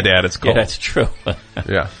like, "Yeah, Dad, it's cool." Yeah, that's true.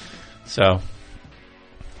 Yeah. So,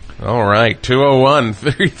 all right,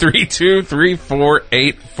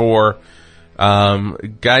 201-332-3484.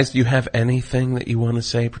 Guys, do you have anything that you want to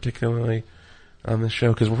say particularly on the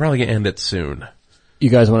show? Because we're probably going to end it soon. You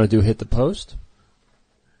guys want to do Hit the Post?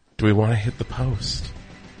 Do we want to hit the post?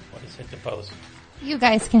 What is Hit the Post? You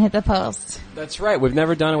guys can hit the post. That's right. We've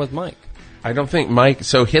never done it with Mike. I don't think Mike...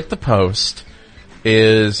 So Hit the Post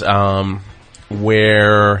is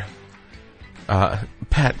where...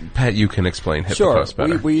 Pat, you can explain Hit the Post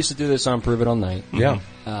better. We used to do this on Prove It All Night. Yeah.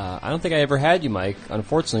 I don't think I ever had you, Mike,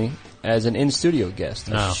 unfortunately, as an in-studio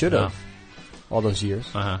guest. I should have all those years.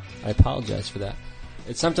 I apologize for that.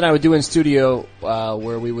 It's something I would do in studio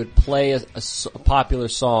where we would play a popular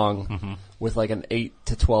song with like an 8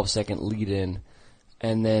 to 12 second lead-in,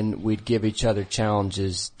 and then we'd give each other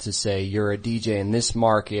challenges to say, you're a DJ in this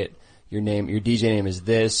market, your DJ name is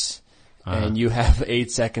this, and you have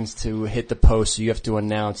 8 seconds to hit the post, so you have to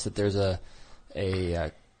announce that there's a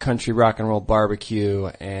country rock and roll barbecue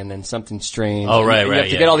and then something strange. Oh, right, you have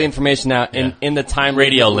to get all the information out in the time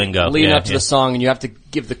radio lingo leading up to the song, and you have to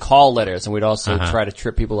give the call letters, and we'd also try to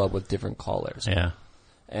trip people up with different call letters. Yeah.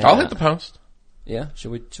 And, I'll hit the post. Yeah? Should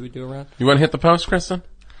we do a round? You want to hit the post, Kristen?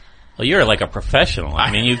 Well, you're like a professional.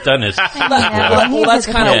 I mean, you've done this. Well, that's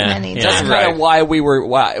kind of why we were.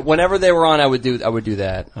 Whenever they were on, I would do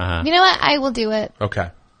that. You know what? I will do it. Okay.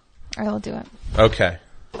 I will do it. Okay.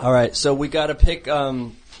 All right. So we got to pick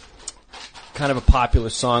kind of a popular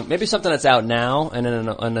song, maybe something that's out now, and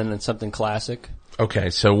then something classic. Okay.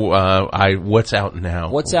 So what's out now?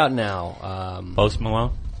 What's out now? Post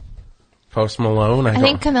Malone. Post Malone. I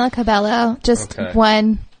think Camila Cabello just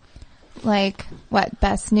won. Like,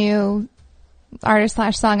 best new artist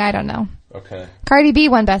 / song? I don't know. Okay. Cardi B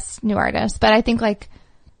won best new artist, but I think, like,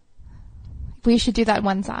 we should do that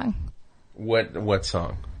one song. What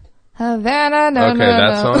song? Havana,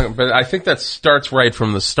 that song. But I think that starts right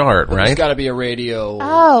from the start, right? There's got to be a radio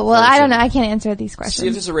Oh, well, version. I don't know. I can't answer these questions. See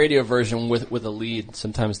if there's a radio version with a lead.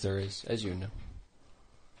 Sometimes there is, as you know.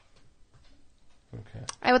 Okay.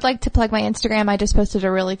 I would like to plug my Instagram. I just posted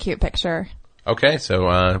a really cute picture. Okay,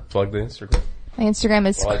 so plug the Instagram. My Instagram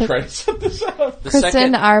is I try to set this up.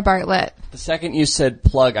 Kristen R. Bartlett. The second you said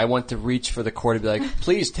plug, I went to reach for the cord to be like,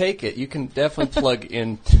 please take it. You can definitely plug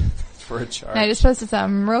in for a charge. And I just posted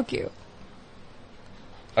something real cute.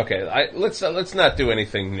 Okay, let's not do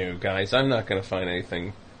anything new, guys. I'm not going to find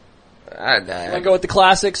anything. Want to go with the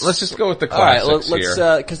classics? Let's just go with the classics. All right, let's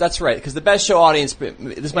because that's right. Because the best show audience,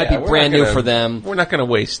 this might be brand new for them. We're not going to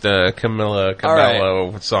waste Camila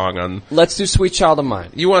Cabello song on. Let's do "Sweet Child of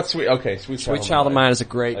Mine." You want Sweet Child of Mine is a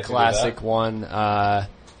great classic one.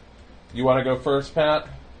 You want to go first, Pat?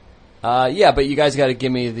 Yeah, but you guys got to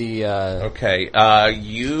give me the. Okay,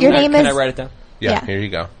 Your name can I write it down? Yeah, here you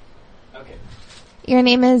go. Okay. Your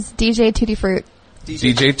name is DJ Tutti Fruit.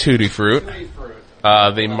 DJ Tutti Fruit.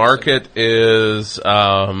 The market is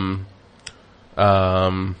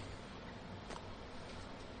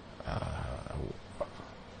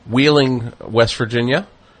Wheeling, West Virginia.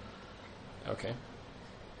 Okay.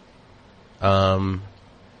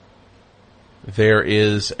 There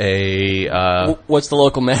is a what's the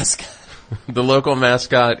local mascot? The local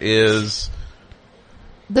mascot is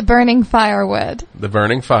the Burning Firewood. The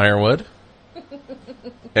Burning Firewood.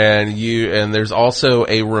 And there's also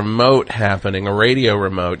a remote happening, a radio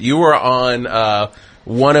remote. You were on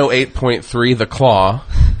 108.3 The Claw.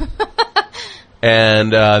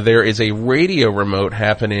 And there is a radio remote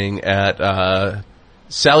happening at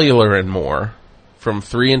Cellular and More from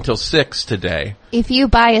 3 until 6 today. If you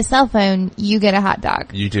buy a cell phone, you get a hot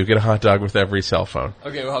dog. You do get a hot dog with every cell phone.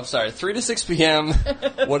 Okay, well, I'm sorry. 3 to 6 p.m.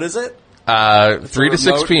 What is it? 3 to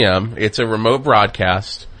 6 p.m. It's a remote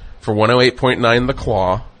broadcast for 108.9 The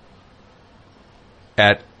Claw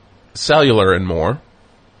at Cellular and More.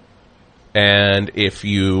 And if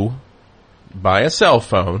you buy a cell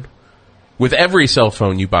phone, with every cell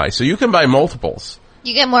phone you buy, so you can buy multiples.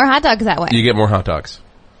 You get more hot dogs that way. You get more hot dogs.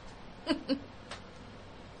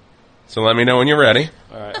 So let me know when you're ready.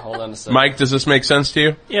 All right, hold on a second. Mike, does this make sense to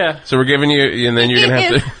you? Yeah. So we're giving you, and then you're going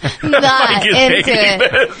to have to... Not into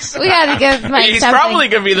it. We got to give Mike He's something. probably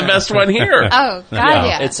going to be the best one here. Oh, God,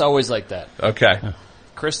 yeah. It's always like that. Okay.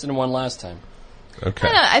 Kristen won last time. Okay.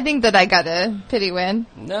 I think that I got a pity win.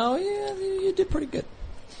 No, yeah, you did pretty good.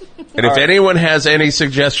 And if anyone has any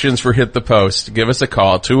suggestions for Hit the Post, give us a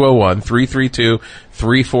call,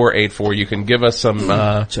 201-332-3484. You can give us some...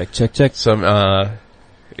 check. Some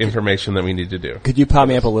information that we need to do. Could you pot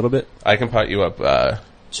me up a little bit? I can pot you up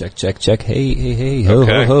Check, check, check. Hey, ho,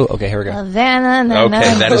 Okay. ho, ho. Okay, here we go. Okay,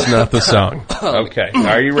 that is not the song. Okay,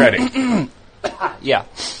 are you ready? Yeah.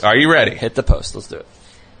 Are you ready? Hit the post. Let's do it.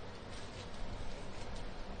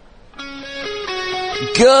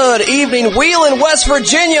 Good evening, Wheeling, West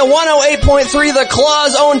Virginia, 108.3 The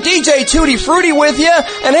Claw's own DJ Tutti Frutti with you.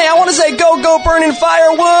 And hey, I want to say go burning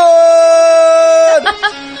firewood!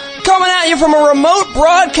 Coming at you from a remote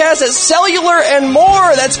broadcast at Cellular and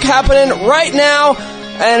More. That's happening right now.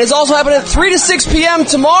 And it's also happening at 3 to 6 p.m.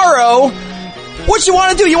 tomorrow. What you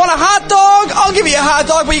want to do? You want a hot dog? I'll give you a hot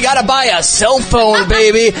dog, but you gotta buy a cell phone,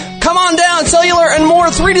 baby. Come on down, Cellular and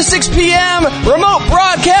More, 3 to 6 p.m. Remote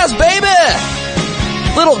broadcast, baby.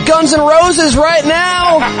 Little Guns N' Roses right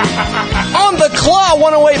now. On the Claw,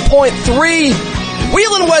 108.3.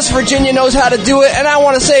 Wheeling, West Virginia knows how to do it, and I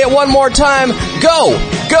want to say it one more time. Go,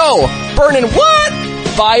 burning what?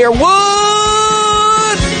 Firewood!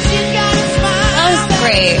 That was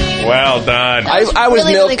great. Well done. I was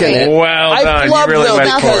really, milking really it. Well done. I You really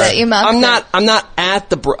went for it. I'm not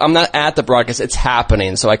at the broadcast. It's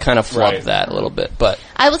happening, so I kind of flubbed that a little bit. But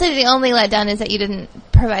I will say the only letdown is that you didn't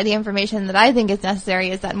provide the information that I think is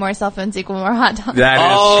necessary. Is that more cell phones equal more hot dogs?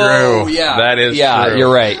 That is true. Yeah, that is true.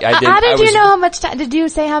 You're right. How did you know how much time? Did you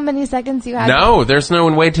say how many seconds you had? No, there's no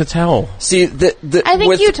way to tell. See, I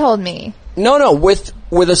think you told me. No.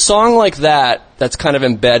 With a song like that, that's kind of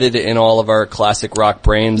embedded in all of our classic rock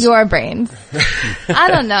brains. Your brains. I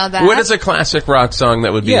don't know that. What is a classic rock song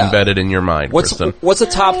that would be embedded in your mind, Kristen? What's a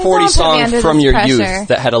top 40 song from your youth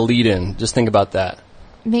that had a lead-in? Just think about that.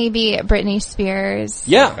 Maybe Britney Spears.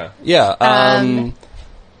 Yeah.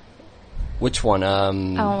 Which one?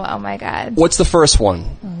 Oh my God. What's the first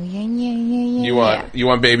one? Oh, yeah. You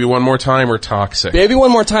want Baby One More Time or Toxic? Baby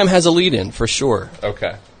One More Time has a lead-in, for sure.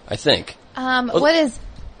 Okay. I think. What is...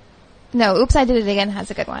 No, Oops, I Did It Again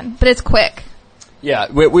has a good one. But it's quick.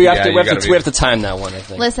 Yeah, we have to time that one, I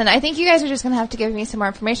think. Listen, I think you guys are just going to have to give me some more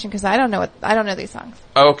information because I don't know these songs.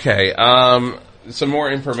 Okay, some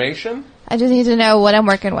more information? I just need to know what I'm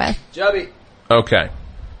working with. Jubby. Okay.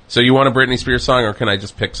 So you want a Britney Spears song, or can I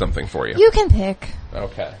just pick something for you? You can pick.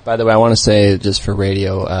 Okay. By the way, I want to say, just for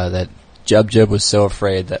radio, that Jub was so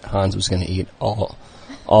afraid that Hans was going to eat all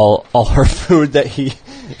her food that he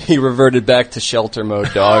reverted back to shelter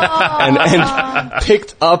mode, dog, and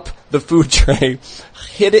picked up the food tray,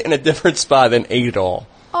 hid it in a different spot, and ate it all.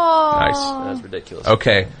 Oh, nice. That's ridiculous.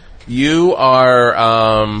 Okay, you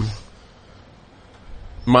are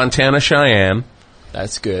Montana Cheyenne.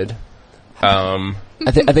 That's good. I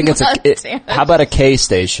think it's how about a K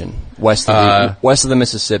station west of the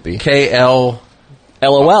Mississippi? KLOL.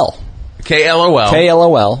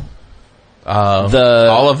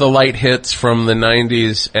 All of the light hits from the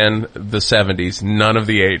 90s and the 70s, none of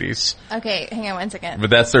the 80s. Okay, hang on one second. But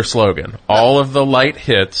that's their slogan. All of the light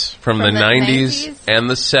hits from the 90s and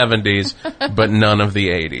the 70s, but none of the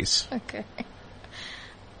 80s. Okay.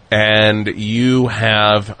 And you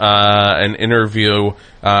have an interview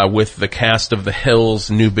with the cast of The Hills'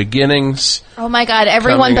 New Beginnings. Oh my God,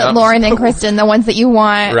 everyone but Lauren and Kristen, the ones that you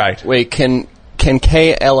want. Right. Wait, can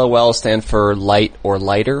KLOL stand for light or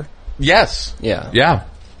lighter? Yes. Yeah.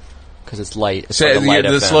 Because it's light. It's so, like light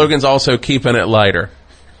the slogan's also keeping it lighter.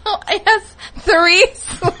 Oh, it has 3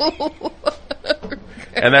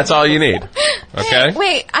 And that's all you need. Okay?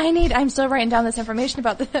 Wait, I'm still writing down this information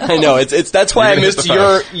about the Hills. I know, that's why I missed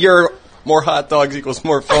your more hot dogs equals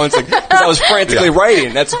more phones, because I was frantically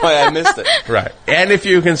writing. That's why I missed it. Right. And if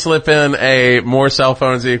you can slip in a more cell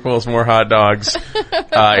phones equals more hot dogs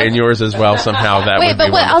in yours as well somehow, that would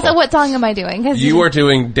be wonderful. What song am I doing? You are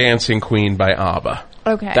doing Dancing Queen by ABBA.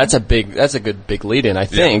 Okay. That's a good big lead-in, I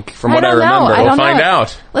think, from what I remember. We'll find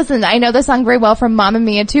out. Listen, I know the song very well from Mamma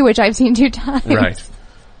Mia too, which I've seen 2 times. Right.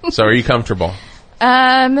 So are you comfortable?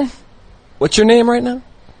 What's your name right now?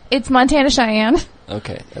 It's Montana Cheyenne.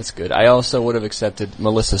 Okay, that's good. I also would have accepted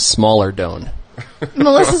Melissa Smallerdone.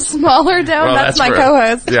 Melissa Smallerdone? Well, that's my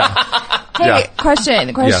co-host. Yeah. Hey, question.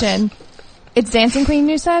 Yes. It's Dancing Queen,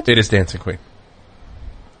 you said? It is Dancing Queen.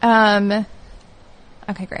 Okay,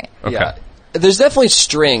 great. Okay. Yeah. There's definitely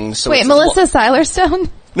strings. So wait, Melissa Silerstone?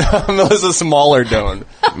 No, Melissa Smallerdone.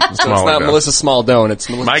 So it's not Melissa Smallerdone. It's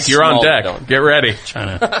Melissa Mike, you're on deck. Get ready.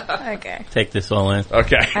 Trying to take this all in.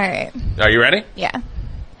 Okay. All right. Are you ready? Yeah.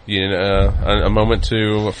 You need a moment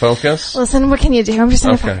to focus? Listen, what can you do? I'm just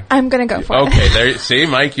I'm going to go for it. Okay, there. See,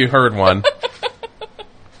 Mike, you heard one.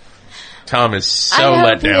 Tom is so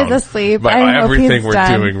let down he's asleep. by everything we're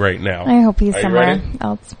doing right now. I hope he's somewhere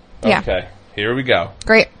else. Yeah. Okay, here we go.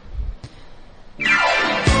 Great.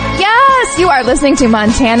 Yes, you are listening to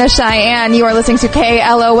Montana Cheyenne. You are listening to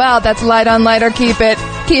KLOL. That's Light on Lighter. Keeping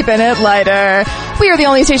it lighter. We are the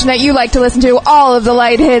only station that you like to listen to all of the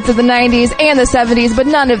light hits of the 90s and the 70s, but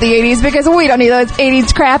none of the 80s because we don't need those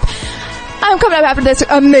 80s crap. I'm coming up after this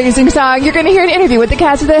amazing song. You're going to hear an interview with the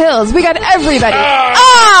Cast of the Hills. We got everybody. All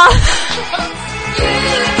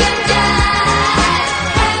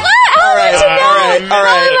right.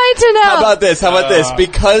 I'd like to know. How about this?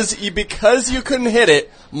 Because you couldn't hit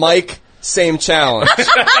it, Mike, same challenge.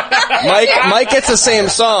 Mike gets the same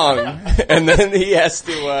song, and then he has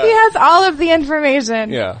to... he has all of the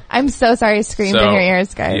information. Yeah. I'm so sorry I screamed in your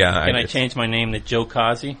ears, guys. Yeah, Can I change my name to Joe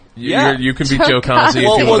Kazi? You can be Joe Kazi if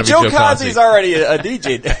you want to be Joe Joe Kazi. Kazi's already a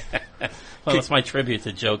DJ. Well, it's my tribute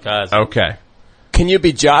to Joe Kazi. Okay. Can you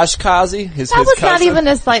be Josh Kazi? That was cousin? Not even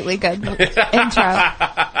a slightly good intro.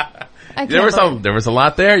 There was a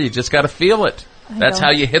lot there. You just got to feel it. That's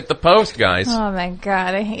how you hit the post, guys. Oh my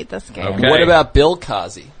God, I hate this game. Okay. What about Bill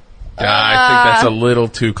Kazi? I think that's a little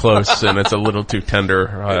too close and it's a little too tender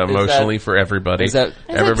emotionally for everybody.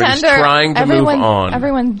 Everybody's trying to move on.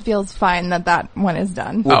 Everyone feels fine that one is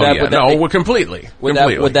done. Completely.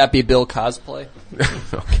 Would that be Bill cosplay?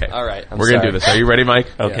 Okay. All right. We're going to do this. Are you ready, Mike?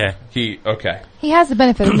 Okay. Okay. He has the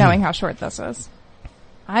benefit of knowing how short this is.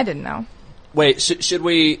 I didn't know. Wait, should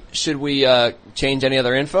we change any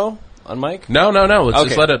other info on Mike? No. Let's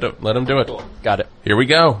just let him do it. Cool. Got it. Here we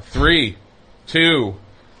go. 3, 2,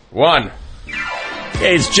 1.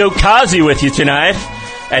 Hey, it's Joe Kazi with you tonight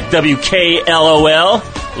at WKLOL,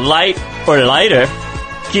 Light or Lighter,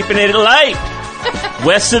 keeping it light,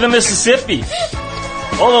 west of the Mississippi.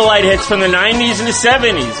 All the light hits from the 90s and the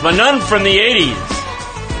 70s, but none from the 80s.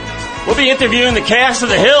 We'll be interviewing the Cast of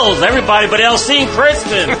the Hills, everybody but LC and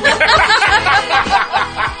Kristen.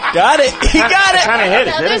 Got it. He got it. Kind of hit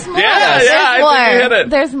it. There's more. I think you hit it.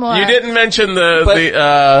 There's more. You didn't mention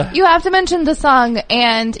You have to mention the song,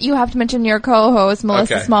 and you have to mention your co-host,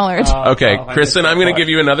 Melissa Smollard. Okay, Kristen, I'm going to give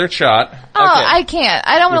you another shot. I can't.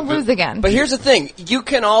 I don't want to lose again. But here's the thing. You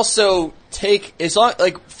can also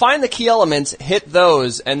find the key elements, hit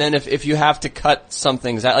those, and then if you have to cut some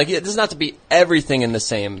things out, it doesn't have to be everything in the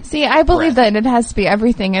same. See, I believe that it has to be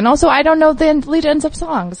everything, and also I don't know the lead-ins of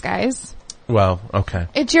songs, guys. Well, okay.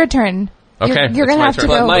 It's your turn. Okay, you're gonna have to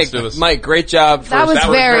go. Mike, great job. That was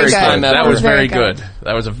very good. That was very good.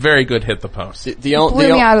 That was a very good hit the post.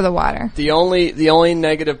 Blew me out of the water. The only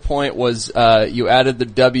negative point was you added the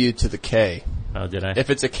W to the K. Oh, did I? If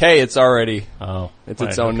it's a K, it's already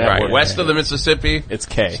its own network. Right. West of the Mississippi, it's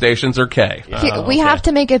K. Stations are K. We have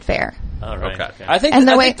to make it fair. All right. Okay. I think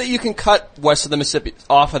that you can cut West of the Mississippi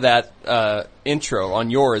off of that intro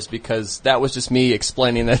on yours because that was just me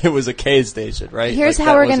explaining that it was a K station, right? Here's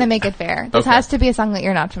how we're going to make it fair. This has to be a song that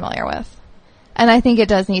you're not familiar with. And I think it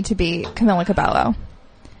does need to be Camila Cabello.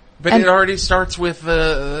 But it already starts with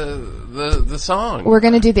the song. We're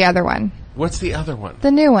going to do the other one. What's the other one? The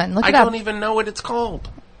new one. Look it up. I don't even know what it's called.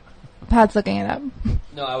 Pat's looking it up.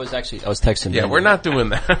 No, I was texting. Yeah, we're not doing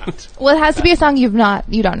that. Well, it has to be a song you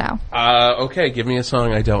don't know. Okay, give me a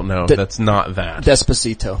song I don't know. That's not that.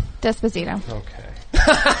 Despacito. Okay.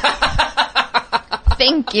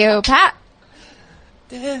 Thank you, Pat.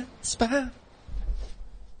 Despacito.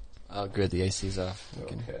 Oh, good. The AC's off.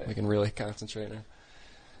 We can really concentrate now.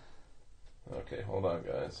 Okay, hold on,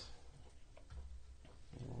 guys.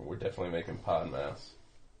 We're definitely making Podmas.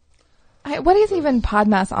 What is even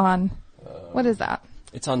Podmas on? What is that?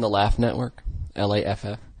 It's on the Laugh Network,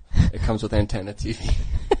 LAFF. It comes with antenna TV.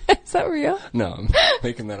 Is that real? No, I'm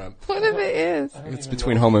making that up. What if it is? It's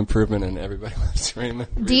between Home Improvement and Everybody Loves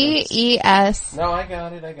Raymond. DES. No, I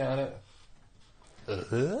got it.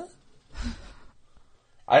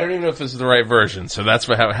 I don't even know if this is the right version, so that's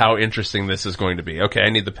how interesting this is going to be. Okay, I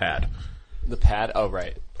need the pad. The pad? Oh,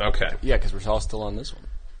 right. Okay. Yeah, because we're all still on this one.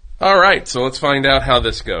 All right, so let's find out how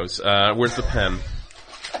this goes. Where's the pen?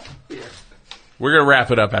 Here. We're going to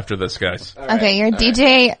wrap it up after this, guys. Right. Okay, you're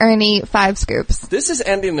DJ Ernie 5 Scoops. This is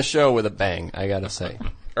ending the show with a bang, I gotta say.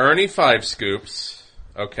 Ernie 5 Scoops.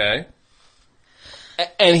 Okay.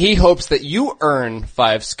 And he hopes that you earn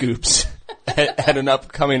 5 scoops at an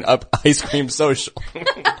upcoming ice cream social.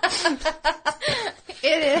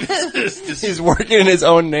 It is. He's working in his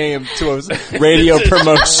own name to a radio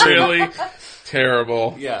promotion. Really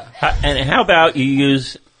terrible. Yeah. And how about you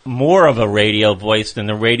use more of a radio voice than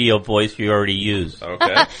the radio voice you already use?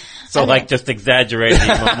 Okay. So just exaggerate it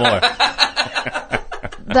even more.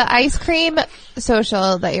 The ice cream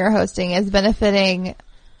social that you're hosting is benefiting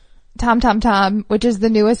Tom, which is the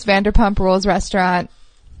newest Vanderpump Rules restaurant.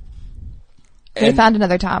 They found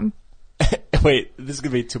another Tom. Wait, this is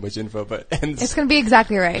gonna be too much info, but it's gonna be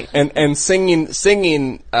exactly right. And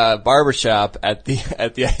singing barbershop at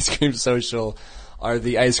the ice cream social are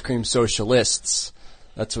the ice cream socialists.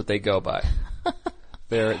 That's what they go by.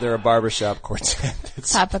 They're a barbershop quartet.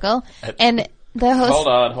 It's topical. And the host.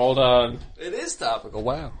 Hold on. It is topical.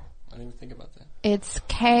 Wow, I didn't even think about that. It's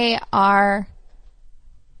KRWX.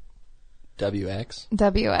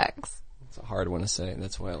 It's a hard one to say.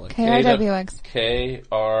 That's why I like KRWX.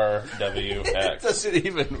 KRWX. It doesn't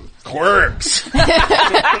even works.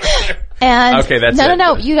 And okay, that's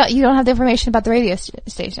no. You don't have the information about the radio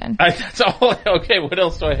station. That's all. Okay, what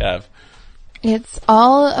else do I have? It's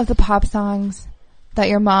all of the pop songs that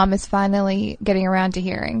your mom is finally getting around to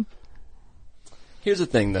hearing. Here's the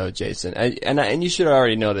thing, though, Jason, and you should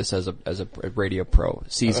already know this as a radio pro,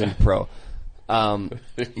 seasoned pro.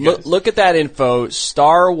 Yes. Look at that info.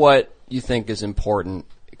 Star what you think is important,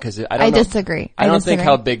 because I disagree. I don't think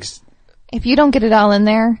how big. If you don't get it all in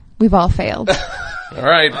there, we've all failed. All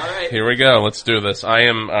right, here we go. Let's do this. I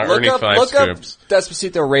am Ernie Five Look Scoops. up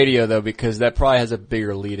Despacito Radio, though, because that probably has a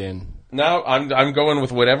bigger lead-in. No, I'm going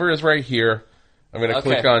with whatever is right here. I'm going to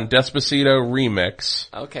click on Despacito Remix.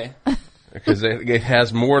 Okay. Because it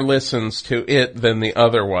has more listens to it than the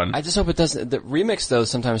other one. I just hope it doesn't. The remix, though,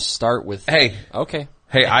 sometimes start with... Hey. Okay.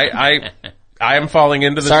 Hey, I am falling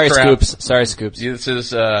into this trap. Sorry, Scoops. This is,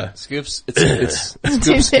 Scoops.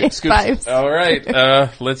 It's Scoops. All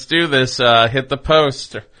right, let's do this. Hit the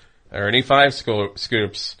post. Ernie Five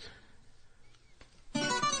Scoops.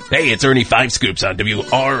 Hey, it's Ernie Five Scoops on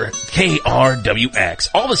WRKRWX.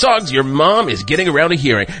 All the songs your mom is getting around to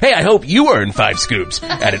hearing. Hey, I hope you earn 5 scoops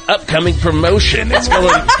at an upcoming promotion. It's going...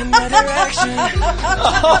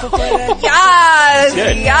 Yes!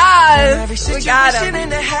 We got him.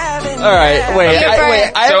 All right, wait.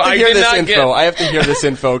 I have to hear this info. I have to hear this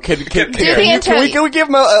info. Can we give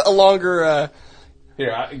him a longer...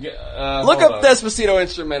 Here, look up Despacito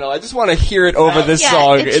instrumental. I just want to hear it over this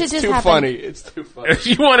song. It's too funny. It's too funny.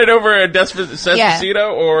 You want it over a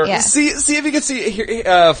Despacito or see if you can see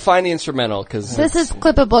find the instrumental, because this is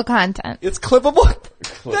clippable content. It's clippable.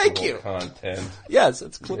 Thank you. Content. Yes,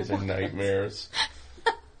 it's clippable. These are nightmares.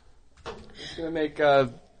 It's gonna make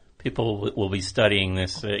people will be studying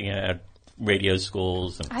this at radio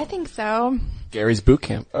schools. I think so. Gary's boot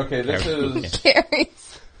camp. Okay, this is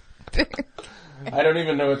Gary's boot. I don't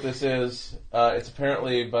even know what this is. It's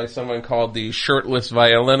apparently by someone called the Shirtless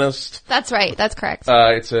Violinist. That's right. That's correct.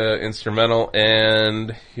 It's an instrumental,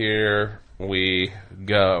 and here we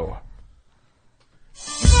go.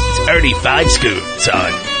 It's Ernie Five Scoops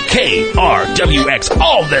on KRWX.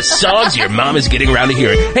 All the songs your mom is getting around to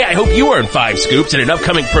hearing. Hey, I hope you earn 5 scoops at an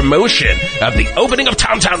upcoming promotion of the opening of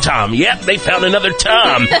Tom Tom Tom. Yep, they found another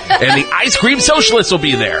Tom, and the Ice Cream Socialists will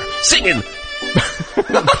be there singing.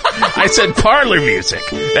 I said parlor music.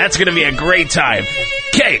 That's going to be a great time.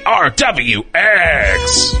 KRWX.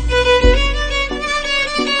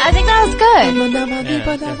 I think that was good.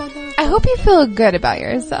 I hope you feel good about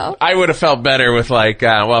yourself. I would have felt better with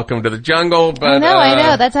Welcome to the Jungle, but I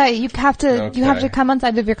know. That's how you have to. Okay. You have to come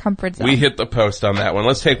outside of your comfort zone. We hit the post on that one.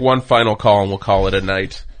 Let's take one final call and we'll call it a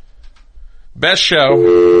night. Best show.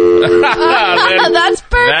 That's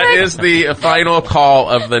perfect. That is the final call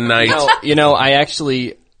of the night.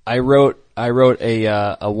 I wrote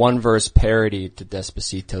a one verse parody to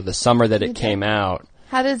Despacito the summer that it came out.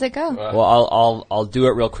 How does it go? Well, I'll do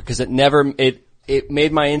it real quick, because it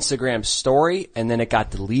made my Instagram story and then it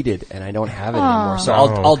got deleted and I don't have it anymore. So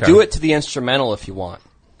I'll do it to the instrumental if you want.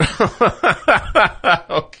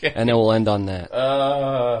 Okay. And then we'll end on that.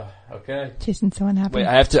 Okay. Jason's so unhappy. Wait,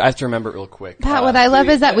 I have to remember it real quick. Pat, what I love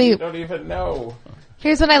is that you don't even know.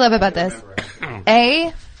 Here's what I love about this.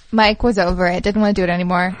 Mike was over it, didn't want to do it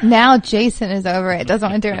anymore. Now Jason is over it, doesn't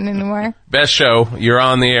want to do it anymore. Best show. You're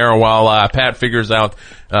on the air while Pat figures out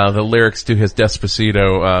the lyrics to his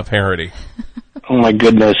Despacito parody. Oh my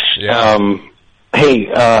goodness. Yeah. Hey,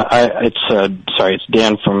 it's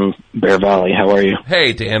Dan from Bear Valley. How are you?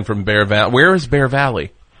 Hey, Dan from Bear Valley. Where is Bear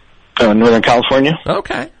Valley? Northern California.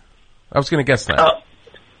 Okay. I was going to guess that.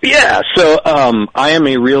 Yeah, so I am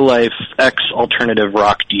a real-life ex-alternative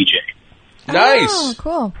rock DJ. Nice. Oh,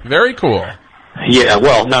 cool. Very cool. Yeah,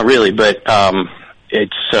 well, not really, but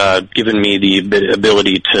it's given me the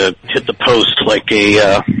ability to hit the post like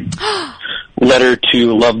a letter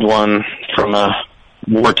to a loved one from a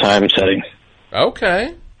wartime setting.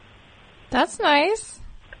 Okay. That's nice.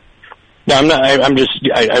 No, I'm not. I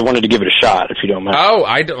wanted to give it a shot, if you don't mind. Oh,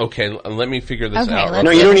 okay. Let me figure this out.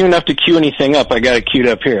 No, you don't even have to queue anything up. I got it queued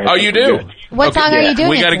up here. Oh, you do? What song are you doing?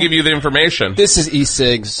 We got to give you the information. This is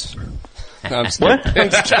e-cigs. What?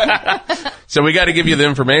 So we got to give you the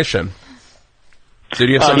information. So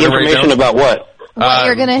do you have something the information to write down? about what?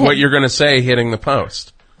 What you're going to say hitting the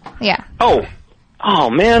post. Yeah. Oh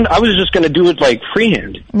man, I was just going to do it like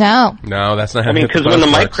freehand. No, that's not how I mean, because when the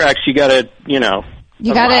mic cracks, you got to, You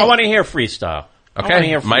got I it. want to hear freestyle.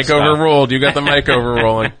 Okay, mic overruled. You got the mic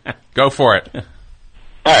overrulling. Go for it. All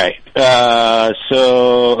right. Okay.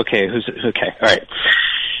 All right.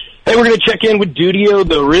 Hey, we're going to check in with Dudio,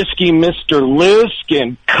 the risky Mr. Lisk,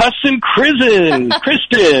 and Cussin' Kristen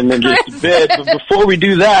in just a bit. But before we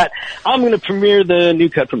do that, I'm going to premiere the new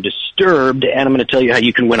cut from Disturbed, and I'm going to tell you how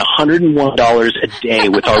you can win $101 a day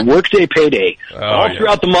with our Workday Payday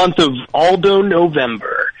throughout the month of Aldo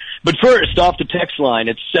November. But first, off the text line,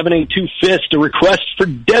 it's 782-FIST, a request for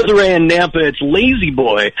Desiree and Nampa. It's Lazy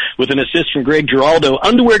Boy with an assist from Greg Giraldo.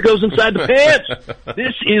 Underwear goes inside the pants.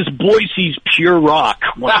 This is Boise's Pure Rock,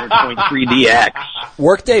 100.3 DX.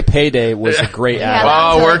 Workday Payday was a great ad.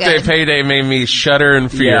 Oh, Workday Payday made me shudder in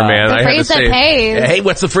fear, man. The phrase that pays. Hey,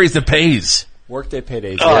 what's the phrase that pays? Workday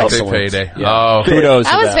Payday is Workday excellent. Payday. Yeah. Oh, kudos.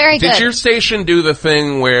 That was very good. Did your station do the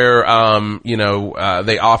thing where,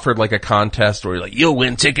 they offered like a contest where like you'll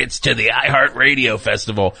win tickets to the iHeartRadio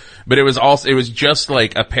Festival, but it was just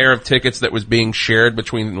like a pair of tickets that was being shared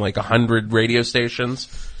between like 100 radio stations.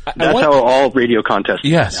 That's how all radio contests.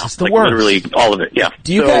 Yes, it's the worst. Literally all of it. Yeah.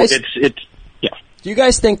 Do you guys? Do you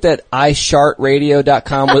guys think that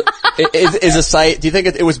iShartRadio.com is a site? Do you think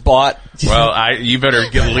it was bought? Well, you better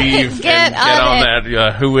leave Get and get on that.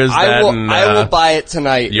 Who is that? I will buy it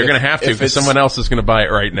tonight. You're going to have to because someone else is going to buy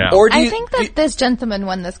it right now. I think that this gentleman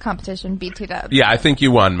won this competition, BT-Dub. Yeah, I think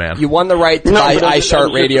you won, man. You won the right to buy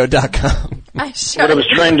iShartRadio.com. What I was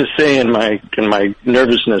trying to say in my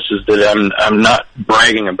nervousness is that I'm not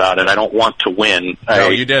bragging about it. I don't want to win. No,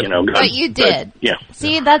 you did. But you did. Yeah.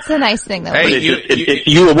 See, that's the nice thing, though. Hey,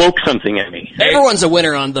 you awoke something in me. Everyone's a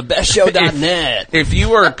winner on thebestshow.net. If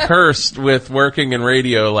you are cursed with working in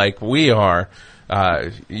radio like we are,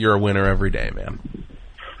 you're a winner every day, man.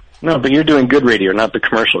 No, but you're doing good radio, not the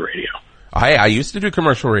commercial radio. I used to do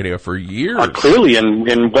commercial radio for years. Clearly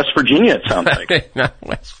in West Virginia, it sounds like. Not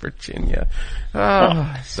West Virginia.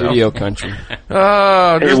 Studio country.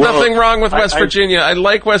 There's nothing wrong with West Virginia. I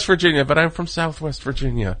like West Virginia, but I'm from Southwest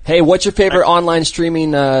Virginia. Hey, what's your favorite online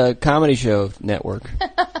streaming comedy show network?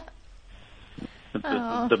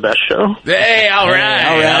 The best show. Hey, all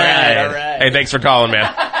right. Hey, thanks for calling,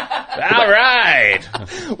 man. All right.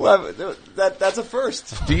 Well, that's a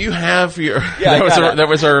first. Do you have your? Yeah, that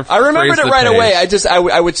was our. I remembered it right away. Page.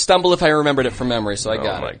 I would stumble if I remembered it from memory, so I got it.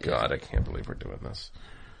 Oh my god, I can't believe we're doing this.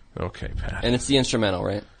 Okay, Pat. And it's the instrumental,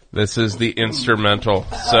 right? This is the instrumental.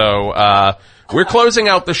 So, we're closing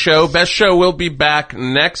out the show. Best Show will be back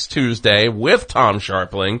next Tuesday with Tom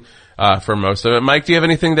Sharpling, for most of it. Mike, do you have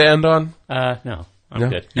anything to end on? No. I'm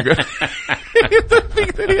good. You're good.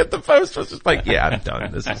 That he hit the post was just like, yeah, I'm done.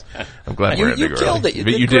 I'm glad we're ending early. You killed it.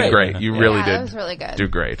 You did great. You really did. That was really good. Do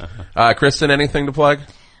great. Kristen, anything to plug?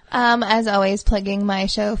 As always, plugging my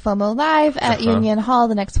show FOMO Live at Union Hall.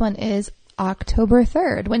 The next one is October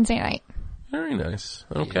 3rd, Wednesday night. Very nice.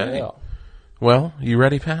 Okay. Yeah. Well, you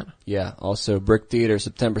ready, Pat? Yeah. Also, Brick Theater,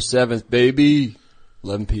 September 7th, baby.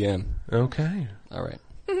 11 p.m. Okay. All right.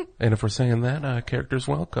 And if we're saying that, characters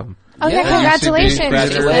welcome. Okay, congratulations.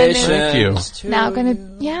 Thank you. Now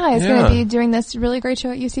it's gonna be doing this really great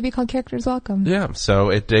show at UCB called Characters Welcome. Yeah, so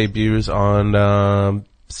it debuts on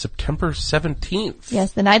September 17th.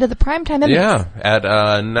 Yes, the night of the primetime Emmys. Yeah, at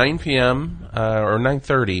 9 p.m. Or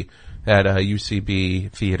 9:30 at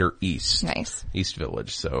UCB Theater East. Nice. East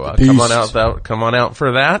Village. So come on out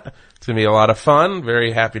for that. It's gonna be a lot of fun.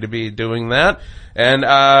 Very happy to be doing that. And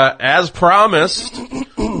as promised,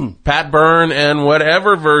 Pat Byrne and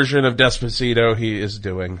whatever version of Despacito he is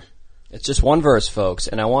doing. It's just one verse, folks,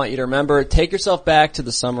 and I want you to remember, take yourself back to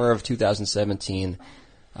the summer of 2017.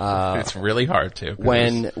 It's really hard to.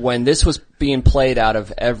 When this was being played out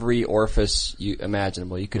of every orifice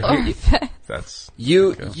imaginable, you could hear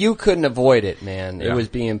you couldn't avoid it, man. Yeah. It was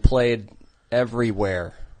being played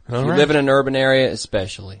everywhere. If you live in an urban area,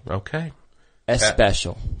 especially. Okay.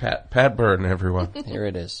 Especial. Pat Byrne, everyone. Here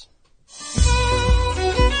it is.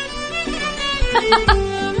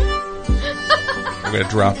 I'm going to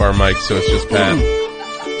drop our mic so it's just Pat.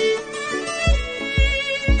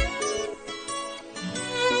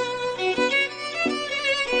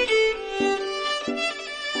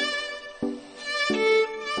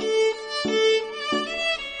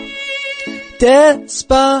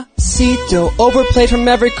 Despacito, overplayed from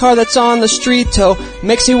every car that's on the street-o.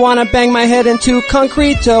 Makes me wanna bang my head into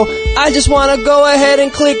concreto. I just wanna go ahead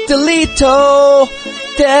and click delete-o.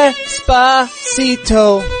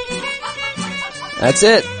 Despacito. That's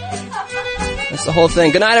it. That's the whole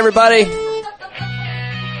thing. Good night, everybody.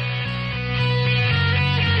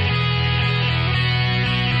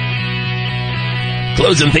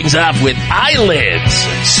 Closing things off with Eyelids.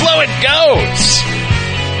 Slow It Goes.